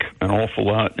Jack an awful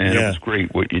lot, and it was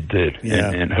great what you did. Yeah.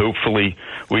 And hopefully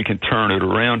we can turn it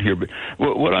around here. But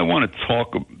what I want to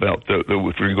talk about, though,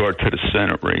 with regard to the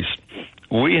Senate race,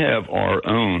 we have our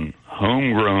own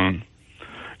homegrown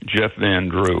Jeff Van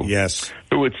Drew. Yes.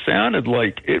 So it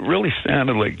really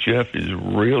sounded like Jeff is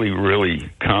really, really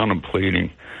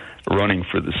contemplating running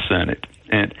for the Senate.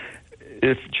 And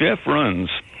if Jeff runs,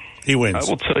 he wins. I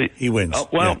will tell you, he wins.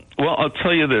 Well, I'll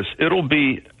tell you this: it'll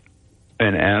be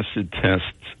an acid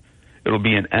test. It'll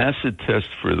be an acid test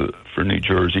for New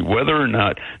Jersey, whether or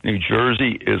not New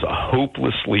Jersey is a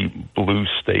hopelessly blue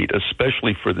state,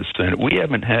 especially for the Senate. We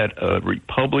haven't had a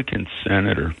Republican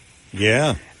senator.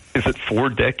 Yeah. Is it 4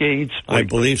 decades? I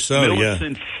believe so.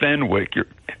 Millicent Fenwick.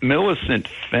 Millicent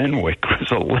Fenwick was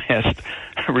the last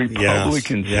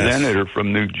Republican senator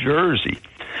from New Jersey.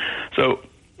 So,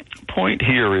 point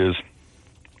here is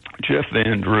Jeff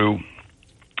Van Drew.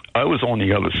 I was on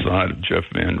the other side of Jeff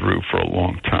Van Drew for a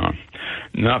long time.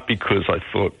 Not because I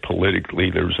thought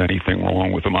politically there was anything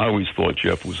wrong with him. I always thought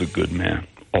Jeff was a good man,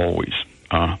 always.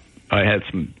 I had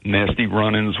some nasty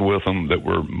run-ins with him that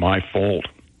were my fault.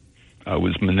 I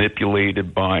was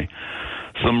manipulated by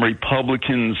some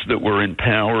Republicans that were in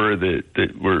power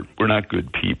that were not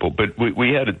good people. But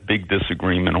we had a big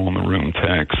disagreement on the room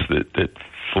tax that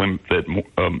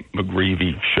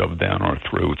McGreevey shoved down our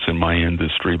throats in my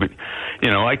industry. But,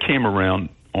 I came around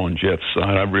on Jeff's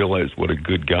side. I realized what a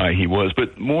good guy he was.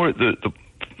 But more the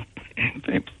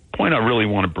point I really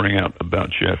want to bring out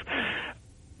about Jeff,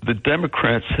 the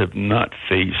Democrats have not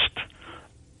faced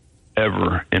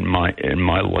ever in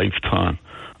my lifetime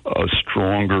a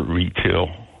stronger retail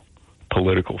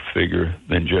political figure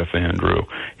than Jeff Van Drew.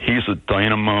 He's a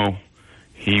dynamo.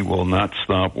 He will not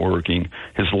stop working.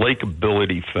 His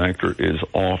likability factor is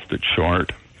off the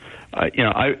chart.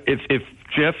 If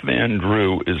Jeff Van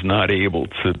Drew is not able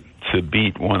to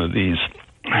beat one of these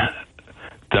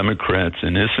Democrats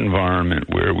in this environment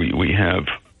where we have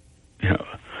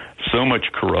so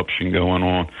much corruption going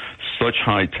on, such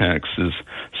high taxes,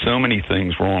 so many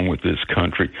things wrong with this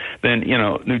country, then,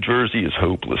 New Jersey is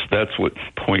hopeless. That's what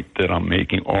point that I'm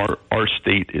making. Our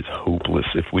state is hopeless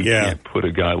if we can't put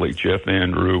a guy like Jeff Van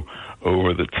Drew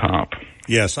over the top.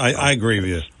 Yes, I agree with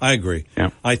you. I agree. Yeah.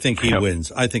 I think he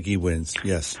wins.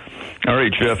 Yes. All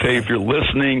right, Jeff. Hey, if you're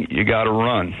listening, you got to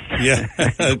run. Yeah.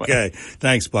 Okay.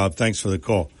 Thanks, Bob. Thanks for the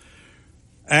call.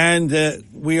 And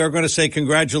we are going to say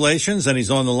congratulations, and he's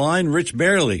on the line, Rich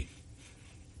Barely.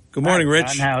 Good morning,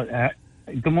 Rich. John,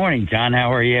 good morning, John.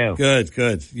 How are you?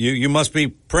 Good. You must be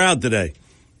proud today.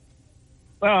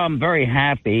 Well, I'm very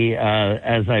happy,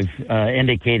 as I've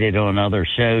indicated on other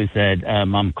shows, that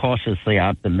I'm cautiously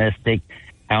optimistic.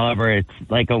 However, it's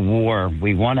like a war.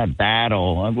 We won a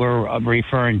battle. We're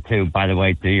referring to, by the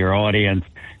way, to your audience,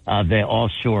 the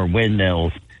offshore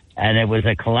windmills. And it was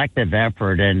a collective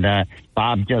effort. And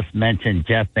Bob just mentioned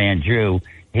Jeff Van Drew.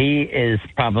 He is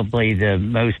probably the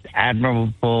most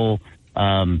admirable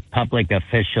public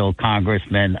official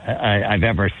congressman I've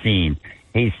ever seen.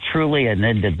 He's truly an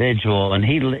individual, and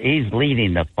he's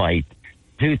leading the fight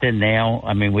tooth and nail.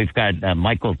 I mean, we've got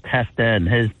Michael Testa and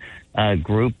his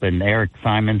group, and Eric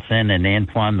Simonson and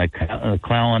Antoine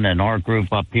McClellan and our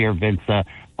group up here, Vince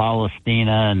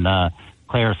Palestina and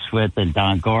Claire Swift and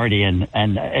Don Guardian.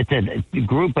 And it's a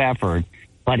group effort,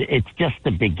 but it's just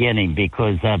the beginning,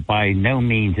 because by no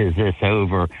means is this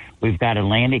over. We've got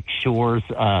Atlantic Shores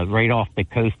right off the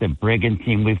coast of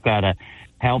Brigantine. We've got to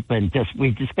help, and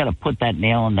we just got to put that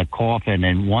nail in the coffin,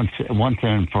 and once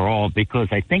and for all, because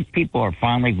I think people are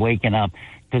finally waking up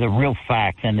to the real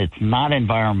facts, and it's not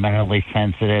environmentally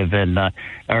sensitive and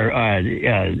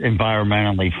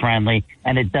environmentally friendly,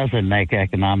 and it doesn't make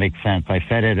economic sense. I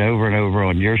said it over and over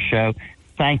on your show.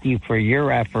 Thank you for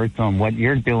your efforts on what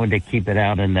you're doing to keep it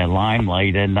out in the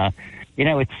limelight. And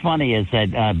it's funny is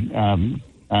that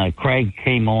Craig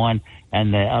came on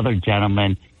and the other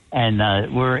gentleman, and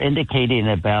we're indicating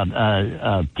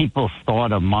about people's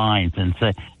thought of minds, and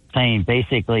saying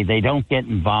basically they don't get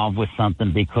involved with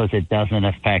something because it doesn't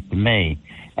affect me.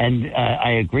 And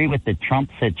I agree with the Trump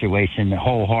situation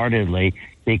wholeheartedly,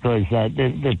 because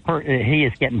he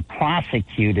is getting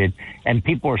prosecuted and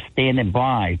people are standing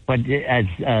by. But as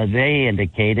they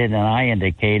indicated and I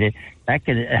indicated, that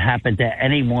could happen to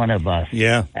any one of us.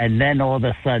 Yeah. And then all of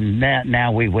a sudden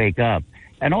now we wake up.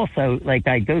 And also, like,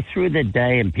 I go through the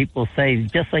day and people say,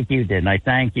 just like you did, and I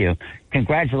thank you,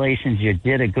 congratulations, you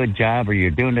did a good job, or you're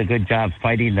doing a good job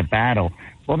fighting the battle.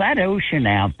 Well, that ocean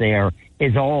out there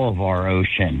is all of our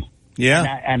ocean. Yeah.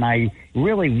 And I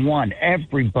really want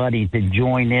everybody to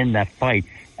join in that fight.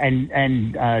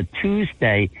 And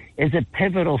Tuesday is a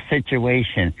pivotal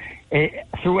situation.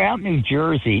 Throughout New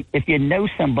Jersey, if you know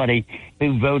somebody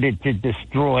who voted to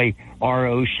destroy our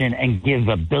ocean and give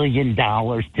 $1 billion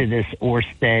to this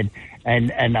Ørsted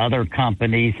and other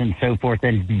companies and so forth,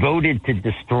 and voted to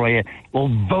destroy it, well,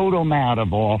 vote them out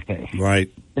of office. Right.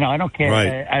 I don't care.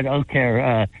 Right. I don't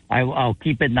care. I'll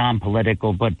keep it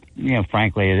non-political, but,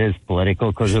 frankly, it is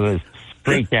political because it was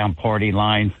straight down party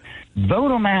lines. Vote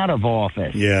them out of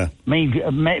office. Yeah. I mean,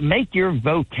 make your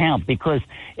vote count, because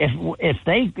if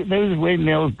those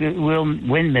windmills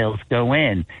go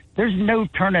in, there's no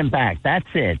turning back. That's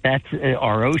it.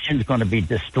 Our ocean's going to be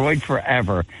destroyed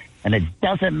forever, and it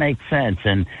doesn't make sense.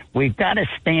 And we've got to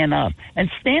stand up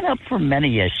for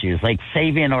many issues, like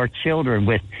saving our children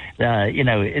with,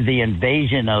 the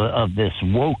invasion of this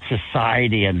woke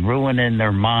society and ruining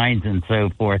their minds and so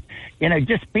forth.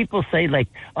 just people say like,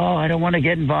 oh, I don't want to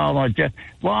get involved.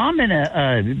 Well, I'm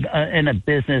in a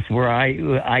business where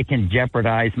I can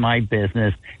jeopardize my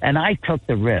business, and I took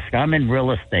the risk. I'm in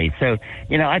real estate. So,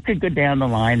 I could go down the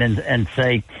line and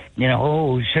say,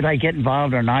 oh, should I get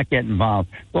involved or not get involved?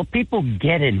 Well, people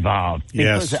get involved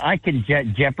because I can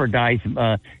jeopardize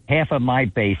half of my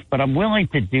base, but I'm willing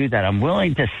to do that. I'm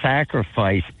willing to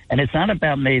sacrifice, and it's not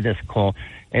about me, this call.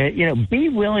 Be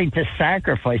willing to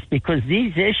sacrifice because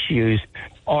these issues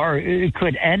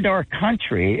could end our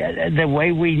country the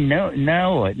way we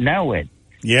know it.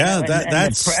 Yeah,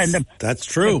 that's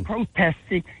true.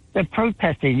 The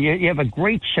protesting, you have a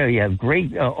great show. You have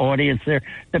great audience there.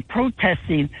 The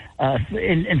protesting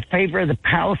in favor of the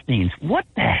Palestinians. What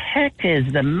the heck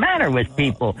is the matter with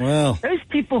people? Those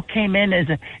people came in as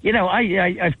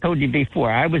I've told you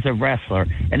before. I was a wrestler,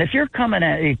 and if you're coming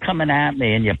at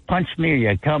me and you punch me or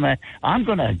you I'm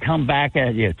going to come back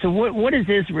at you. So what is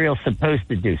Israel supposed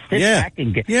to do? Sit back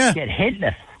and get hit in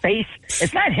the face?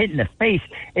 It's not hitting the face.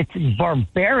 It's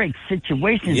barbaric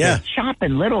situations. They're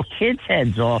chopping little kids'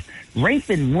 heads off,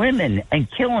 raping women, and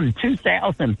killing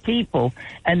 2,000 people.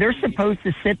 And they're supposed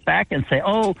to sit back and say,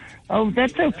 "Oh,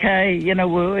 that's okay.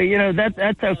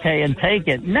 That's okay," and take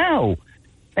it. No,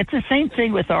 it's the same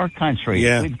thing with our country.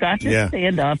 Yeah. We've got to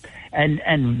stand up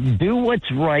and do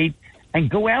what's right. And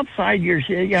go outside your,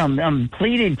 I'm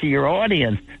pleading to your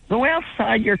audience, go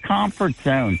outside your comfort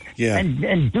zone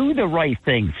and do the right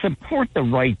thing, support the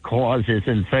right causes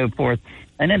and so forth.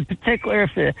 And in particular,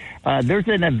 if there's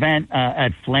an event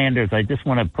at Flanders, I just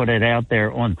want to put it out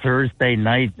there on Thursday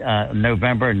night,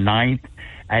 November 9th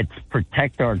at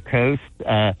Protect Our Coast,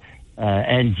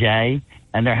 NJ,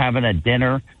 and they're having a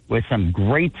dinner with some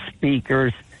great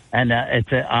speakers. And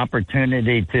it's an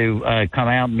opportunity to come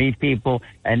out, meet people,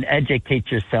 and educate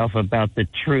yourself about the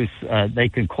truth. They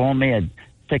can call me at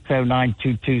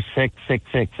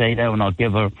 609-226-6680, and I'll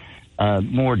give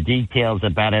more details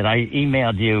about it. I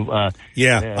emailed you. I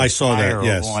saw that.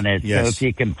 Yes, on it. Yes. So if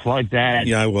you can plug that.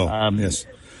 Yeah, I will. Yes.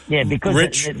 Yeah, because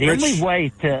the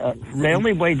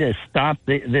only way to stop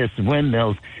this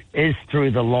windmills is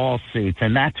through the lawsuits,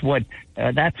 and that's why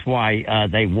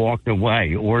they walked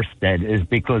away. Orsted is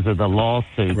because of the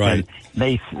lawsuits, right. And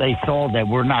they saw that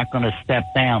we're not going to step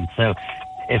down. So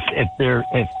if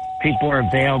people are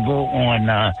available on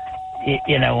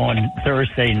on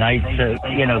Thursday night, so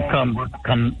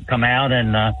come out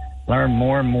and learn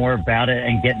more and more about it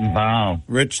and get involved.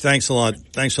 Rich, thanks a lot.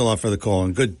 Thanks a lot for the call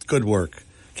and good work.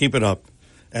 Keep it up,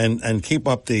 and keep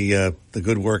up the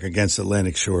good work against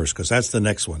Atlantic Shores, because that's the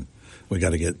next one we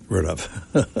got to get rid of.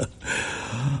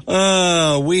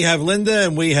 We have Linda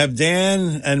and we have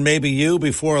Dan and maybe you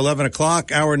before 11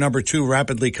 o'clock. Hour number 2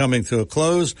 rapidly coming to a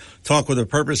close. Talk with a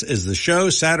Purpose is the show.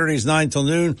 Saturdays 9 till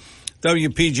noon.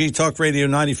 WPG Talk Radio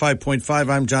 95.5.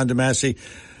 I'm John DeMasi.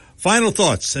 Final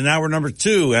thoughts in hour number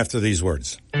 2 after these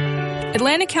words.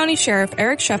 Atlantic County Sheriff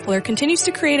Eric Scheffler continues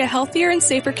to create a healthier and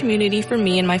safer community for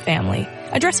me and my family.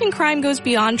 Addressing crime goes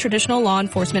beyond traditional law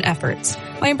enforcement efforts.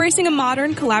 By embracing a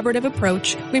modern, collaborative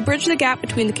approach, we bridge the gap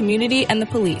between the community and the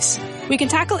police. We can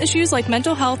tackle issues like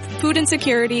mental health, food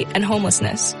insecurity, and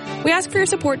homelessness. We ask for your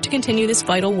support to continue this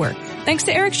vital work. Thanks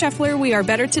to Eric Scheffler, we are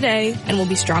better today and will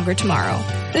be stronger tomorrow.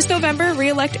 This November,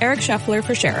 re-elect Eric Scheffler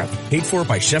for sheriff. Paid for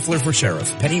by Scheffler for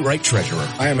Sheriff, Penny Wright Treasurer.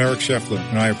 I am Eric Scheffler,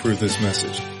 and I approve this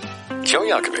message. Joe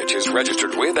Yakovich is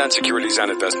registered with, and securities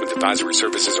and investment advisory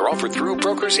services are offered through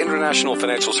Brokers International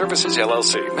Financial Services,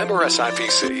 LLC, member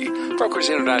SIPC. Brokers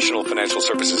International Financial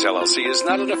Services, LLC is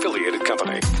not an affiliated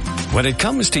company. When it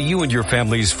comes to you and your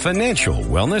family's financial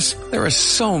wellness, there are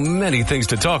so many things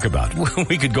to talk about.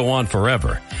 We could go on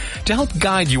forever. To help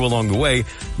guide you along the way,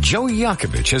 Joe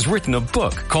Yakovich has written a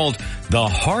book called The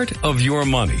Heart of Your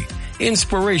Money,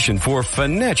 Inspiration for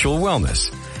Financial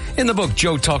Wellness. In the book,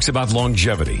 Joe talks about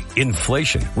longevity,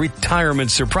 inflation,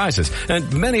 retirement surprises,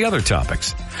 and many other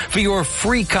topics. For your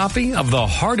free copy of The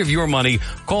Heart of Your Money,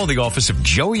 call the office of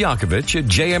Joe Yakovich at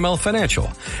JML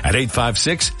Financial at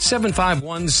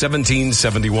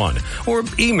 856-751-1771 or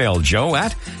email Joe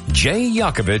at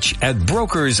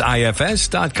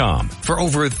jyakovich@brokersifs.com. For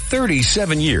over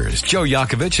 37 years, Joe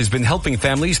Yakovich has been helping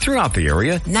families throughout the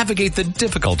area navigate the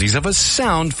difficulties of a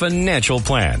sound financial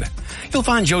plan. You'll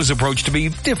find Joe's approach to be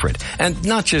different and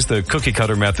not just the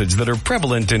cookie-cutter methods that are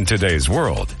prevalent in today's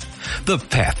world. The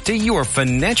path to your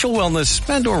financial wellness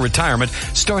and or retirement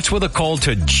starts with a call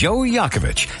to Joe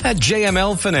Yakovich at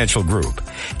JML Financial Group.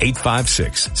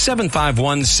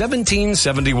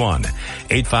 856-751-1771.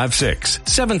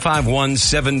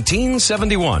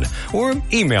 856-751-1771. Or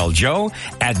email Joe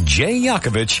at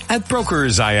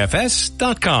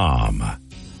jyakovich@brokersifs.com.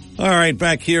 All right,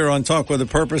 back here on Talk with a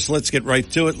Purpose. Let's get right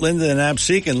to it. Linda and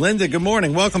Absecon. Linda, good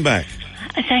morning. Welcome back.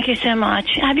 Thank you so much.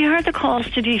 Have you heard the calls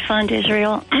to defund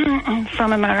Israel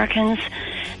from Americans?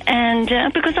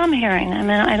 And because I'm hearing them,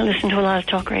 and I listen to a lot of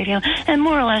talk radio, and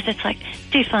more or less it's like,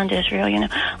 defund Israel, you know.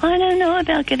 I don't know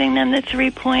about getting them the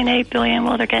 $3.8 billion.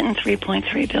 Well, they're getting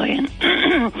 $3.3 billion.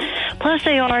 Plus,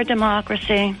 they are a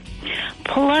democracy.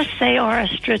 Plus, they are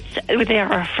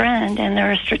a friend, and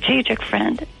they're a strategic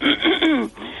friend.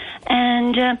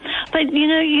 And but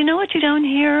you know what you don't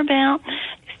hear about.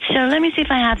 So let me see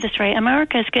if I have this right.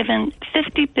 America has given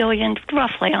 $50 billion,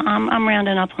 roughly. I'm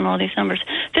rounding up on all these numbers.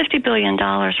 $50 billion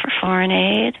for foreign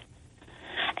aid,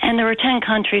 and there were 10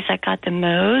 countries that got the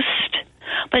most.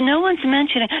 But no one's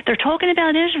mentioning. They're talking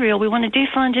about Israel. We want to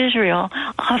defund Israel,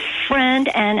 a friend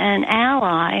and an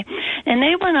ally, and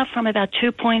they went up from about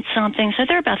 2 point something, so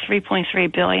they're about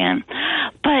 $3.3 billion.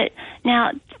 But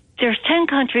now there's 10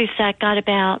 countries that got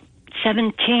about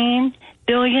 $17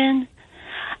 billion.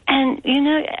 And,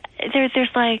 there's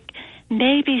like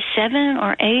maybe 7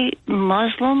 or 8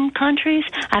 Muslim countries.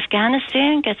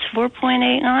 Afghanistan gets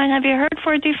 4.89. Have you heard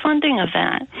for a defunding of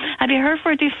that? Have you heard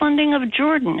for a defunding of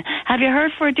Jordan? Have you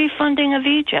heard for a defunding of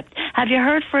Egypt? Have you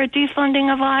heard for a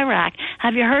defunding of Iraq?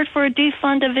 Have you heard for a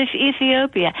defund of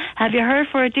Ethiopia? Have you heard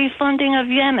for a defunding of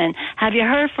Yemen? Have you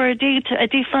heard for a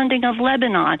defunding of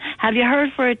Lebanon? Have you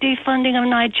heard for a defunding of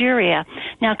Nigeria?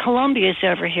 Now, Colombia's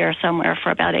over here somewhere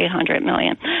for about $800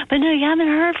 million. But no, you haven't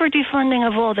heard for defunding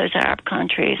of all those Arab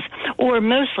countries, or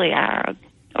mostly Arab,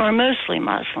 or mostly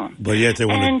Muslim. But yet they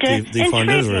want to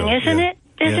defund Israel. Isn't it?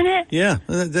 Isn't it? Yeah,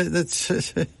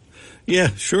 that's yeah,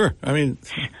 sure. I mean,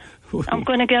 I'm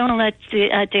going to go and let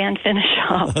Dan finish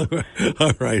up.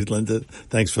 All right, Linda.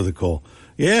 Thanks for the call.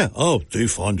 Yeah. Oh,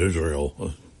 defund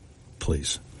Israel,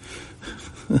 please.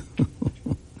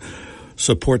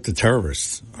 Support the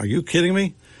terrorists. Are you kidding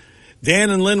me? Dan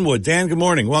in Linwood. Dan, good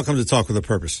morning. Welcome to Talk with a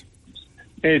Purpose.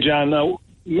 Hey, John.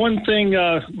 One thing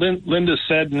Linda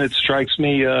said, and it strikes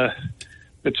me,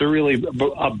 it's a really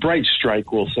a bright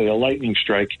strike, we'll say, a lightning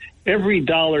strike. Every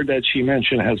dollar that she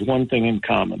mentioned has one thing in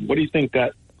common. What do you think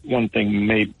that one thing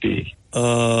may be?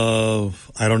 I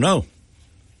don't know.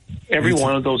 Every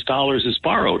one of those dollars is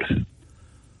borrowed.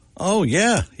 Oh,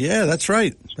 yeah. Yeah, that's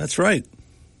right. That's right.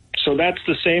 So that's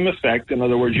the same effect. In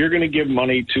other words, you're going to give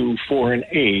money to foreign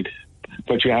aid,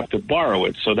 but you have to borrow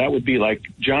it. So that would be like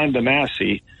John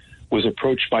DeMasi was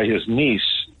approached by his niece.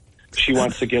 She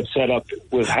wants to get set up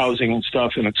with housing and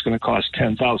stuff, and it's going to cost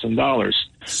 $10,000.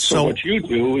 So what you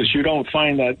do is you don't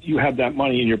find that you have that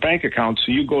money in your bank account,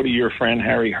 so you go to your friend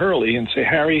Harry Hurley and say,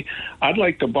 Harry, I'd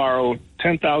like to borrow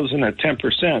 $10,000 at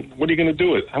 10%. What are you going to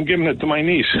do with it? I'm giving it to my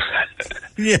niece.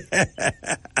 Yeah.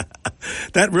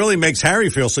 That really makes Harry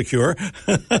feel secure.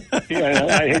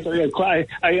 Yeah,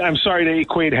 I'm sorry to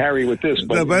equate Harry with this,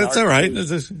 but, no, but it's all right.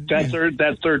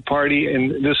 That third party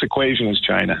in this equation is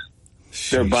China.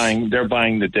 Jeez. They're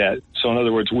buying the debt. So in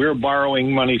other words, we're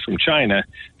borrowing money from China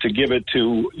to give it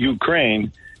to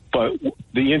Ukraine, but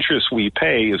the interest we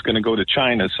pay is going to go to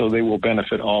China, so they will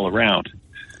benefit all around.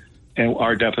 And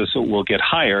our deficit will get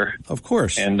higher. Of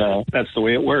course. And that's the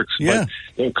way it works. Yeah.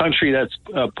 But the country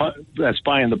that's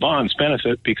buying the bonds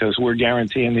benefit because we're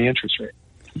guaranteeing the interest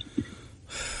rate.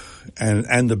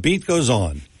 And the beat goes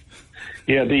on.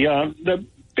 Yeah, the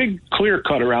big clear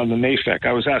cut around the NAFEC.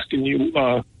 I was asking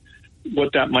you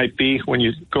what that might be when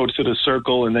you go to the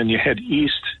circle and then you head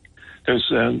east. There's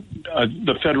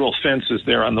the federal fence is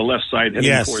there on the left side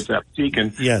heading towards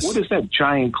Absecon. Yes. What is that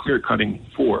giant clear cutting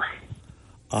for?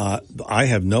 I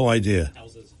have no idea.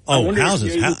 Oh,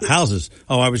 houses. Houses.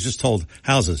 Oh, I was just told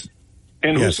houses.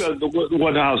 And yes.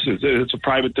 What house is it? It's a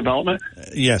private development?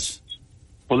 Yes.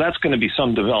 Well, that's going to be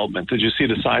some development. Did you see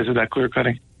the size of that clear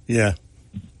cutting? Yeah.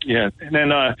 Yeah. And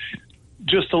then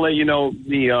just to let you know,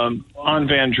 on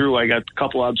Van Drew, I got a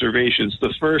couple observations.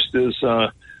 The first is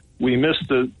we missed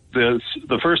the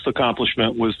first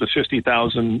accomplishment was the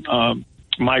 50,000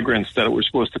 migrants that were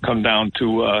supposed to come down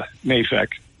to NAFEC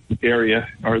area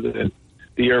or the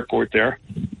airport there,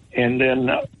 and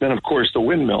then of course the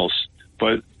windmills.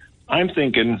 But I'm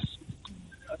thinking,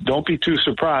 don't be too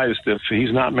surprised if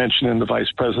he's not mentioning the vice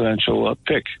presidential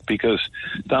pick, because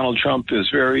Donald Trump is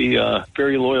very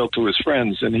loyal to his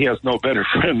friends, and he has no better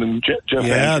friend than Jeff.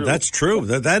 Yeah, Andrew. That's true.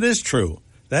 That is true.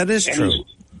 That is true.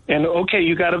 And okay,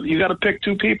 you got to pick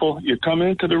two people. You come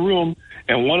into the room,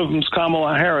 and one of them's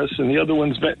Kamala Harris, and the other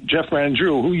one's Jeff Van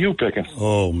Drew. Who you picking?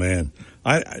 Oh man.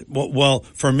 Well,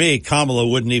 for me, Kamala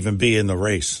wouldn't even be in the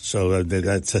race. So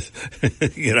that's,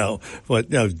 but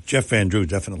no, Jeff Van Drew,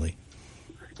 definitely.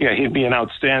 Yeah, he'd be an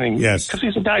outstanding. Yes, because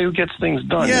he's a guy who gets things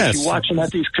done. Yes, if you watch him at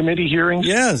these committee hearings.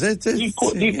 Yes, he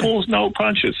pulls no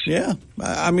punches. Yeah,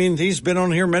 I mean, he's been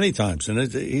on here many times,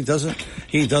 and he does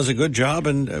a good job.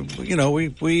 And we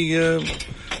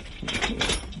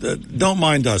don't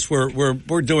mind us.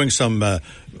 We're doing some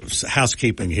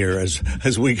housekeeping here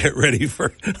as we get ready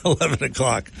for 11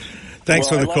 o'clock. Thanks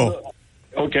for the call.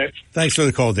 Okay. Thanks for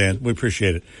the call, Dan. We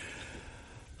appreciate it.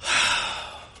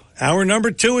 Hour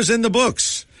number 2 is in the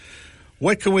books.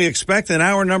 What can we expect in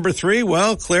hour number 3?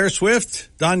 Well, Claire Swift,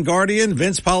 Don Guardian,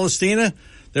 Vince Palestina,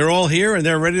 they're all here and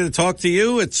they're ready to talk to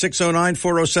you at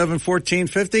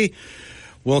 609-407-1450.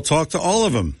 We'll talk to all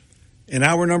of them in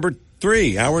hour number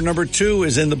 3. Hour number 2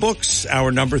 is in the books.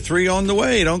 Hour number 3 on the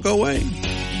way. Don't go away.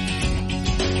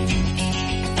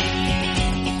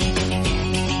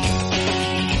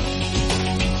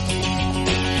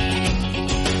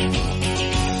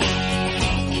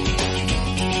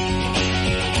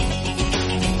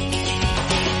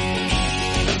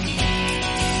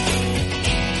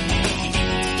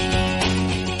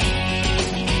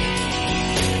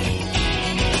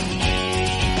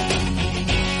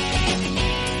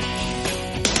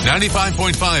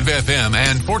 95.5 FM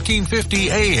and 1450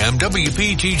 AM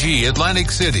WPGG Atlantic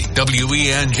City,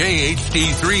 WENJ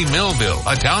HD3 Millville,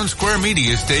 a Town Square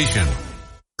media station.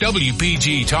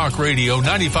 WPG Talk Radio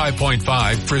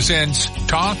 95.5 presents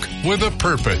Talk with a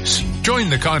Purpose. Join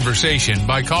the conversation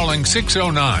by calling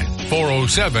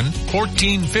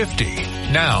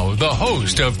 609-407-1450. Now, the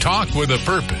host of Talk with a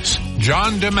Purpose,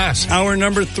 John DeMassa. Hour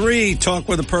number 3, Talk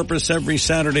with a Purpose, every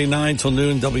Saturday 9 till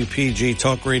noon, WPG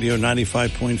Talk Radio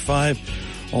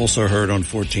 95.5. Also heard on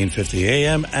 1450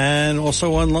 AM and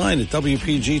also online at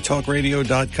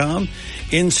WPGTalkRadio.com.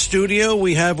 In studio,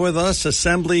 we have with us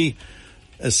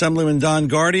Assemblyman Don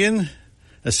Guardian,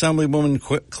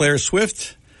 Assemblywoman Claire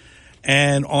Swift,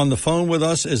 and on the phone with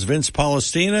us is Vince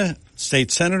Palestina,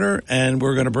 State Senator, and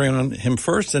we're going to bring on him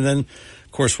first, and then,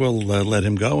 of course, we'll let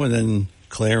him go, and then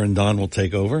Claire and Don will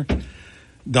take over.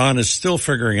 Don is still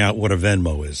figuring out what a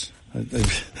Venmo is.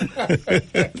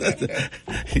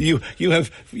 You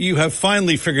have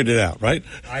finally figured it out, right?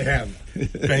 I have.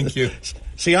 Thank you.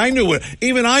 See, I knew what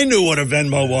a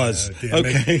Venmo was.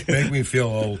 Okay. Make me feel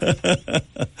old.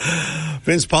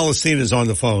 Vince Palestina is on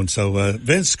the phone. So,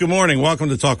 Vince, good morning. Welcome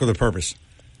to Talk with a Purpose.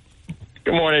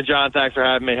 Good morning, John. Thanks for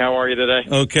having me. How are you today?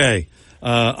 Okay.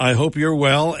 I hope you're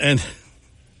well. And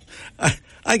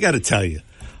I got to tell you,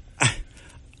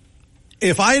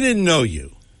 if I didn't know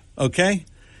you, okay,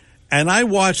 and I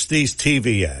watched these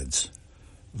TV ads,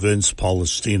 Vince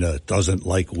Palestina doesn't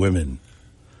like women.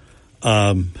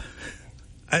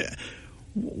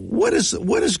 What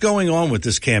is going on with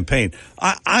this campaign?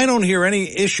 I don't hear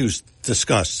any issues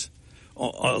discussed,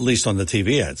 at least on the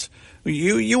TV ads.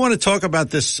 You want to talk about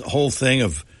this whole thing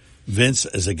of Vince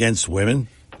as against women?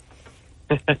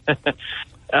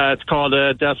 It's called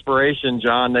desperation,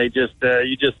 John. They just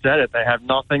you just said it. They have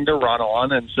nothing to run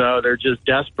on, and so they're just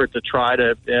desperate to try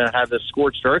to have this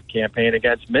scorched earth campaign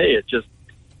against me. It just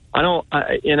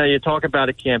you talk about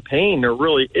a campaign. There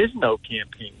really is no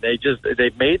campaign.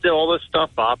 They've made all this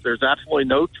stuff up. There's absolutely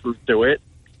no truth to it.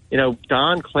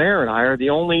 Don, Claire, and I are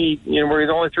the only, we're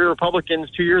the only 3 Republicans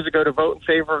 2 years ago to vote in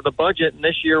favor of the budget, and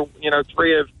this year,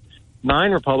 3 of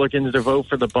 9 Republicans to vote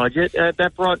for the budget.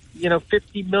 That brought,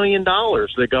 $50 million,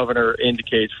 the governor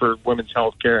indicates, for women's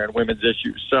health care and women's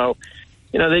issues. So,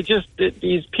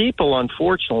 these people,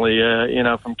 unfortunately,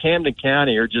 from Camden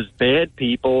County are just bad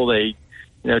people. They,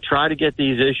 try to get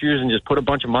these issues and just put a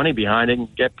bunch of money behind it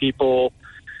and get people,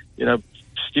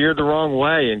 steered the wrong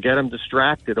way and get them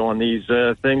distracted on these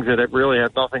things that really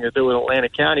have nothing to do with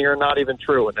Atlantic County or not even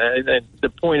true. And the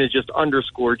point is just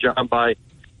underscored, John, by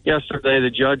yesterday the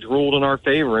judge ruled in our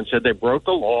favor and said they broke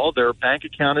the law. Their bank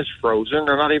account is frozen.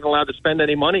 They're not even allowed to spend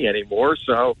any money anymore.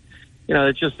 So,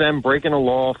 it's just them breaking the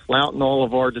law, flouting all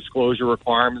of our disclosure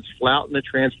requirements, flouting the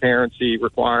transparency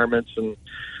requirements, and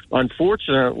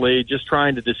unfortunately just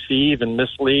trying to deceive and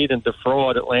mislead and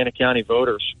defraud Atlantic County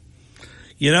voters.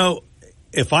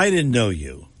 If I didn't know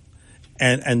you,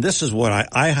 and this is what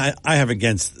I have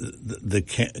against the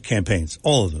campaigns,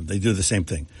 all of them, they do the same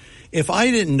thing. If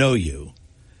I didn't know you,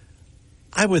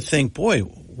 I would think, boy,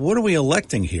 what are we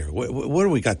electing here? What do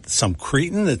we got? Some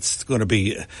cretin that's going to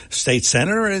be state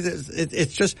senator?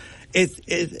 It's just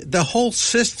the whole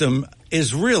system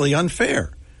is really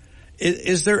unfair.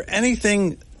 Is there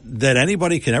anything that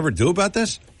anybody can ever do about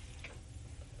this?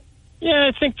 Yeah,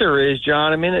 I think there is,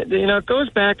 John. I mean, it goes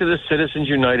back to the Citizens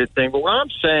United thing. But what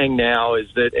I'm saying now is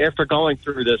that after going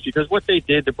through this, because what they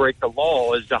did to break the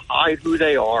law is to hide who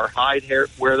they are, hide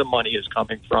where the money is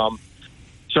coming from,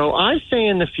 So I say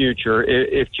in the future,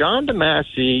 if John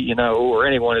DeMasi, or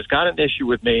anyone has got an issue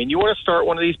with me and you want to start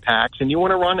one of these PACs and you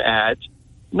want to run ads,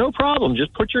 no problem.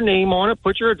 Just put your name on it,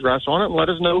 put your address on it, and let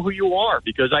us know who you are.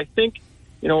 Because I think,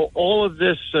 all of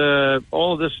this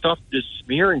stuff, just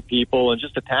smearing people and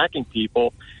just attacking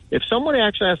people, if somebody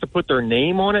actually has to put their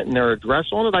name on it and their address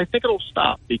on it, I think it'll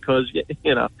stop because,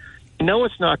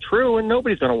 it's not true and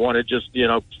nobody's going to want to just,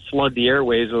 flood the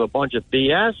airways with a bunch of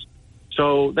BS.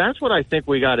 So that's what I think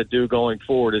we got to do going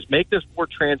forward is make this more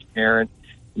transparent.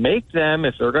 Make them,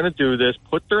 if they're going to do this,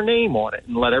 put their name on it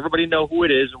and let everybody know who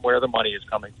it is and where the money is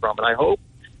coming from. And I hope,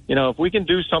 if we can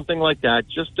do something like that,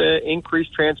 just to increase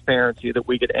transparency, that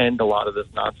we could end a lot of this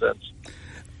nonsense.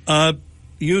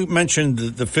 You mentioned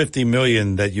the $50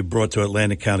 million that you brought to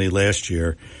Atlantic County last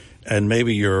year, and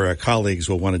maybe your colleagues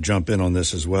will want to jump in on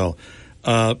this as well.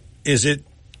 Is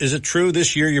it true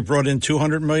this year you brought in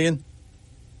 $200 million?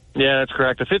 Yeah, that's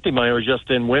correct. The $50 million was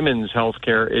just in women's health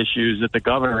care issues that the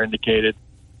governor indicated.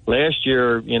 Last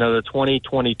year, the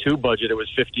 2022 budget, it was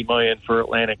 $50 million for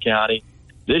Atlantic County.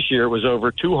 This year it was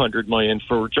over $200 million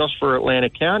for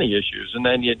Atlantic County issues. And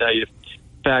then you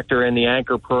factor in the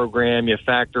anchor program, you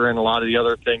factor in a lot of the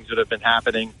other things that have been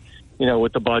happening,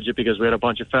 with the budget because we had a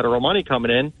bunch of federal money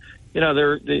coming in.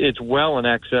 It's well in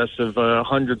excess of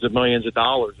hundreds of millions of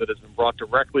dollars that has been brought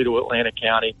directly to Atlantic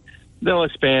County. They'll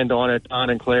expand on it. Don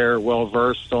and Claire are well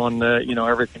versed on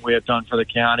everything we have done for the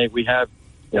county. We have,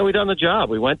 we've done the job.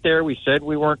 We went there. We said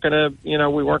we weren't going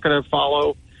to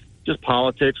follow just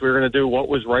politics. We were going to do what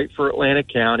was right for Atlantic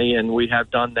County, and we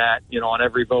have done that, on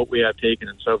every vote we have taken.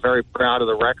 And so very proud of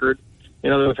the record,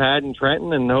 that we've had in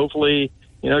Trenton. And hopefully,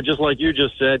 just like you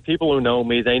just said, people who know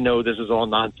me, they know this is all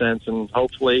nonsense. And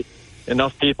hopefully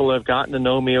enough people have gotten to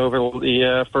know me over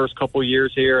the first couple of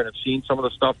years here and have seen some of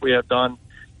the stuff we have done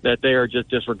that they are just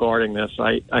disregarding this.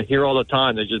 I hear all the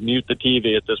time they just mute the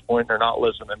TV at this point. They're not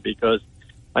listening because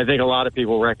I think a lot of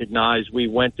people recognize we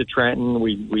went to Trenton.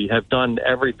 We have done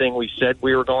everything we said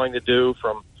we were going to do,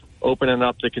 from opening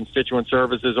up the constituent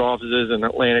services offices in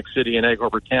Atlantic City and Egg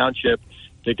Harbor Township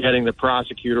to getting the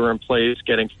prosecutor in place,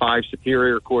 getting 5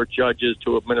 Superior Court judges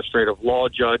to administrative law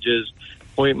judges,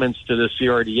 appointments to the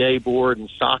CRDA board and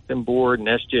Stockton board and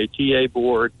SJTA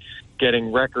board,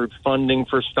 getting record funding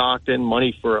for Stockton,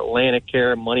 money for Atlantic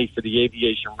Care, money for the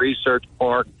Aviation Research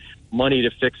Park, money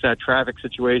to fix that traffic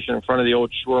situation in front of the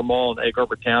old Shore Mall in Egg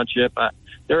Harbor Township.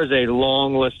 There is a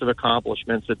long list of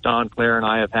accomplishments that Don, Claire, and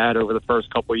I have had over the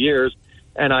first couple of years.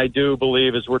 And I do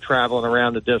believe as we're traveling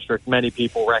around the district, many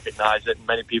people recognize it and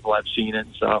many people have seen it.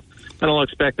 So I don't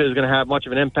expect this is going to have much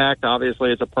of an impact.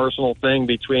 Obviously, it's a personal thing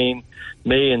between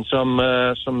me and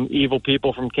some evil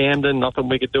people from Camden. Nothing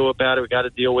we could do about it. We got to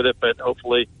deal with it. But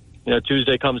hopefully,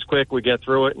 Tuesday comes quick. We get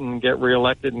through it and get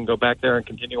reelected and go back there and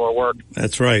continue our work.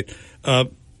 That's right.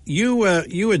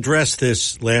 You addressed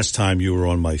this last time you were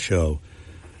on my show,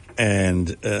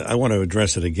 and I want to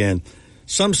address it again.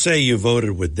 Some say you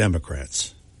voted with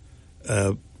Democrats.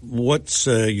 What's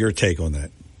your take on that?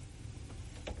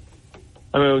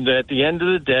 I mean, at the end of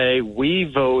the day, we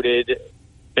voted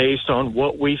based on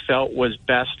what we felt was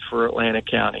best for Atlantic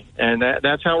County. And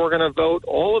that's how we're going to vote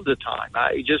all of the time.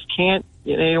 I just can't,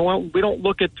 we don't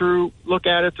look at it through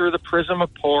the prism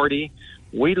of party.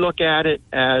 We look at it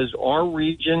as our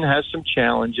region has some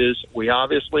challenges. We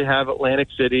obviously have Atlantic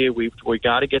City. We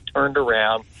got to get turned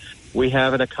around. We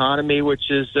have an economy which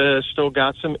is still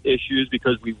got some issues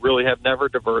because we really have never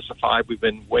diversified. We've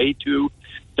been way too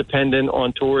dependent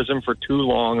on tourism for too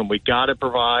long, and we got to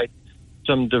provide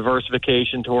some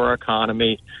diversification to our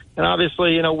economy. And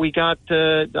obviously, we got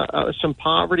some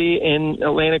poverty in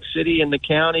Atlantic City and the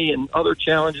county and other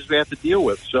challenges we have to deal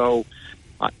with. So,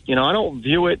 I don't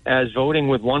view it as voting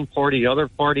with one party, the other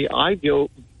party. I view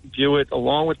it,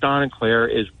 along with Don and Claire,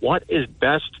 is what is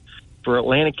best for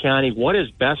Atlantic County, what is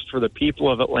best for the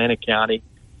people of Atlantic County,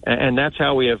 and that's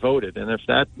how we have voted. And if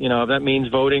that means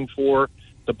voting for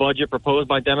the budget proposed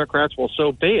by Democrats, well,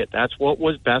 so be it. That's what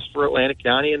was best for Atlantic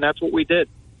County, and that's what we did.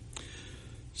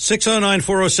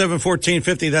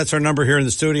 609-407-1450. That's our number here in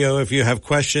the studio. If you have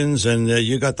questions, and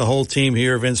you got the whole team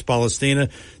here, Vince Palestina,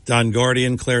 Don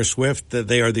Guardian, Claire Swift,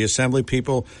 they are the Assembly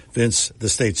people, Vince, the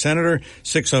state senator.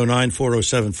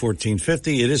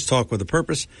 609-407-1450. It is Talk with a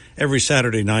Purpose every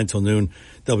Saturday, 9 till noon,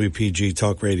 WPG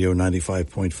Talk Radio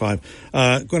 95.5.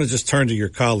 I'm going to just turn to your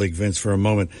colleague, Vince, for a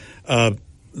moment.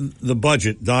 The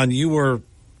budget, Don, you were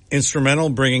instrumental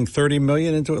bringing $30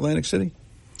 million into Atlantic City?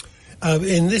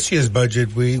 In this year's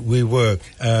budget, we were.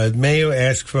 Mayor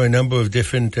asked for a number of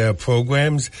different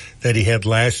programs that he had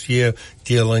last year,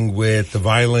 dealing with the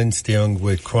violence, dealing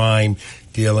with crime,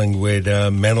 dealing with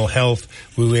mental health.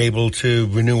 We were able to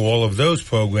renew all of those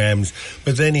programs,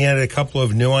 but then he had a couple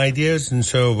of new ideas, and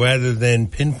so rather than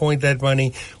pinpoint that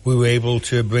money, we were able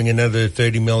to bring another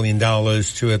 $30 million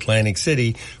to Atlantic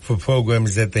City for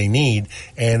programs that they need.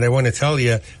 And I want to tell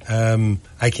you,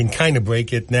 I can kind of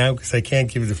break it now because I can't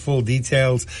give you the full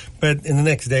details, but in the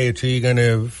next day or two, you're going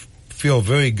to feel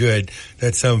very good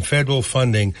that some federal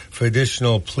funding for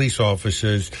additional police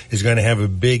officers is going to have a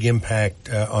big impact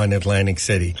on Atlantic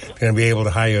City. They're going to be able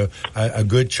to hire a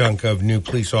good chunk of new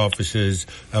police officers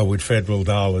with federal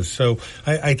dollars. So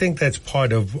I think that's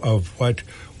part of what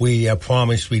we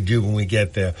promised we'd do when we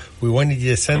get there. We wanted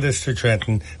you to send us to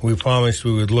Trenton. We promised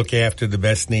we would look after the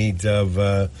best needs of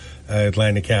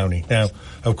Atlantic County. Now,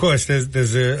 of course,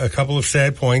 there's a couple of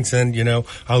sad points, and,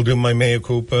 I'll do my Mayor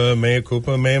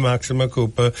Maxima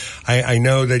Cooper. I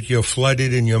know that you're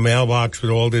flooded in your mailbox with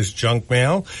all this junk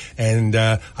mail, and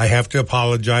I have to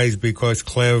apologize because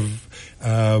Claire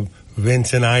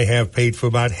Vince and I have paid for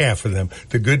about half of them.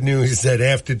 The good news is that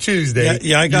after Tuesday...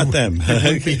 Yeah, I got them. You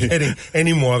won't be getting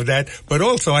any more of that. But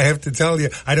also, I have to tell you,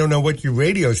 I don't know what your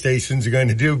radio stations are going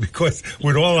to do, because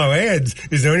with all our ads,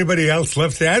 is there anybody else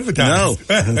left to advertise?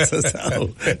 No.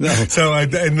 So,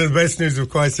 and the best news, of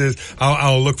course, is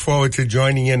I'll look forward to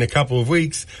joining in a couple of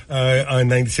weeks on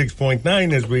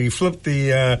 96.9 as we flip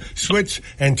the switch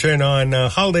and turn on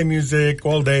holiday music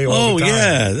all day, all the time.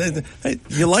 Oh, yeah.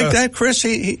 You like that, Chris?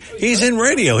 He's in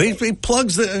radio. He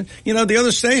plugs the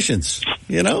other stations.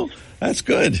 That's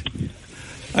good.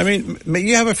 I mean,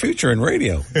 you have a future in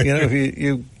radio. If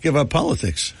you give up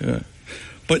politics.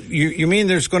 But you mean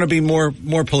there's going to be more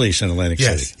police in Atlantic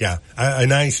City? Yes, yeah. A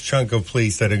nice chunk of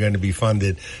police that are going to be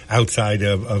funded outside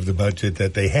of the budget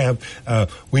that they have.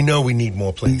 We know we need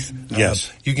more police.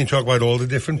 Yes. You can talk about all the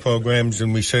different programs,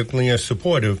 and we certainly are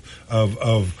supportive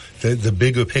of the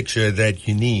bigger picture that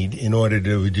you need in order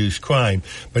to reduce crime.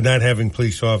 But not having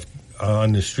police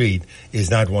on the street is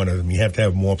not one of them. You have to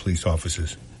have more police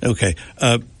officers. Okay.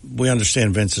 We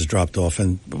understand Vince has dropped off,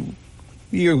 and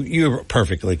you're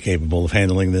perfectly capable of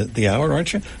handling the hour,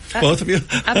 aren't you? Both of you?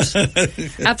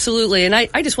 Absolutely. And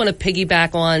I just want to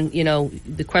piggyback on,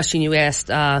 the question you asked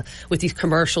with these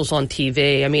commercials on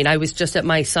TV. I mean, I was just at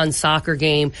my son's soccer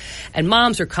game, and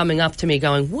moms are coming up to me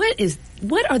going,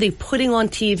 what are they putting on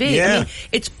TV? Yeah. I mean,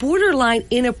 it's borderline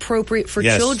inappropriate for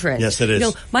children. Yes, it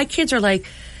is. My kids are like,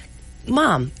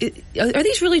 Mom, are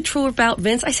these really true about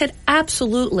Vince? I said,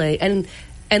 absolutely. And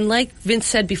like Vince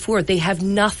said before, they have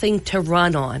nothing to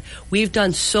run on. We've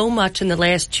done so much in the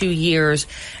last 2 years.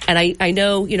 And I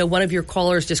know, one of your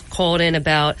callers just called in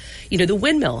about, the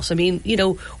windmills. I mean,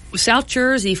 South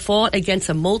Jersey fought against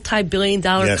a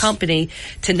multi-billion-dollar company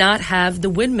to not have the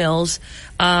windmills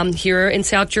here in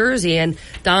South Jersey. And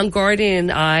Don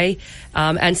Guardian and I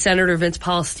and Senator Vince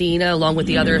Palestina, along with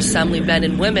the other assemblymen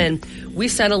and women, we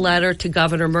sent a letter to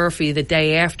Governor Murphy the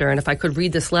day after. And if I could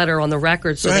read this letter on the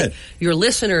record so that your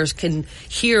listeners can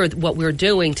hear what we're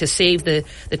doing to save the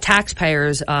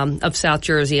taxpayers of South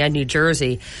Jersey and New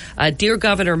Jersey. Dear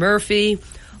Governor Murphy,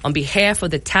 on behalf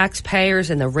of the taxpayers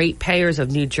and the ratepayers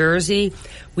of New Jersey,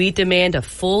 we demand a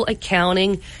full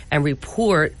accounting and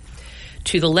report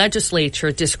to the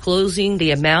legislature disclosing the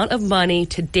amount of money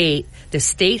to date the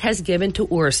state has given to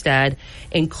Orsted,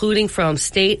 including from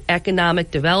State Economic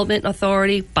Development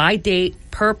Authority, by date,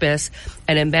 purpose,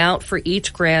 and amount for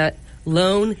each grant,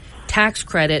 loan, tax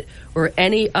credit, or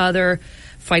any other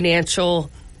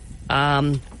financial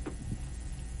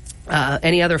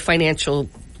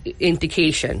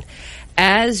indication.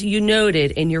 As you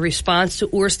noted in your response to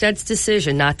Orsted's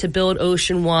decision not to build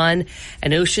Ocean 1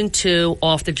 and Ocean 2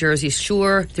 off the Jersey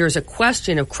Shore, there's a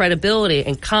question of credibility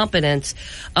and competence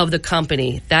of the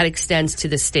company. That extends to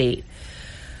the state.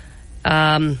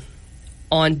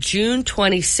 On June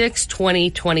 26,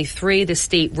 2023, the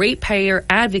state ratepayer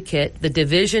advocate, the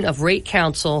Division of Rate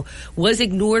Counsel, was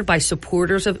ignored by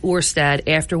supporters of Orsted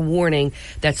after warning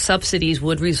that subsidies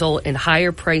would result in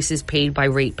higher prices paid by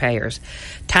ratepayers.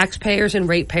 Taxpayers and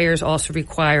ratepayers also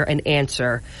require an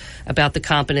answer about the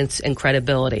competence and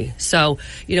credibility. So,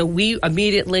 we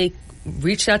immediately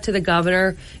reached out to the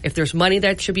governor. If there's money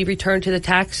that should be returned to the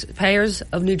taxpayers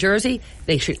of New Jersey,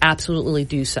 they should absolutely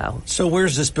do so. So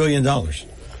where's this $1 billion?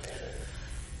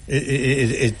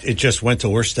 It just went to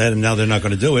Orsted, and now they're not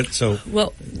going to do it. So,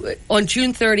 well, on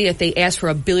June 30th, they asked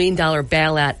for $1 billion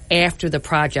bailout after the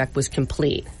project was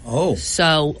complete. Oh,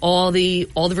 so all the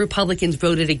Republicans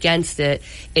voted against it.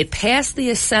 It passed the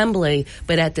Assembly,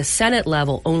 but at the Senate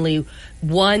level, only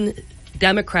one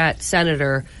Democrat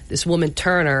senator, this woman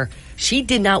Turner, she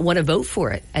did not want to vote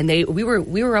for it, and we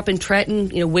were up in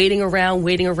Trenton, waiting around.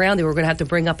 They were going to have to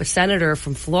bring up a senator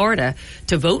from Florida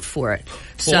to vote for it.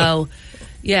 So,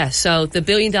 yeah, so the $1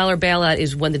 billion bailout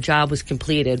is when the job was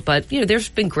completed. But there's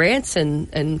been grants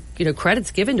and credits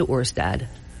given to Orsted.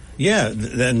 Yeah,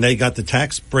 and they got the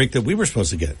tax break that we were supposed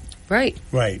to get. Right.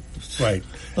 And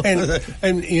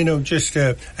just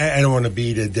I don't want to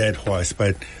beat a dead horse,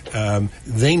 but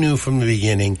they knew from the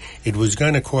beginning it was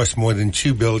going to cost more than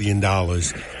 $2 billion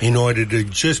in order to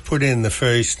just put in the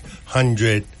first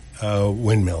 100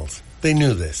 windmills. They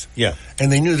knew this. Yeah.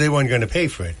 And they knew they weren't going to pay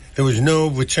for it. There was no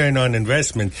return on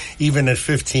investment, even at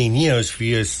 15 years, for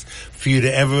you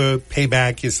to ever pay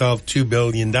back yourself $2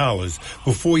 billion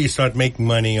before you start making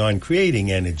money on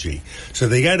creating energy. So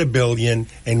they got $1 billion,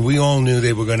 and we all knew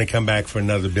they were going to come back for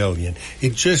another $1 billion.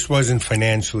 It just wasn't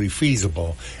financially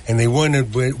feasible, and they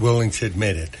weren't willing to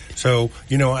admit it. So,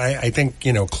 I think,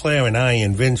 Claire and I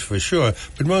and Vince for sure,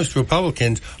 but most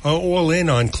Republicans are all in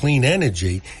on clean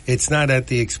energy. It's not at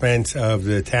the expense of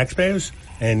the taxpayers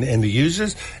and the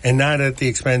users, and not at the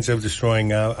expense of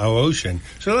destroying our ocean.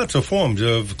 So lots of forms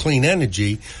of clean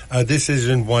energy. This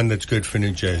isn't one that's good for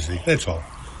New Jersey. That's all.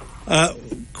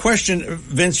 Question,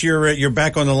 Vince, you're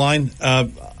back on the line. I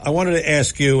wanted to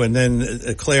ask you, and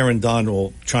then Claire and Don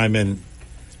will chime in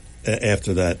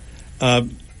after that.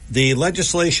 The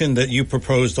legislation that you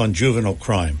proposed on juvenile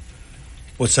crime,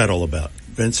 what's that all about?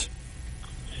 Vince?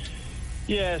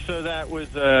 Yeah, so that was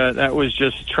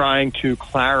just trying to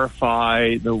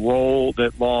clarify the role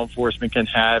that law enforcement can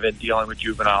have in dealing with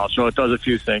juveniles. So it does a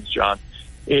few things, John.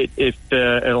 It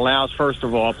allows, first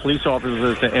of all, police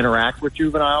officers to interact with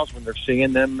juveniles when they're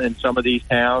seeing them in some of these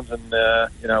towns, and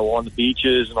on the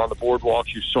beaches and on the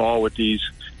boardwalks you saw with these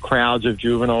crowds of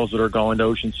juveniles that are going to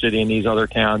Ocean City and these other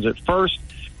towns. At first,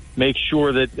 make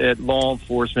sure that law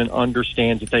enforcement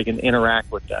understands that they can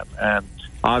interact with them.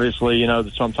 Obviously,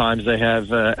 sometimes they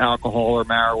have alcohol or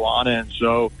marijuana, and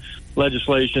so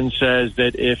legislation says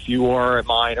that if you are a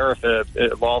minor, if a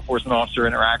law enforcement officer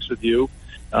interacts with you,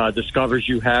 discovers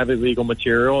you have illegal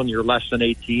material and you're less than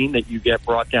 18, that you get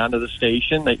brought down to the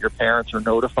station, that your parents are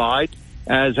notified,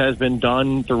 as has been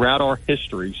done throughout our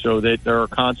history, so that there are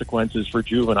consequences for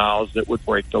juveniles that would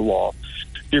break the law.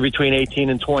 If you're between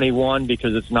 18 and 21,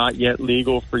 because it's not yet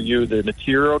legal for you, the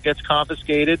material gets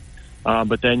confiscated.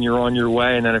 But then you're on your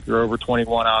way, and then if you're over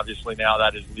 21, obviously now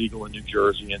that is legal in New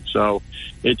Jersey. And so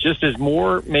it just is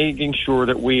more making sure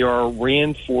that we are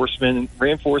reinforcing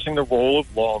the role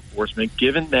of law enforcement,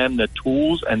 giving them the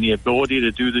tools and the ability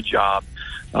to do the job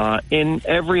in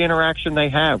every interaction they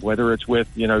have, whether it's with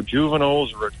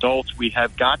juveniles or adults. We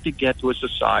have got to get to a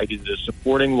society that is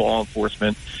supporting law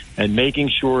enforcement and making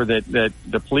sure that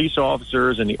the police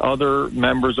officers and the other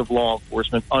members of law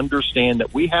enforcement understand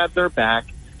that we have their back.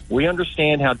 We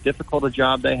understand how difficult a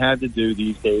job they have to do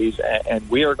these days, and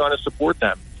we are going to support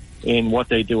them in what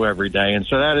they do every day. And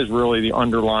so that is really the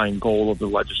underlying goal of the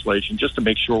legislation, just to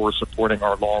make sure we're supporting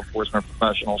our law enforcement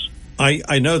professionals.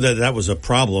 I know that was a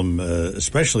problem,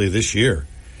 especially this year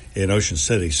in Ocean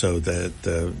City, so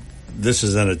that this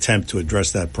is an attempt to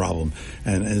address that problem,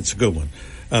 and it's a good one.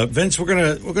 Vince, we're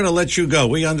gonna let you go.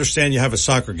 We understand you have a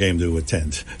soccer game to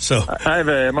attend. So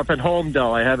I'm up in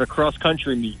Homedale. I have a cross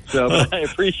country meet, so I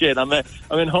appreciate it. I'm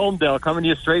in Homedale, coming to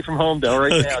you straight from Homedale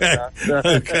right now.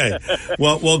 Okay.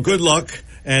 Well, good luck,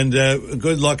 and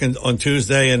good luck on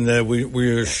Tuesday. And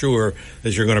we are sure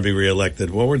that you're going to be reelected.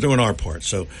 Well, we're doing our part.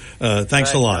 So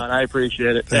thanks a lot. John, I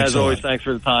appreciate it. As always, thanks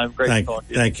for the time. Great to talk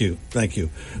to you. Thank you.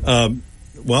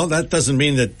 Well, that doesn't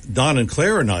mean that Don and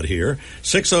Claire are not here.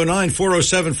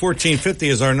 609-407-1450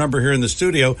 is our number here in the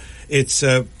studio. It's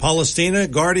Palestina,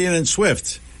 Guardian, and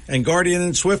Swift. And Guardian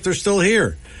and Swift are still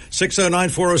here.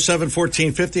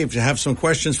 609-407-1450 if you have some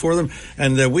questions for them.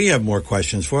 And we have more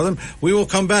questions for them. We will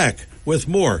come back with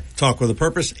more Talk with a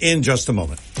Purpose in just a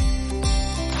moment.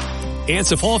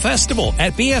 It's a fall festival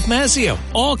at B.F. Mazzio.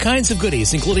 All kinds of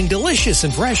goodies, including delicious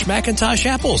and fresh McIntosh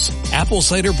apples, apple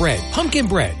cider bread, pumpkin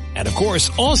bread, and of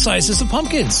course, all sizes of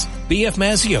pumpkins. B.F.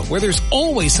 Mazzio, where there's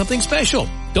always something special.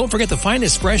 Don't forget the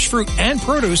finest fresh fruit and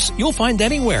produce you'll find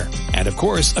anywhere. And of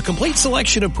course, a complete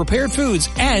selection of prepared foods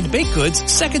and baked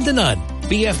goods second to none.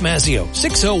 B.F. Mazzio,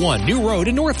 601 New Road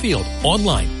in Northfield.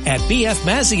 Online at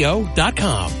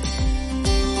bfmazzio.com.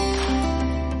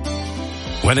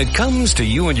 When it comes to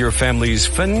you and your family's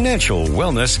financial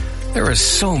wellness, there are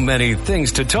so many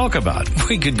things to talk about.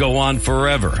 We could go on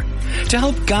forever. To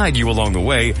help guide you along the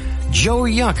way, Joe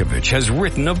Yakovich has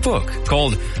written a book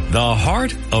called The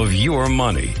Heart of Your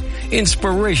Money.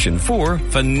 inspiration for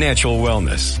financial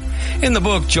wellness. In the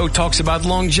book, Joe talks about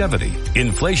longevity,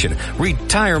 inflation,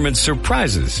 retirement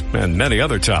surprises, and many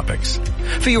other topics.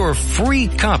 For your free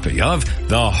copy of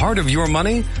The Heart of Your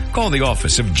Money, call the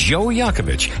office of Joe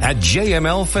Yakovich at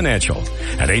JML Financial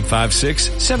at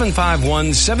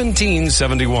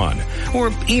 856-751-1771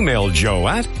 or email Joe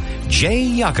at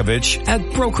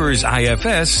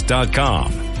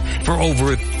jyakovich@brokersifs.com. For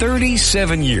over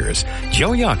 37 years,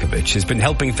 Joe Yakovich has been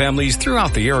helping families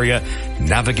throughout the area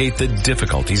navigate the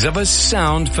difficulties of a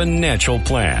sound financial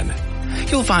plan.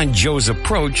 You'll find Joe's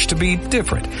approach to be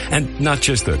different and not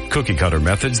just the cookie-cutter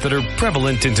methods that are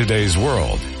prevalent in today's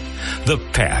world. The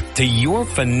path to your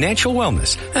financial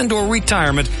wellness and or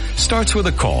retirement starts with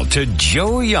a call to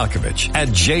Joe Yakovich at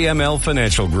JML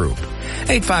Financial Group.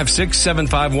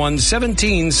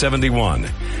 856-751-1771.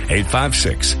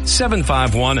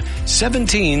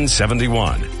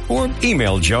 856-751-1771. Or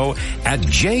email Joe at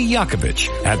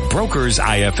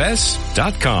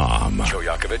jyakovich@brokersifs.com. Joe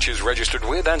Yakovich is registered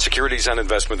with, and securities and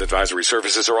investment advisory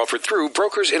services are offered through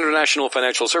Brokers International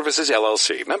Financial Services,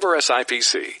 LLC. Member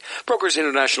SIPC. Brokers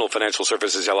International Financial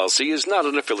Services, LLC is not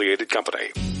an affiliated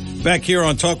company. Back here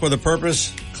on Talk with a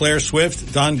Purpose, Claire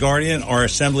Swift, Don Guardian, our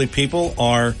Assembly people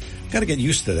are, got to get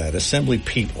used to that, Assembly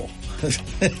people.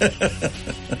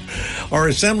 Our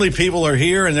Assembly people are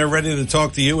here, and they're ready to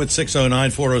talk to you at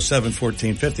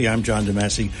 609-407-1450. I'm John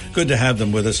DeMasi. Good to have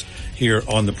them with us here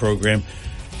on the program.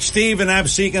 Steve in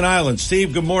Absecon Island.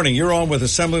 Steve, good morning. You're on with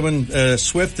Assemblyman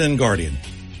Swift and Guardian.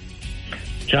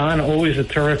 John, always a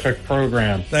terrific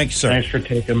program. Thanks, sir. Thanks for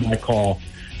taking my call.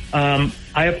 I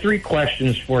have 3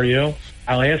 questions for you.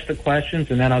 I'll ask the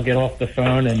questions, and then I'll get off the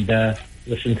phone and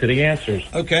listen to the answers.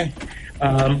 Okay.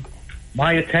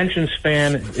 My attention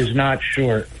span is not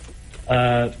short.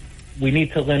 We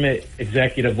need to limit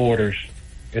executive orders.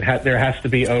 There has to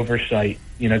be oversight.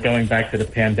 You know, going back to the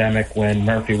pandemic when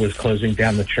Murphy was closing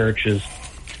down the churches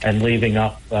and leaving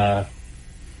up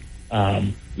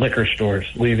liquor stores,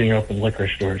 leaving open liquor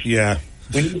stores. Yeah.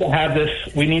 We need to have this.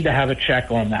 We need to have a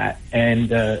check on that.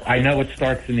 And I know it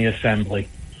starts in the Assembly.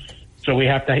 So we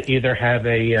have to either have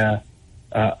a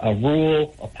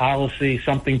rule, a policy,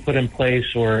 something put in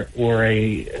place, or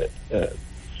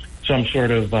some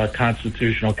sort of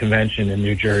constitutional convention in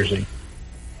New Jersey.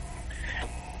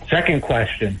 Second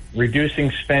question,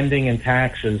 reducing spending and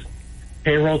taxes,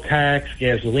 payroll tax,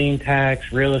 gasoline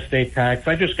tax, real estate tax.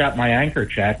 I just got my anchor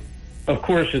check. Of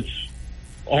course, it's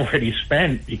already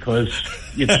spent because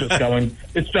it's just going,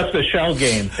 it's just a shell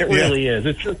game. It really is.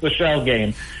 It's just a shell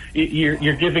game.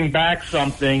 You're giving back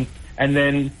something, and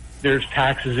then there's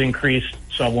taxes increased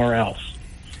somewhere else.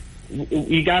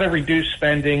 You got to reduce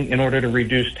spending in order to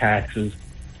reduce taxes,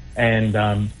 and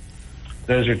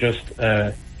those are just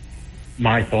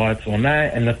my thoughts on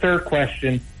that. And the third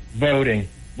question, voting.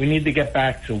 We need to get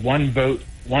back to one vote,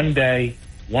 one day,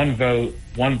 one vote,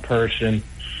 one person.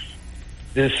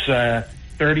 This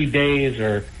 30 days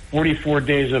or 44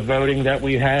 days of voting that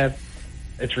we have,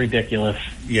 it's ridiculous.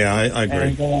 Yeah, I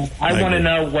agree. And I want to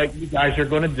know what you guys are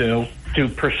going to do to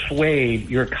persuade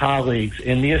your colleagues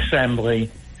in the Assembly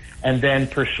and then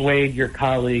persuade your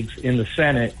colleagues in the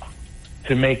Senate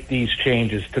to make these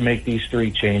changes, to make these 3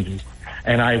 changes.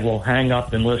 And I will hang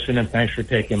up and listen, and thanks for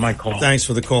taking my call. Thanks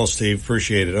for the call, Steve.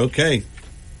 Appreciate it. Okay.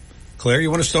 Claire, you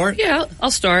want to start? Yeah,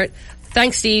 I'll start.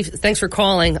 Thanks, Steve. Thanks for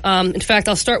calling. In fact,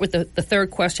 I'll start with the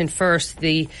third question first,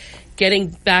 the getting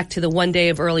back to the one day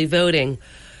of early voting.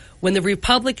 When the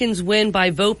Republicans win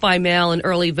by vote by mail and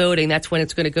early voting, that's when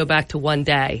it's going to go back to one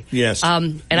day. Yes.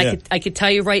 And yeah. I could tell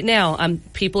you right now,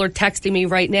 people are texting me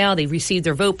right now. They received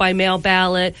their vote by mail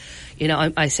ballot. You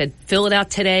know, I said, fill it out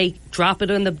today, drop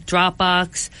it in the drop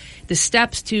box. The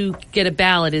steps to get a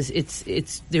ballot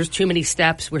there's too many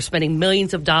steps. We're spending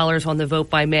millions of dollars on the vote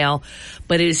by mail,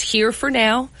 but it is here for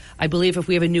now. I believe if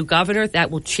we have a new governor, that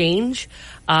will change.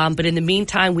 But in the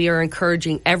meantime, we are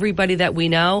encouraging everybody that we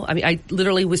know. I mean, I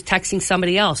literally was texting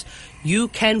somebody else. You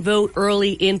can vote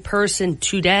early in person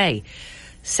today,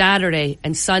 Saturday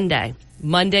and Sunday.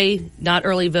 Monday, not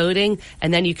early voting,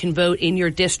 and then you can vote in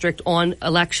your district on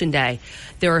Election Day.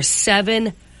 There are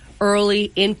 7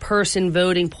 early in-person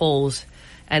voting polls,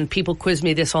 and people quiz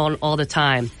me this on all the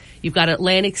time. You've got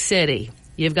Atlantic City,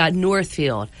 you've got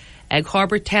Northfield, Egg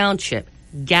Harbor Township,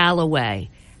 Galloway,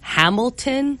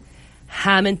 Hamilton,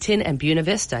 and Buena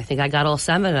Vista. I think I got all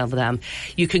 7 of them.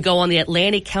 You could go on the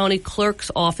Atlantic County Clerk's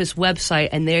Office website,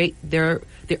 and the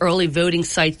early voting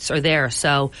sites are there.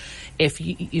 So if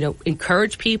you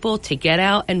encourage people to get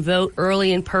out and vote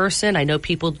early in person. I know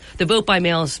the vote by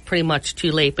mail is pretty much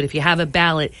too late, but if you have a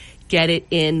ballot, get it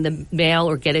in the mail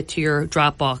or get it to your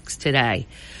drop box today.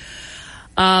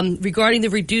 Regarding the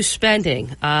reduced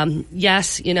spending,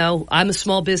 yes, I'm a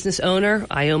small business owner.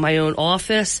 I own my own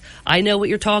office. I know what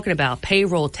you're talking about.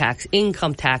 Payroll tax,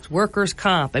 income tax, workers'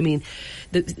 comp. I mean,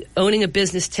 owning a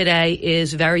business today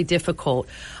is very difficult.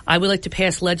 I would like to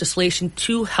pass legislation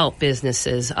to help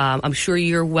businesses. I'm sure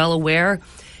you're well aware.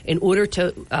 In order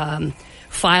to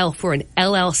file for an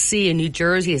LLC in New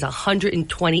Jersey is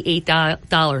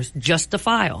 $128 just to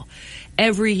file.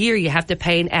 Every year you have to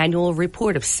pay an annual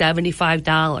report of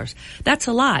 $75. That's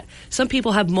a lot. Some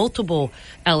people have multiple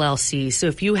LLCs. So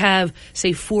if you have,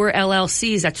 say, 4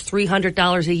 LLCs, that's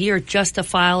 $300 a year just to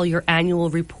file your annual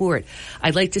report.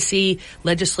 I'd like to see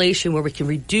legislation where we can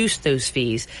reduce those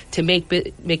fees to make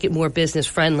it more business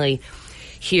friendly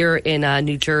here in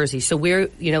New Jersey. So we're,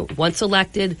 once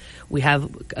elected, we have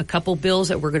a couple bills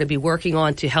that we're going to be working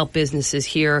on to help businesses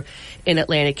here in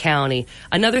Atlantic County.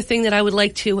 Another thing that I would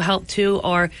like to help too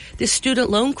are this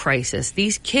student loan crisis.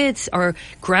 These kids are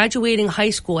graduating high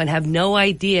school and have no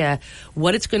idea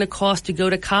what it's going to cost to go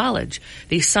to college.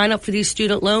 They sign up for these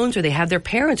student loans or they have their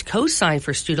parents co-sign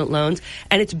for student loans,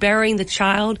 and it's burying the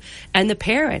child and the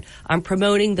parent. I'm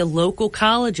promoting the local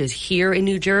colleges here in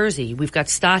New Jersey. We've got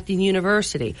Stockton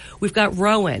University. We've got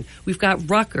Rowan. We've got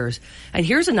Rutgers. And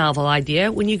here's a novel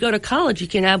idea. When you go to college, you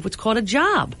can have what's called a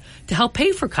job to help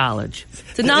pay for college.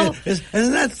 It's a novel. Isn't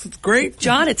that great?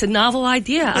 John, it's a novel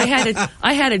idea.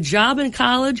 I had a job in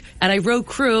college, and I rode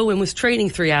crew and was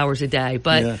training 3 hours a day,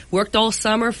 but worked all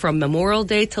summer from Memorial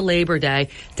Day to Labor Day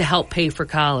to help pay for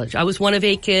college. I was one of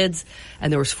 8 kids,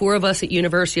 and there was 4 of us at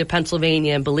University of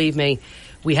Pennsylvania, and believe me,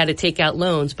 we had to take out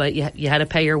loans, but you had to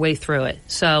pay your way through it.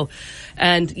 So,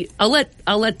 and I'll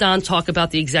let Don talk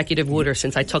about the executive order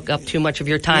since I took up too much of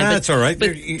your time. That's all right.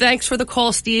 But thanks for the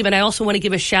call, Steve. And I also want to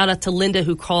give a shout out to Linda,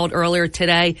 who called earlier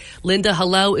today. Linda,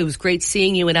 hello. It was great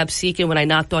seeing you in Absecon when I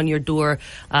knocked on your door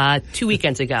 2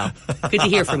 weekends ago. Good to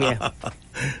hear from you.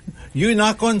 You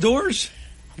knock on doors?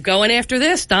 Going after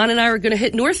this. Don and I are going to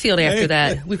hit Northfield after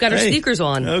that. We've got our sneakers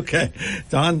on. Okay.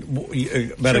 Don,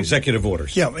 about executive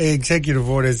orders. Yeah, executive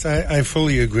orders. I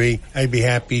fully agree. I'd be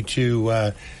happy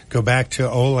to go back to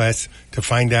OLS to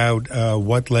find out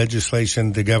what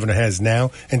legislation the governor has now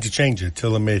and to change it to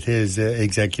limit his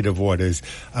executive orders.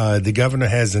 The governor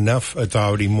has enough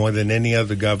authority, more than any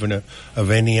other governor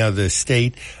of any other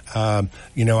state. I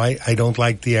don't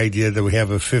like the idea that we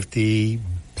have a $50+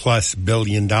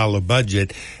 billion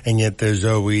budget, and yet there's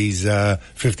always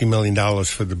 $50 million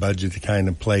for the budget to kind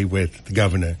of play with, the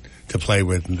governor to play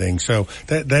with and things. So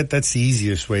that's the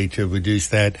easiest way to reduce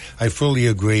that. I fully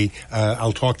agree.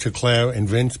 I'll talk to Claire and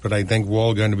Vince, but I think we're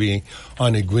all going to be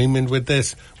on agreement with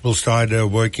this. We'll start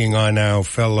working on our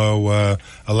fellow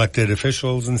elected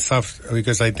officials and stuff,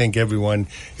 because I think everyone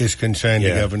is concerned the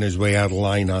governor's way out of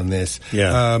line on this.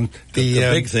 Yeah.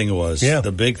 The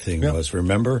big thing was,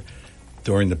 remember,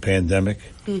 during the pandemic,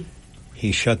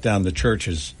 he shut down the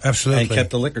churches. Absolutely. And kept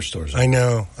the liquor stores open. I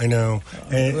know.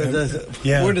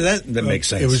 Where did that make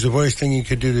sense? It was the worst thing you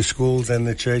could do to schools and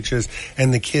the churches,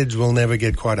 and the kids will never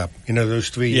get caught up. Those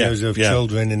 3 years of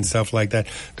children and stuff like that.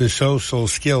 The social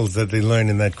skills that they learn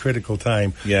in that critical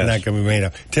time are not going to be made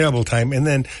up. Terrible time. And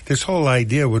then this whole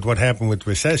idea with what happened with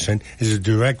recession is a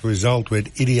direct result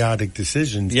with idiotic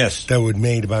decisions that were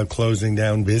made about closing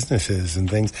down businesses and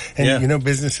things. And,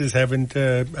 businesses haven't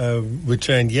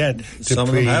returned yet. Some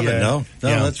of them haven't. No,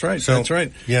 that's right. So, that's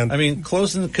right. Yeah. I mean,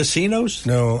 closing the casinos?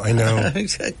 No, I know.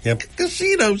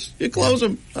 Casinos, you close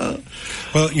them.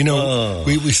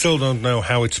 We still don't know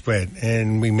how it spread,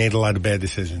 and we made a lot of bad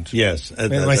decisions. Yes.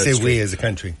 I say we as a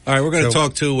country. All right, we're going to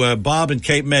talk to Bob and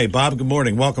Cape May. Bob, good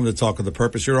morning. Welcome to Talk of the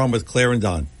Purpose. You're on with Claire and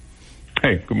Don.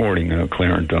 Hey, good morning,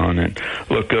 Claire and Don. And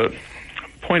look, the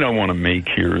point I want to make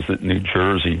here is that New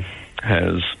Jersey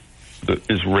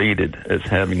is rated as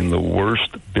having the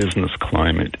worst business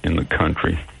climate in the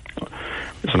country.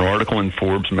 There's an article in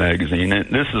Forbes magazine, and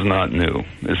this is not new.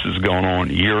 This has gone on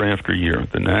year after year.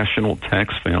 The National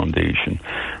Tax Foundation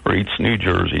rates New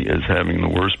Jersey as having the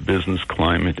worst business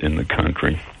climate in the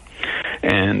country.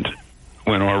 And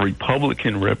when our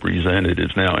Republican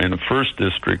representatives now in the 1st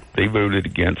District, they voted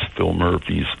against Phil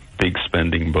Murphy's big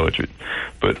spending budget.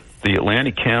 But the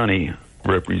Atlantic County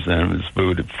representatives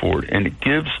voted for it, and it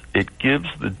gives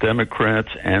the Democrats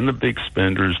and the big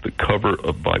spenders the cover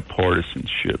of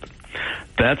bipartisanship.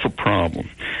 That's a problem,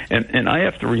 and I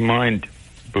have to remind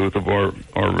both of our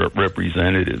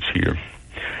representatives here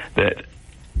that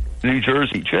New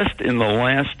Jersey, just in the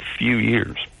last few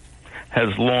years,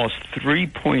 has lost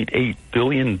 $3.8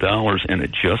 billion in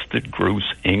adjusted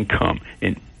gross income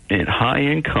in high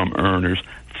income earners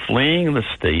fleeing the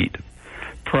state,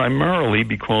 primarily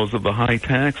because of the high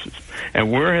taxes.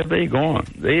 And where have they gone?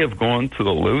 They have gone to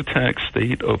the low-tax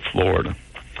state of Florida.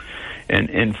 And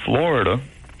in Florida,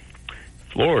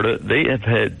 they have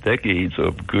had decades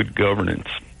of good governance,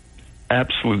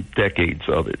 absolute decades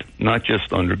of it, not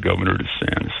just under Governor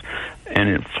DeSantis. And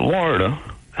in Florida,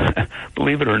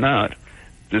 believe it or not,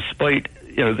 despite,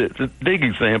 the big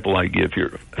example I give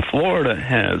here, Florida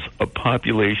has a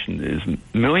population that is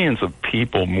millions of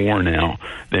people more now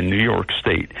than New York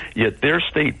State, yet their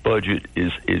state budget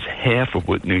is half of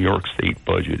what New York State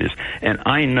budget is. And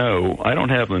I know, I don't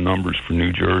have the numbers for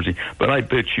New Jersey, but I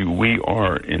bet you we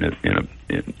are in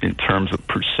terms of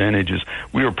percentages,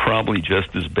 we are probably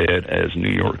just as bad as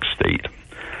New York State.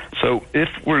 So if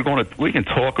we can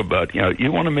talk about,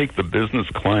 you want to make the business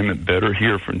climate better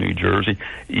here for New Jersey,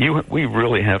 we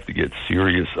really have to get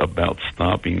serious about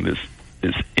stopping this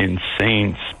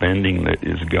insane spending that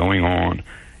is going on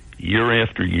year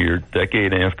after year,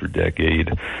 decade after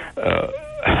decade.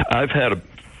 I've had a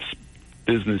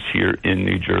business here in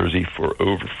New Jersey for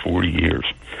over 40 years.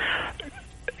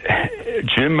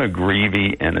 Jim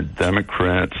McGreevey and the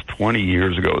Democrats 20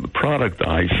 years ago, the product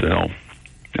I sell,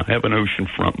 I have an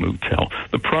oceanfront motel.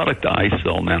 The product I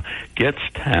sell now gets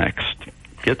taxed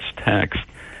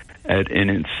at an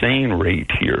insane rate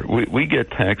here. We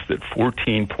get taxed at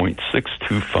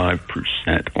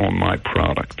 14.625% on my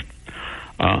product.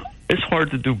 It's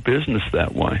hard to do business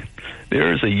that way.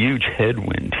 There is a huge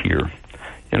headwind here.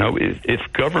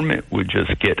 If government would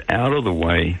just get out of the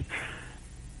way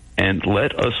and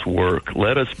let us work,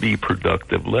 let us be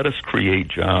productive, let us create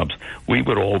jobs, we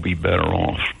would all be better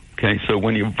off. Okay, so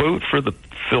when you vote for the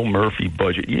Phil Murphy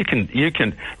budget, you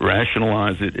can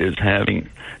rationalize it as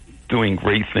doing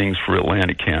great things for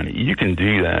Atlantic County. You can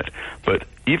do that, but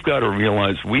you've got to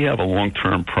realize we have a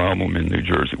long-term problem in New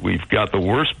Jersey. We've got the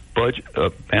worst budget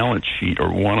balance sheet,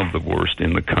 or one of the worst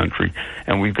in the country,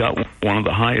 and we've got one of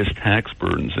the highest tax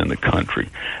burdens in the country.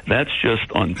 That's just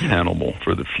untenable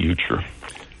for the future.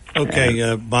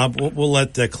 Okay, Bob, we'll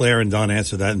let Claire and Don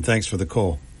answer that, and thanks for the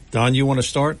call. Don, you want to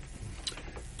start?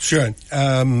 Sure.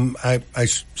 I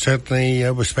certainly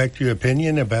respect your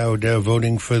opinion about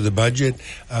voting for the budget.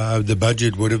 The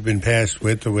budget would have been passed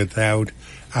with or without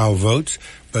our votes,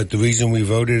 but the reason we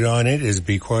voted on it is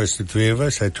because the three of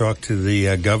us had talked to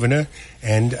the governor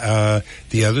and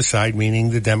the other side,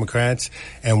 meaning the Democrats,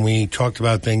 and we talked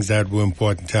about things that were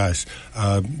important to us.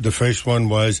 The first one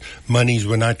was monies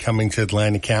were not coming to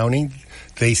Atlantic County.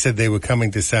 They said they were coming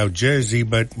to South Jersey,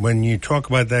 but when you talk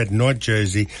about that North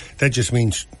Jersey, that just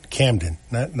means Camden,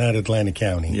 not Atlantic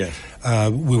County. Yes.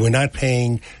 We were not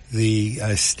paying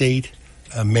the state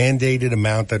mandated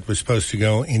amount that was supposed to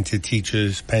go into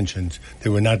teachers' pensions. They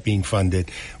were not being funded.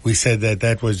 We said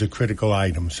that was a critical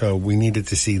item. So we needed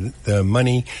to see the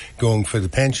money going for the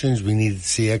pensions. We needed to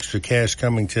see extra cash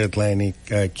coming to Atlantic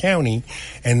County.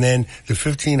 And then the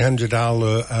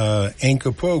 $1,500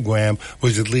 anchor program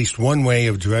was at least one way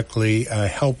of directly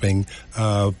helping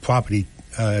property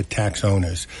tax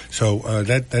owners. So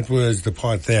that was the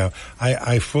part there.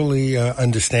 I fully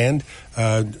understand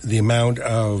the amount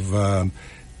of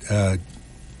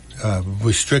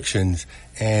restrictions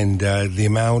and the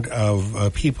amount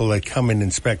of people that come and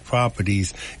inspect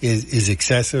properties is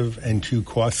excessive and too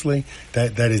costly.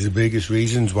 That is the biggest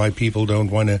reasons why people don't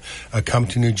want to come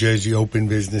to New Jersey, open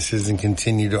businesses, and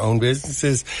continue to own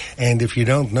businesses. And if you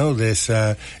don't know this,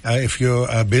 if you're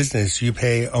a business, you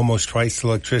pay almost twice the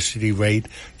electricity rate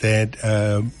that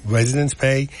residents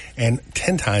pay, and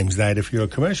 10 times that if you're a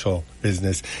commercial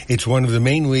business. It's one of the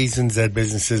main reasons that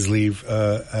businesses leave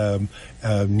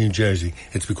New Jersey.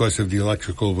 It's because of the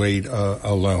electrical rate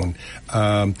alone.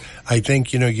 I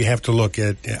think, you have to look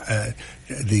at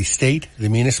the state, the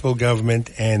municipal government,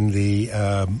 and the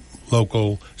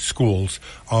local schools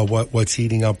are what's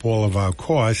eating up all of our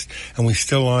costs, and we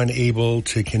still aren't able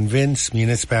to convince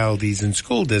municipalities and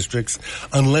school districts,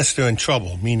 unless they're in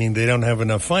trouble, meaning they don't have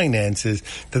enough finances,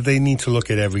 that they need to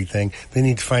look at everything. They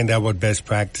need to find out what best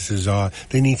practices are.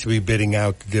 They need to be bidding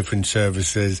out different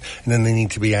services, and then they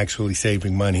need to be actually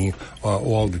saving money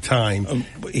all the time.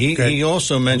 He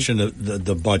also mentioned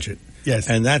the budget. Yes.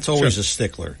 And that's always Sure. a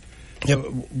stickler. Yep.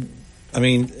 I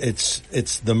mean, it's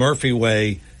the Murphy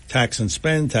way. Tax and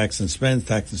spend, tax and spend,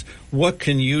 tax and spend. What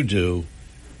can you do?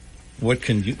 What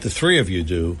can the three of you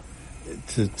do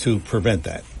to prevent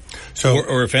that? So,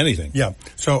 or if anything. Yeah.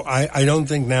 So I don't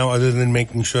think now, other than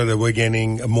making sure that we're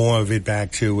getting more of it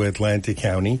back to Atlantic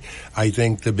County, I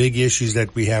think the big issues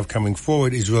that we have coming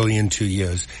forward is really in 2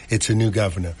 years. It's a new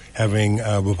governor. Having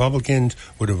Republicans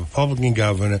with a Republican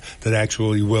governor that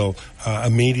actually will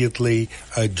immediately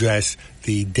address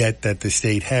the debt that the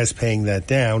state has, paying that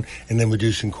down, and then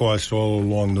reducing costs all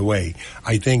along the way.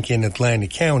 I think in Atlantic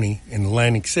County, in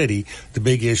Atlantic City, the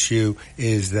big issue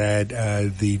is that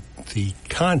the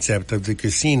concept of the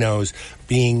casinos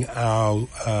being our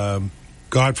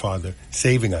godfather,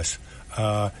 saving us,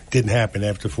 didn't happen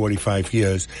after 45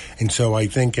 years. And so I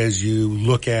think as you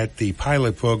look at the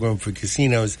pilot program for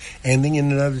casinos ending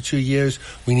in another 2 years,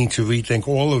 we need to rethink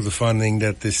all of the funding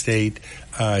that the state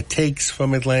takes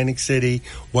from Atlantic City,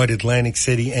 what Atlantic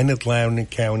City and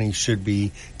Atlantic County should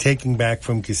be taking back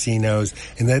from casinos,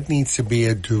 and that needs to be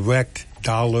a direct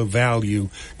dollar value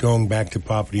going back to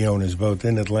property owners, both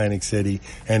in Atlantic City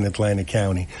and Atlantic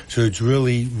County. So it's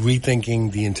really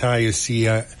rethinking the entire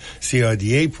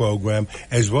CRDA program,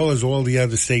 as well as all the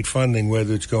other state funding,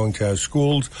 whether it's going to our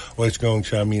schools or it's going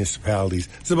to our municipalities.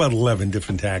 It's about 11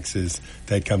 different taxes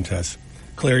that come to us.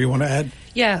 Claire, you want to add?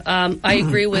 Yeah, I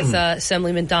agree with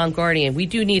Assemblyman Don Guardian. We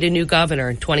do need a new governor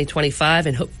in 2025,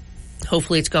 and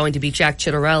hopefully it's going to be Jack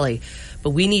Ciattarelli.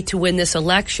 But we need to win this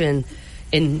election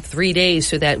in 3 days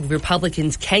so that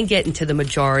Republicans can get into the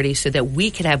majority so that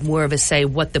we can have more of a say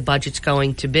what the budget's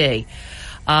going to be.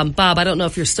 Bob, I don't know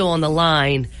if you're still on the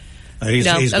line. He's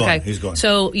okay. gone. He's gone.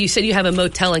 So you said you have a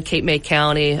motel in Cape May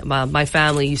County. My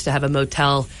family used to have a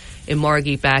motel in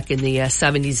Margate back in the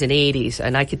 70s and 80s.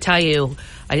 And I could tell you,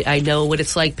 I know what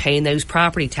it's like paying those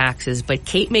property taxes. But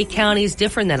Cape May County is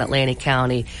different than Atlantic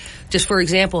County. Just for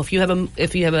example, if you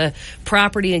have a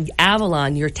property in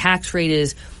Avalon, your tax rate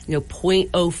is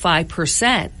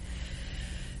 0.05%.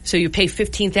 So you pay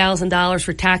 $15,000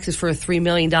 for taxes for a $3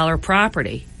 million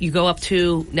property. You go up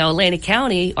to now Atlantic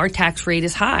County, our tax rate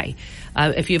is high.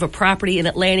 If you have a property in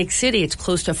Atlantic City, it's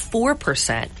close to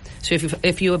 4%. So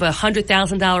if you have a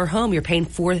 $100,000 home, you're paying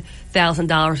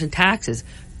 $4,000 in taxes.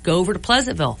 Go over to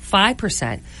Pleasantville,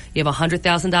 5%. You have a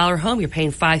 $100,000 home, you're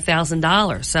paying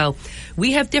 $5,000. So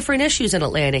we have different issues in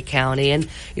Atlantic County. And,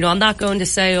 I'm not going to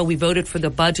say, we voted for the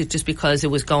budget just because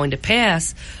it was going to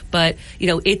pass. But,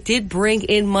 it did bring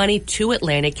in money to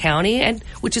Atlantic County, and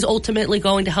which is ultimately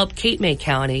going to help Cape May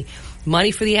County.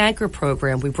 Money for the Anchor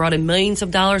program. We brought in millions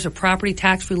of dollars of property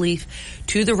tax relief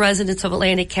to the residents of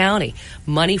Atlantic County.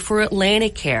 Money for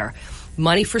Atlantic Care.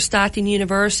 Money for Stockton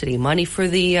University, money for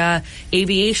the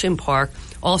aviation park,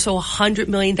 also $100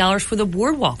 million for the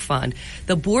Boardwalk Fund.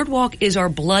 The Boardwalk is our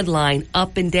bloodline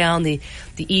up and down the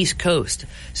East Coast.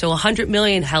 So $100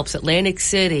 million helps Atlantic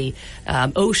City,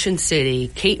 Ocean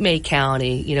City, Cape May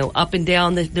County, up and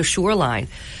down the shoreline.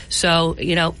 So,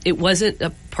 it wasn't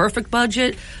a perfect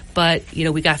budget, but,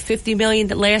 we got $50 million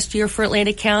last year for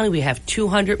Atlantic County. We have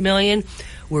 $200 million.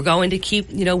 We're going to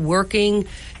keep, working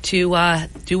to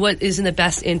do what is in the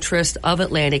best interest of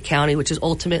Atlantic County, which is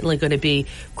ultimately going to be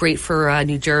great for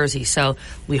New Jersey. So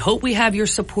we hope we have your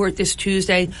support this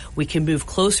Tuesday. We can move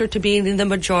closer to being in the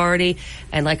majority.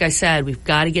 And like I said, we've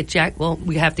got to get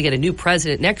we have to get a new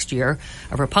president next year,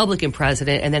 a Republican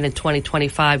president. And then in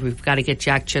 2025, we've got to get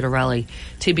Jack Ciattarelli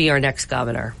to be our next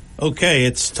governor. Okay,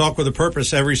 it's Talk with a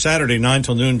Purpose every Saturday, 9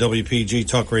 till noon, WPG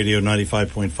Talk Radio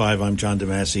 95.5. I'm John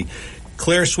DeMasi.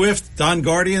 Claire Swift, Don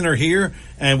Guardian are here,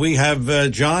 and we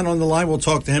have John on the line. We'll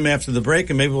talk to him after the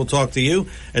break, and maybe we'll talk to you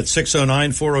at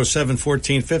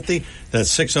 609-407-1450.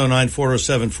 That's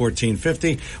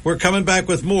 609-407-1450. We're coming back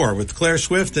with more with Claire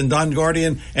Swift and Don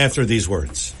Guardian after these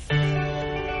words.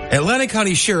 Atlantic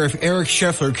County Sheriff Eric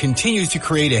Scheffler continues to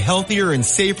create a healthier and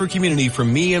safer community for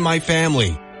me and my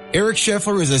family. Eric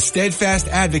Scheffler is a steadfast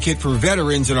advocate for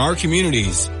veterans in our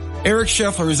communities. Eric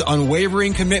Scheffler's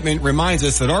unwavering commitment reminds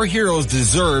us that our heroes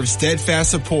deserve steadfast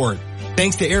support.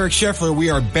 Thanks to Eric Scheffler, we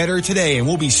are better today and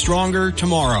will be stronger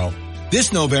tomorrow.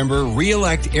 This November,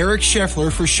 re-elect Eric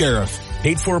Scheffler for sheriff.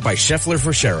 Paid for by Scheffler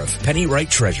for Sheriff, Penny Wright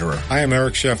Treasurer. I am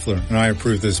Eric Scheffler, and I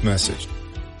approve this message.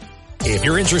 If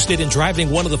you're interested in driving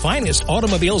one of the finest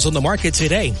automobiles on the market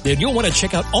today, then you'll want to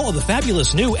check out all of the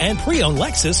fabulous new and pre-owned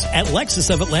Lexus at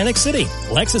Lexus of Atlantic City.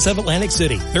 Lexus of Atlantic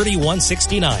City,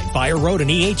 3169 Fire Road in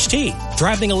EHT.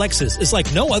 Driving a Lexus is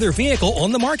like no other vehicle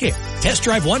on the market. Test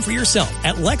drive one for yourself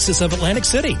at Lexus of Atlantic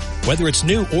City. Whether it's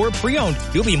new or pre-owned,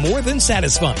 you'll be more than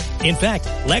satisfied. In fact,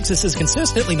 Lexus is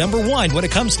consistently #1 when it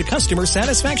comes to customer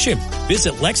satisfaction.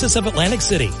 Visit Lexus of Atlantic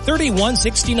City,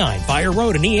 3169 Fire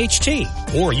Road in EHT.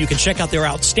 Or you can check Check out their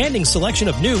outstanding selection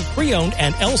of new, pre-owned,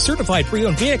 and L-certified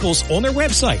pre-owned vehicles on their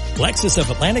website,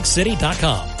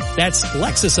 LexusOfAtlanticCity.com. That's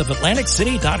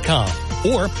LexusOfAtlanticCity.com.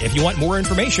 Or, if you want more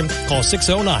information, call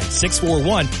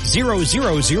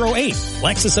 609-641-0008.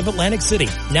 Lexus of Atlantic City,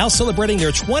 now celebrating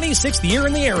their 26th year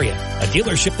in the area. A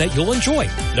dealership that you'll enjoy.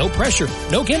 No pressure,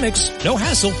 no gimmicks, no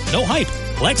hassle, no hype.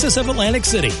 Lexus of Atlantic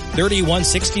City,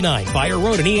 3169 Fire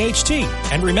Road in EHT.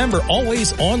 And remember,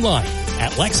 always online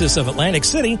at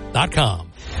LexusOfAtlanticCity.com.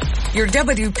 Your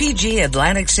WPG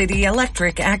Atlantic City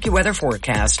Electric AccuWeather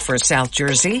forecast for South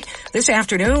Jersey. This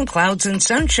afternoon, clouds and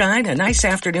sunshine. A nice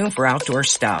afternoon for outdoor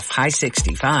stuff. High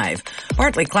 65.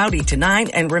 Partly cloudy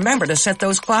tonight. And remember to set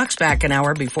those clocks back an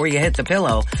hour before you hit the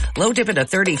pillow. Low dip at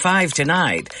 35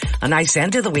 tonight. A nice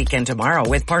end to the weekend tomorrow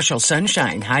with partial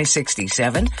sunshine. High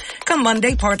 67. Come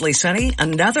Monday, partly sunny.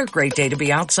 Another great day to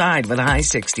be outside with a high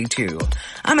 62.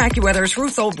 I'm AccuWeather's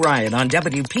Ruth O'Brien on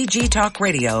WPG Talk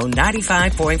Radio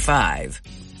 95.5.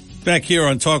 Back here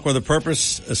on Talk with a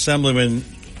Purpose, Assemblyman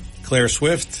Claire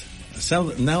Swift.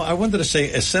 Now, I wanted to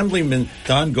say Assemblyman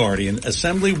Don Guardian,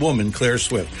 Assemblywoman Claire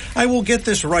Swift. I will get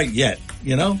this right yet,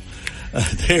 you know?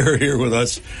 They are here with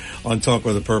us on Talk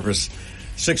with a Purpose.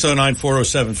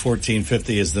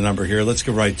 609-407-1450 is the number here. Let's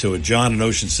get right to it. John in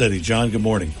Ocean City. John, good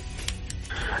morning.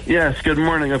 Yes, good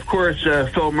morning. Of course,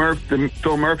 the Phil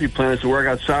Murphy plan is to work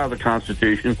outside of the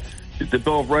Constitution. The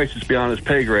Bill of Rights is beyond his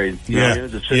pay grade. Yeah. I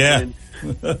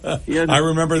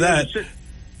remember that.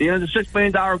 The $6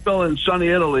 million bill in sunny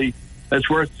Italy that's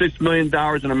worth $6 million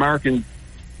in American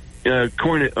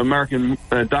American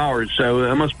dollars.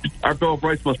 So our Bill of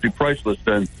Rights must be priceless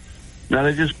then. Now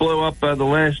they just blew up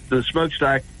the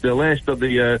smokestack, the last of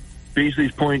the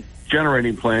Beasley's Point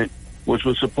generating plant, which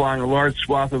was supplying a large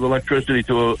swath of electricity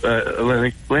to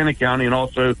Atlantic County and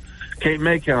also Cape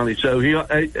May County. So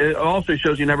it also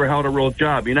shows you never held a real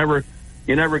job. You never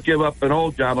give up an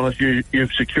old job unless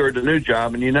you've secured a new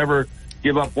job, and you never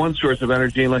give up one source of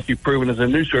energy unless you've proven as a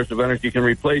new source of energy can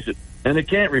replace it. And it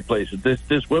can't replace it.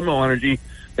 This windmill energy,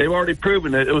 they've already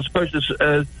proven that it was supposed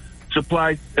to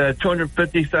supply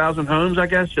 250,000 homes, I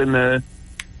guess,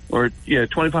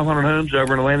 2,500 homes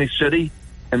over in Atlantic City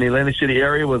and the Atlantic City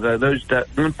area with that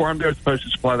wind farm there. Supposed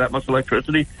to supply that much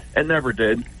electricity. It never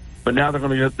did. But now they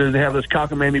have this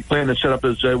cockamamie plan to set up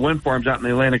as wind farms out in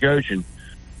the Atlantic Ocean.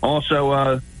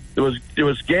 Also, there was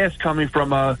gas coming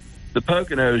from the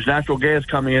Poconos, natural gas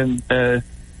coming in,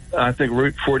 I think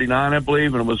Route 49, I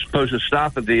believe, and it was supposed to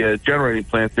stop at the generating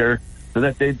plant there. And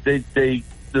that they did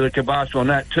a kibosh on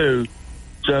that too.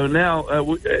 So now,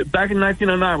 back in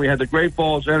 1909, we had the Great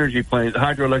Falls Energy Plant, the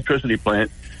hydroelectricity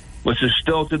plant, which is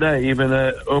still today, even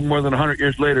more than 100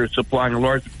 years later, supplying a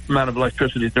large amount of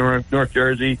electricity to North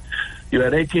Jersey. You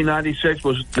had 1896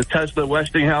 was the Tesla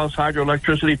Westinghouse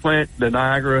hydroelectricity plant,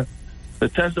 the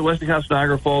Tesla Westinghouse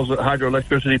Niagara Falls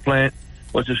hydroelectricity plant,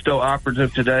 which is still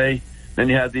operative today. Then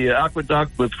you had the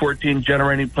aqueduct with 14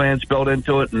 generating plants built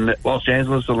into it in Los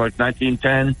Angeles in like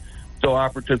 1910, still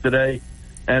operative today.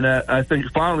 And I think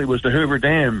finally was the Hoover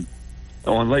Dam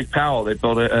on Lake Powell. They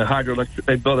built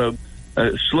a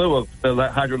slew of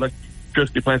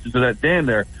hydroelectricity plants into that dam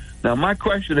there. Now, my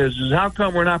question is how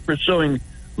come we're not pursuing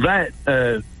that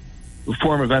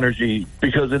form of energy?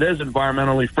 Because it is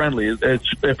environmentally friendly.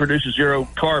 It produces zero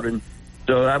carbon.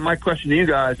 So my question to you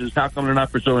guys is how come they're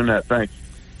not pursuing that? Thanks.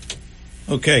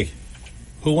 Okay.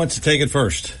 Who wants to take it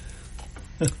first?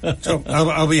 So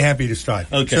I'll be happy to start.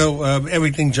 Okay. So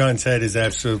everything John said is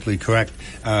absolutely correct.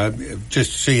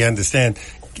 Just so you understand,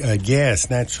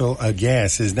 natural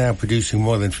gas is now producing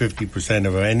more than 50%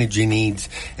 of our energy needs,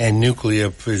 and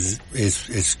nuclear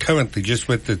is currently, just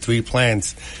with the 3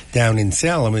 plants down in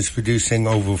Salem, is producing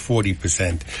over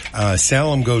 40%.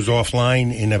 Salem goes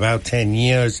offline in about 10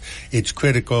 years. It's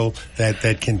critical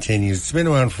that continues. It's been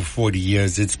around for 40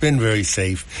 years. It's been very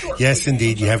safe. Yes,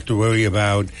 indeed, you have to worry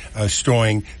about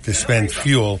storing the spent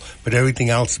fuel, but everything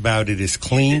else about it is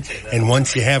clean. And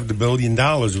once you have the $1 billion,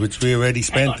 which we already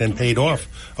spent and paid off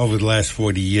over the last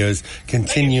 40 years,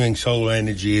 continuing solar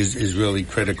energy is really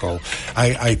critical.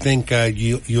 I think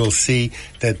you'll see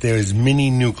that there is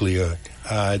mini nuclear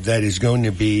that is going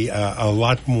to be a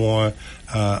lot more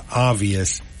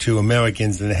obvious to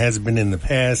Americans than it has been in the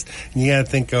past. And you got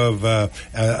to think of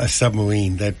a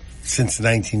submarine that since the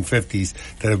 1950s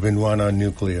that have been run on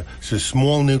nuclear. So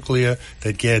small nuclear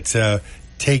that gets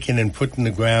taken and put in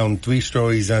the ground 3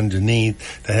 stories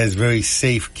underneath that has very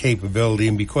safe capability.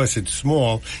 And because it's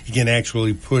small, you can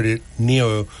actually put it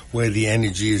near where the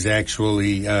energy is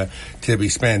actually to be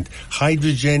spent.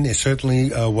 Hydrogen is certainly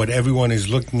what everyone is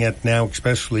looking at now,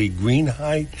 especially green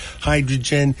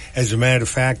hydrogen. As a matter of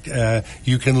fact,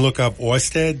 you can look up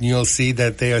Ørsted and you'll see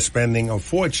that they are spending a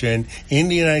fortune in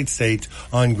the United States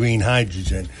on green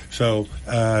hydrogen. So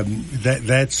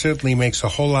that certainly makes a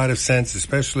whole lot of sense,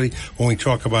 especially when we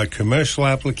talk about commercial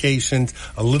applications.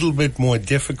 A little bit more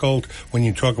difficult when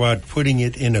you talk about putting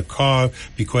it in a car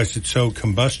because it's so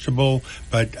combustible.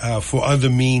 But for other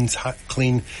means,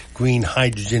 clean green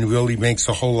hydrogen really makes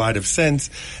a whole lot of sense.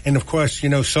 And of course,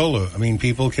 solar. I mean,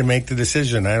 people can make the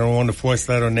decision. I don't want to force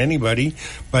that on anybody.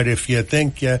 But if you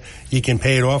think you can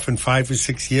pay it off in 5 or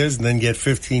 6 years and then get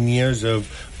 15 years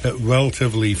of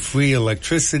relatively free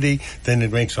electricity, then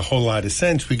it makes a whole lot of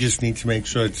sense. We just need to make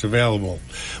sure it's available.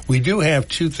 We do have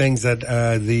 2 things that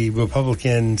the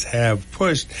Republicans have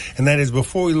pushed, and that is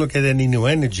before we look at any new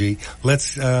energy,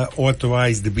 let's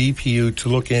authorize the BPU to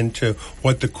look into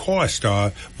what the costs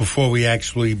are before we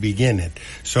actually begin it.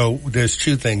 So there's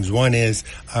 2 things. One is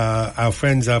our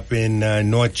friends up in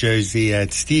North Jersey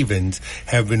at Stevens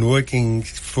have been working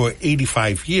for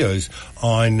 85 years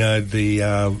on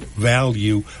the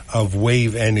value of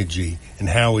wave energy and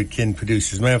how it can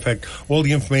produce. As a matter of fact, all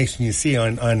the information you see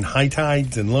on high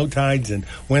tides and low tides and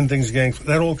when things are getting,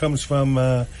 that all comes from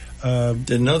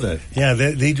didn't know that. Yeah,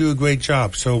 they do a great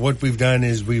job. So what we've done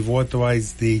is we've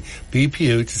authorized the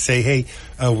BPU to say, hey,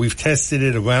 we've tested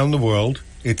it around the world.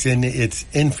 It's in its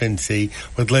infancy,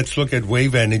 but let's look at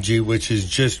wave energy, which is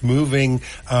just moving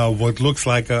what looks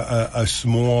like a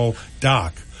small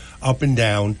dock up and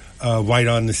down right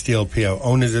on the steel pier.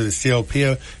 Owners of the steel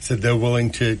pier said they're willing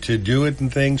to do it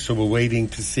and things, so we're waiting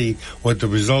to see what the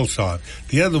results are.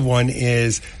 The other one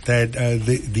is that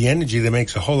the energy that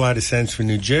makes a whole lot of sense for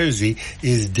New Jersey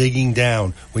is digging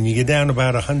down. When you get down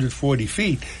about 140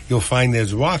 feet, you'll find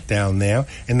there's rock down there,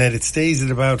 and that it stays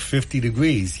at about 50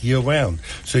 degrees year-round.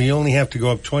 So you only have to go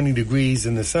up 20 degrees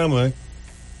in the summer,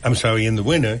 in the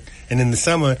winter, and in the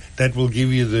summer, that will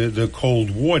give you the cold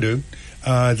water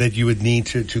that you would need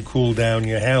to cool down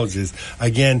your houses.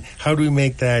 Again, how do we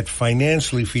make that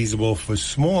financially feasible for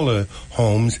smaller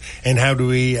homes, and how do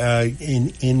we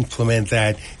implement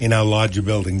that in our larger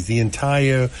buildings? The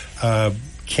entire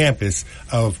campus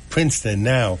of Princeton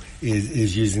now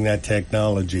is using that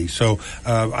technology. So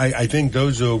I think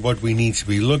those are what we need to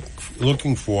be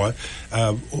looking for.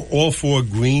 All for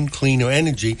green, cleaner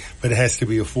energy, but it has to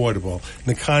be affordable. And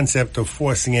the concept of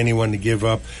forcing anyone to give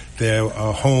up their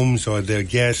homes or their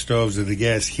gas stoves or the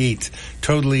gas heat,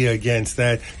 totally against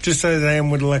that. Just as I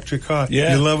am with electric car.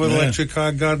 Yeah, you love an electric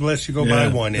car, God bless you, go buy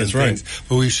one. That's and right. things.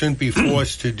 But we shouldn't be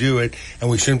forced to do it,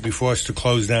 and we shouldn't be forced to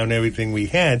close down everything we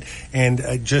had. And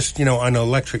on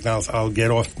electric, I'll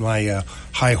get off my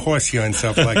high horse here and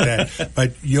stuff like that.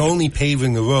 But you're only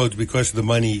paving the roads because of the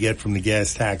money you get from the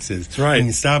gas taxes. That's right. When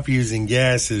you stop using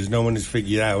gases, no one has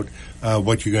figured out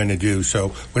what you're going to do.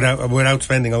 So without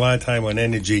spending a lot of time on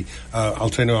energy, I'll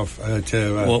turn it off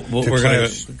to we're going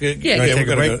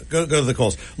to go to the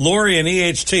calls. Lori and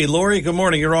EHT. Lori, good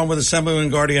morning. You're on with Assemblyman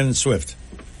Guardian and Swift.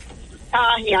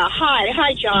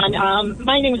 Hi, John.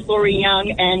 My name is Lori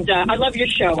Young, and I love your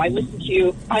show. I listen to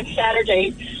you on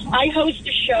Saturdays. I host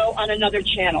a show on another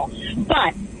channel,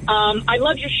 but I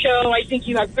love your show. I think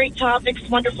you have great topics,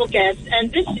 wonderful guests,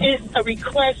 and this is a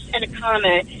request and a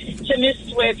comment to Ms.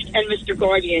 Swift and Mr.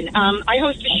 Guardian. I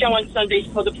host a show on Sundays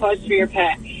called The Pause for Your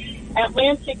Pet.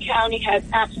 Atlantic County has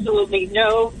absolutely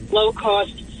no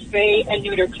low-cost spay and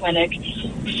neuter clinic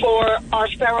for our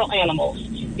feral animals.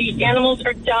 These animals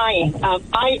are dying.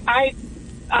 I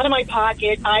out of my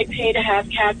pocket, I pay to have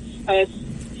cats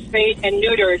spayed and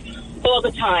neutered all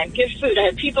the time. Give food. I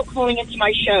have people calling into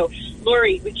my show.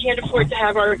 Lori, we can't afford to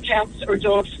have our cats or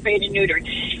dogs spayed and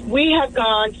neutered. We have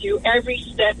gone to every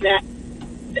step that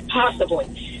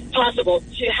possible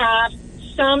to have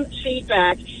some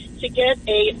feedback to get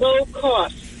a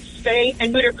low-cost spay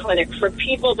and neuter clinic for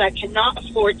people that cannot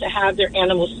afford to have their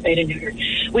animals spayed and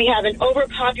neutered. We have an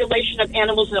overpopulation of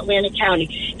animals in Atlantic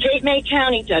County. Cape May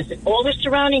County does it. All the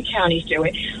surrounding counties do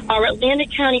it. Our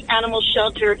Atlantic County Animal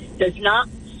Shelter does not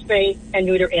spay and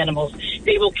neuter animals.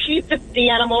 They will keep the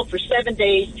animal for 7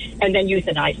 days and then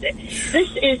euthanize it.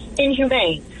 This is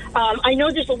inhumane. I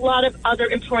know there's a lot of other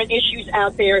important issues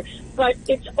out there, but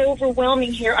it's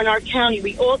overwhelming here in our county.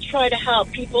 We all try to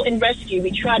help. People in rescue,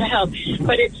 we try to help.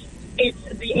 But it's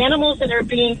the animals that are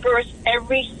being birthed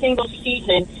every single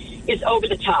season is over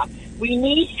the top. We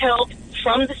need help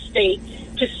from the state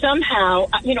to somehow,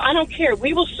 I don't care.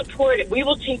 We will support it. We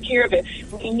will take care of it.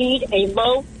 We need a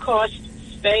low-cost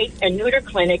spay and neuter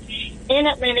clinic in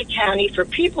Atlantic County for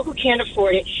people who can't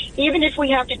afford it, even if we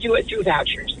have to do it through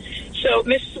vouchers. So,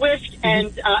 Ms. Swift and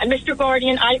Mr.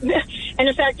 Guardian, and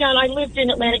in fact, John, I lived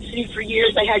in Atlantic City for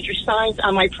years. I had your signs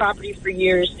on my property for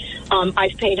years.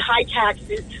 I've paid high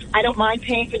taxes. I don't mind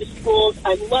paying for the schools.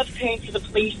 I love paying for the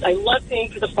police. I love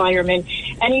paying for the firemen,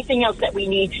 anything else that we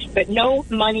need. But no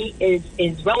money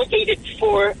is relegated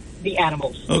for the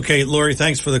animals. Okay, Lori,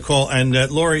 thanks for the call. And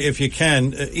Lori, if you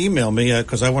can, email me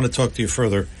because I want to talk to you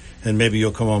further, and maybe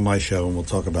you'll come on my show and we'll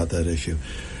talk about that issue.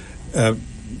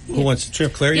 Who wants to?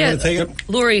 Claire, you want to take it?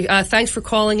 Lori, thanks for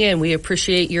calling in. We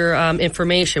appreciate your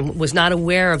information. Was not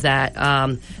aware of that,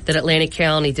 that Atlantic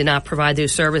County did not provide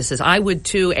those services. I would,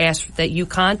 too, ask that you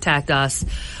contact us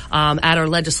at our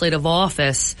legislative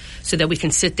office so that we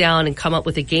can sit down and come up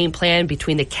with a game plan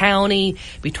between the county,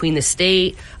 between the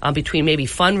state, between maybe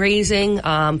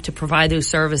fundraising to provide those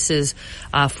services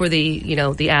for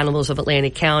the animals of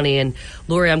Atlantic County. And,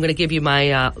 Lori, I'm going to give you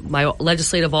my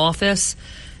legislative office.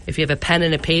 If you have a pen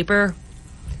and a paper,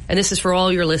 and this is for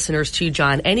all your listeners too,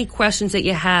 John, any questions that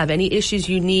you have, any issues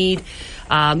you need,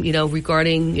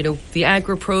 regarding, the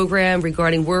AGRA program,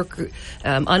 regarding work,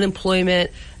 unemployment,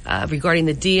 regarding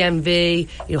the DMV,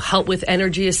 help with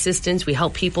energy assistance. We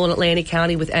help people in Atlantic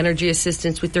County with energy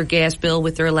assistance, with their gas bill,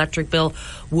 with their electric bill,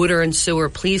 water and sewer.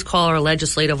 Please call our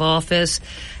legislative office.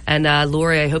 And,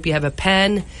 Lori, I hope you have a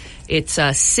pen. It's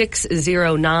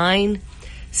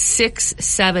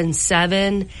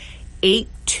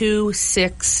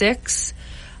 609-677-8266.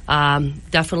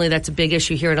 Definitely that's a big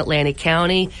issue here in Atlantic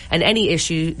County. And any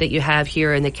issue that you have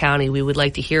here in the county, we would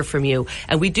like to hear from you.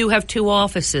 And we do have 2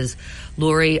 offices,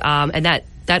 Lori, and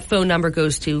that phone number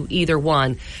goes to either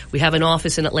one. We have an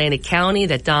office in Atlantic County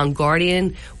that Don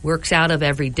Guardian works out of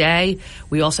every day.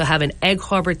 We also have an Egg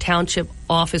Harbor Township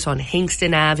office on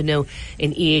Hingston Avenue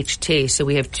in EHT. So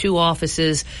we have 2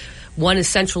 offices. One is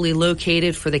centrally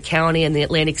located for the county, and the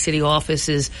Atlantic City office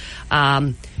is,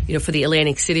 for the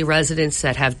Atlantic City residents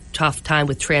that have tough time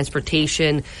with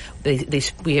transportation.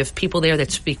 We have people there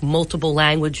that speak multiple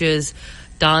languages.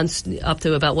 Don's up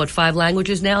to about, 5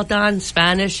 languages now, Don?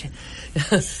 Spanish?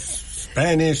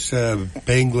 Spanish,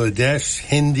 Bangladesh,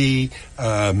 Hindi,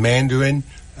 Mandarin.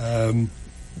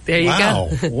 There you go.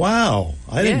 Wow.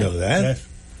 I didn't know that. Yes.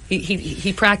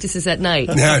 He practices at night.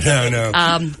 No.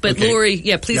 But Okay. Lori,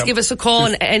 please give us a call,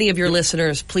 and any of your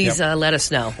listeners, please let us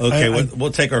know. Okay,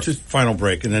 we'll take our final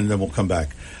break, and then we'll come back.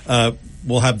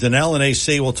 We'll have Danelle and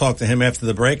AC. We'll talk to him after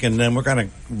the break, and then we're going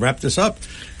to wrap this up.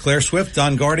 Claire Swift,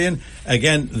 Don Guardian.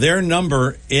 Again, their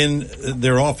number in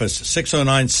their office,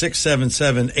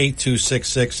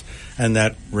 609-677-8266, and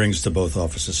that rings to both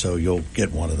offices, so you'll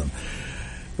get one of them.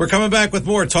 We're coming back with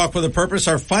more Talk with a Purpose.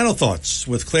 Our final thoughts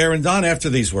with Claire and Don after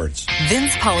these words.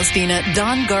 Vince Palestina,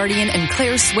 Don Guardian, and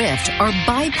Claire Swift are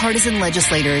bipartisan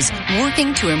legislators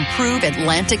working to improve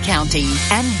Atlantic County,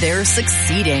 and they're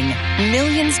succeeding.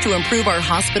 Millions to improve our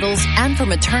hospitals and for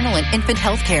maternal and infant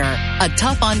health care. A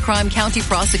tough-on-crime county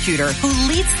prosecutor who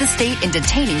leads the state in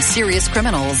detaining serious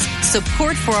criminals.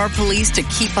 Support for our police to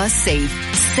keep us safe.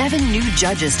 7 new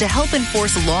judges to help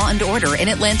enforce law and order in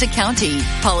Atlantic County.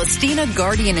 Palestina,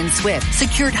 Guardian, and Swift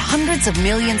secured hundreds of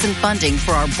millions in funding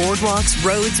for our boardwalks,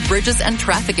 roads, bridges, and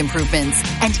traffic improvements,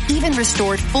 and even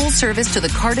restored full service to the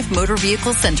Cardiff Motor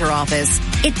Vehicle Center office.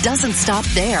 It doesn't stop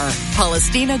there.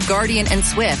 Palestina, Guardian, and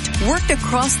Swift worked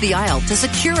across the aisle to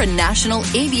secure a national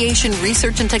aviation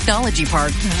research and technology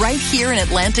park right here in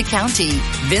Atlantic County.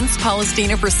 Vince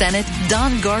Palestina for Senate,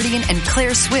 Don Guardian, and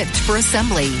Claire Swift for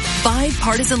Assembly.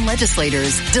 Bipartisan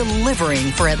legislators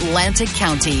delivering for Atlantic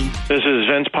County. This is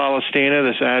Vince Palestina.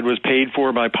 This ad was paid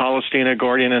for by Palestina,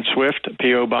 Guardian, and Swift,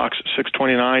 P.O. Box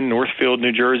 629, Northfield,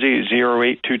 New Jersey,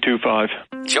 08225.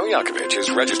 Joe Yakovich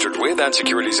is registered with, and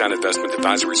securities and investment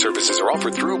advisory services are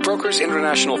offered through Brokers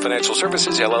International Financial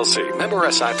Services, LLC. Member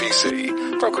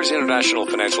SIPC. Brokers International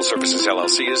Financial Services,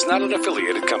 LLC is not an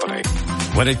affiliated company.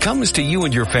 When it comes to you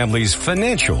and your family's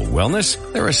financial wellness,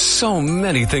 there are so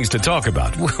many things to talk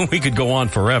about. We could go on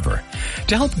forever.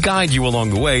 To help guide you along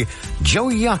the way, Joe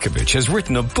Yakovich has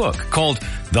written a book called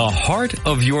The Heart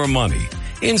of Your Money,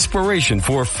 Inspiration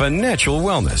for Financial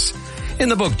Wellness. In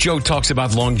the book, Joe talks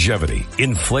about longevity,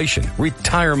 inflation,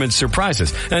 retirement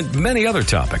surprises, and many other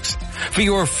topics. For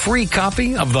your free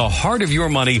copy of The Heart of Your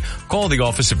Money, call the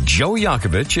office of Joe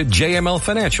Yakovich at JML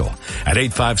Financial at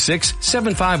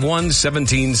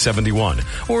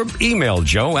 856-751-1771 or email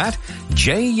Joe at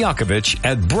Jay Yakovich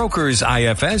at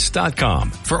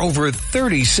brokersifs.com. For over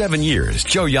 37 years,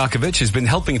 Joe Yakovich has been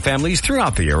helping families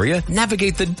throughout the area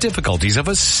navigate the difficulties of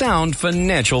a sound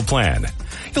financial plan.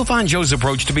 You'll find Joe's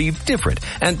approach to be different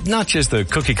and not just the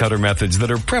cookie-cutter methods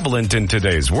that are prevalent in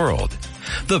today's world.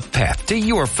 The path to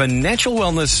your financial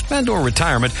wellness and or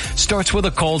retirement starts with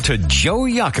a call to Joe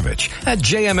Yakovich at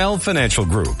JML Financial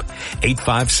Group.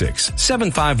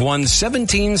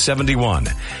 856-751-1771.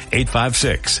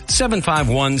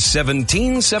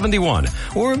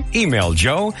 856-751-1771. Or email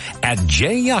Joe at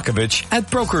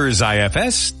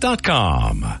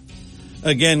jyakovich@brokersifs.com.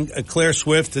 Again, Claire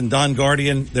Swift and Don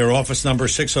Guardian, their office number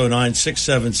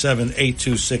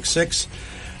 609-677-8266.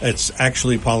 It's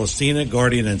actually Palestina,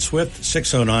 Guardian, and Swift,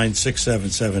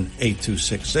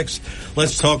 609-677-8266.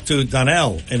 Let's talk to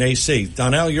Donnell in AC.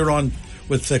 Donnell, you're on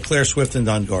with Claire Swift and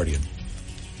Don Guardian.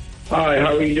 Hi,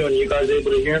 how are you doing? You guys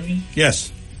able to hear me?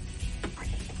 Yes.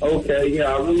 Okay,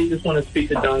 yeah, I really just want to speak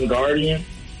to Don Guardian.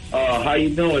 How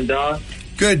you doing, Don?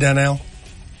 Good, Donnell.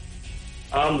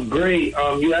 I'm great.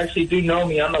 You actually do know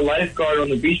me. I'm a lifeguard on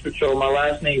the Beach Patrol. My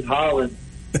last name's Holland.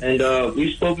 And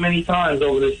we spoke many times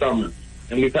over the summer.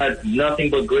 And we've had nothing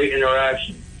but great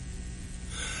interaction.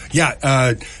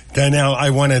 Yeah, Donnell, I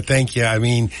want to thank you. I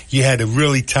mean, you had a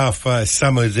really tough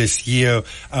summer this year.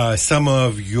 Some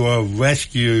of your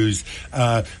rescues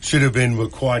should have been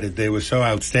recorded. They were so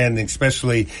outstanding,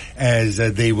 especially as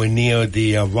they were near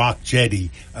the Rock Jetty.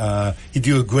 You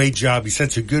do a great job. You're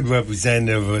such a good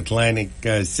representative of Atlantic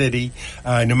City.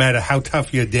 No matter how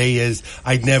tough your day is,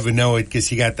 I'd never know it because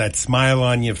you got that smile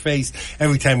on your face.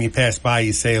 Every time you pass by,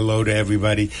 you say hello to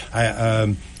everybody.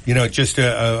 Just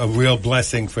a real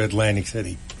blessing for Atlantic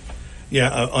City.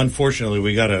 Yeah, unfortunately,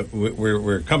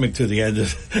 we're coming to the end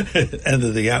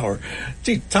of the hour.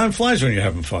 Gee, time flies when you're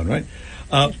having fun, right?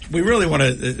 We really want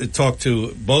to talk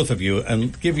to both of you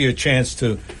and give you a chance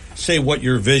to say what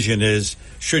your vision is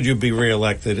should you be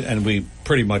reelected, and we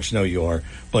pretty much know you are.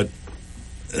 But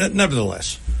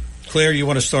nevertheless, Claire, you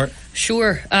want to start?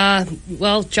 Sure.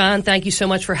 Well, John, thank you so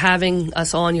much for having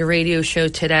us on your radio show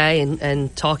today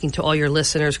and talking to all your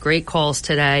listeners. Great calls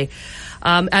today.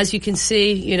 As you can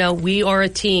see, we are a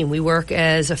team. We work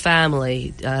as a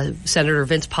family. Senator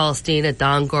Vince Palestina,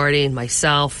 Don Guardian,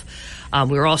 myself.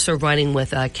 We're also running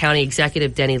with County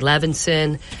Executive Denny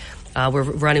Levinson. We're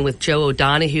running with Joe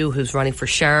O'Donoghue, who's running for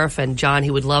sheriff. And, John,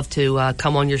 he would love to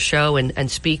come on your show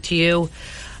and speak to you.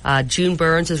 June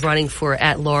Burns is running for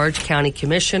at-large county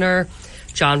commissioner.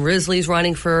 John Risley's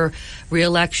running for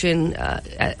re-election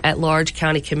at-large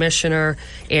county commissioner.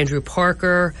 Andrew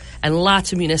Parker, and a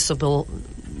lot of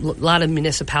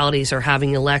municipalities are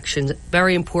having elections,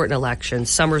 very important elections.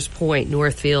 Summers Point,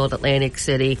 Northfield, Atlantic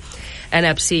City, and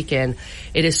Absecon.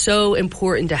 It is so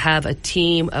important to have a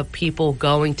team of people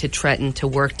going to Trenton to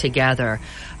work together.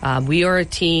 We are a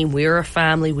team. We are a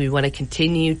family. We want to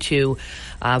continue to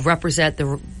represent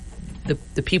the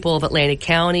people of Atlantic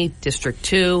County, District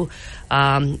 2,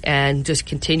 and just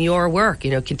continue our work,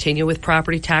 continue with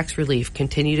property tax relief,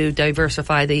 continue to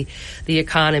diversify the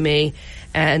economy.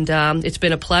 And it's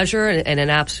been a pleasure and an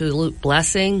absolute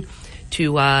blessing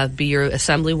to be your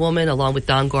assemblywoman along with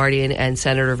Don Guardian and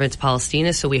Senator Vince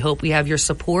Palestina. So we hope we have your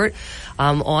support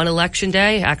on Election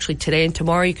Day. Actually, today and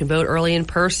tomorrow you can vote early in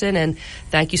person. And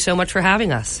thank you so much for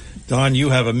having us. Don, you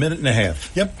have a minute and a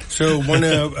half. Yep. So want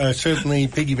to certainly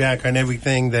piggyback on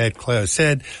everything that Claire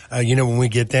said. When we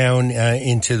get down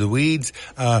into the weeds,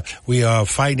 we are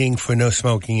fighting for no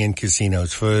smoking in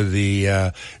casinos, for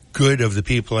the good of the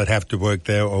people that have to work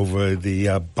there over the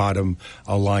bottom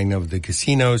line of the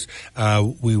casinos.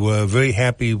 We were very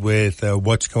happy with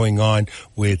what's going on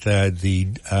with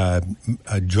the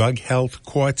drug health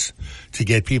courts to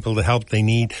get people the help they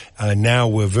need. Now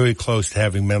we're very close to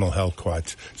having mental health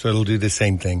courts, so it'll do the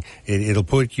same thing. It'll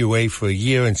put you away for a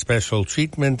year in special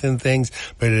treatment and things,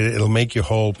 but it'll make you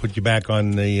whole, put you back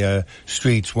on the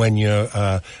streets when you're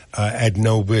at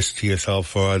no risk to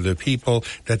yourself or other people.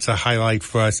 That's a highlight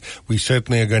for us. We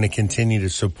certainly are going to continue to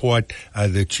support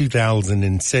the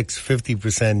 2006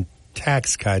 50%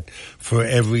 tax cut for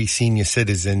every senior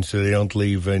citizen so they don't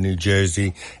leave New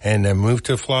Jersey and move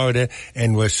to Florida.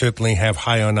 And we'll certainly have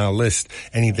high on our list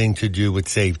anything to do with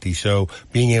safety. So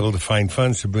being able to find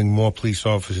funds to bring more police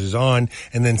officers on,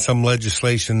 and then some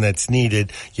legislation that's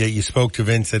needed. Yet you spoke to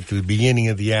Vince at the beginning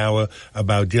of the hour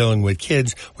about dealing with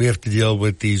kids. We have to deal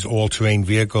with these all-terrain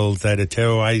vehicles that are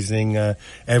terrorizing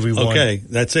everyone. Okay,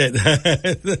 that's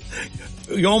it.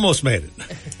 You almost made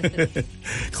it.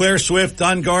 Claire Swift,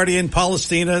 Don Guardian,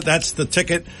 Palestina. That's the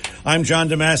ticket. I'm John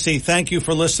DeMasi. Thank you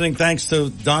for listening. Thanks to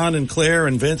Don and Claire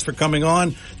and Vince for coming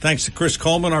on. Thanks to Chris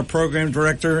Coleman, our program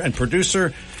director and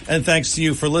producer. And thanks to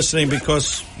you for listening,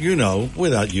 because,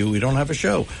 without you, we don't have a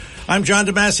show. I'm John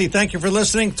DeMasi. Thank you for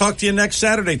listening. Talk to you next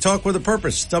Saturday. Talk with a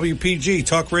Purpose. WPG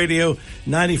Talk Radio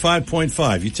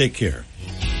 95.5. You take care.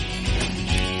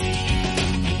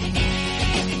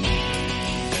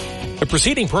 The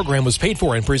preceding program was paid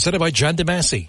for and presented by John DeMasi.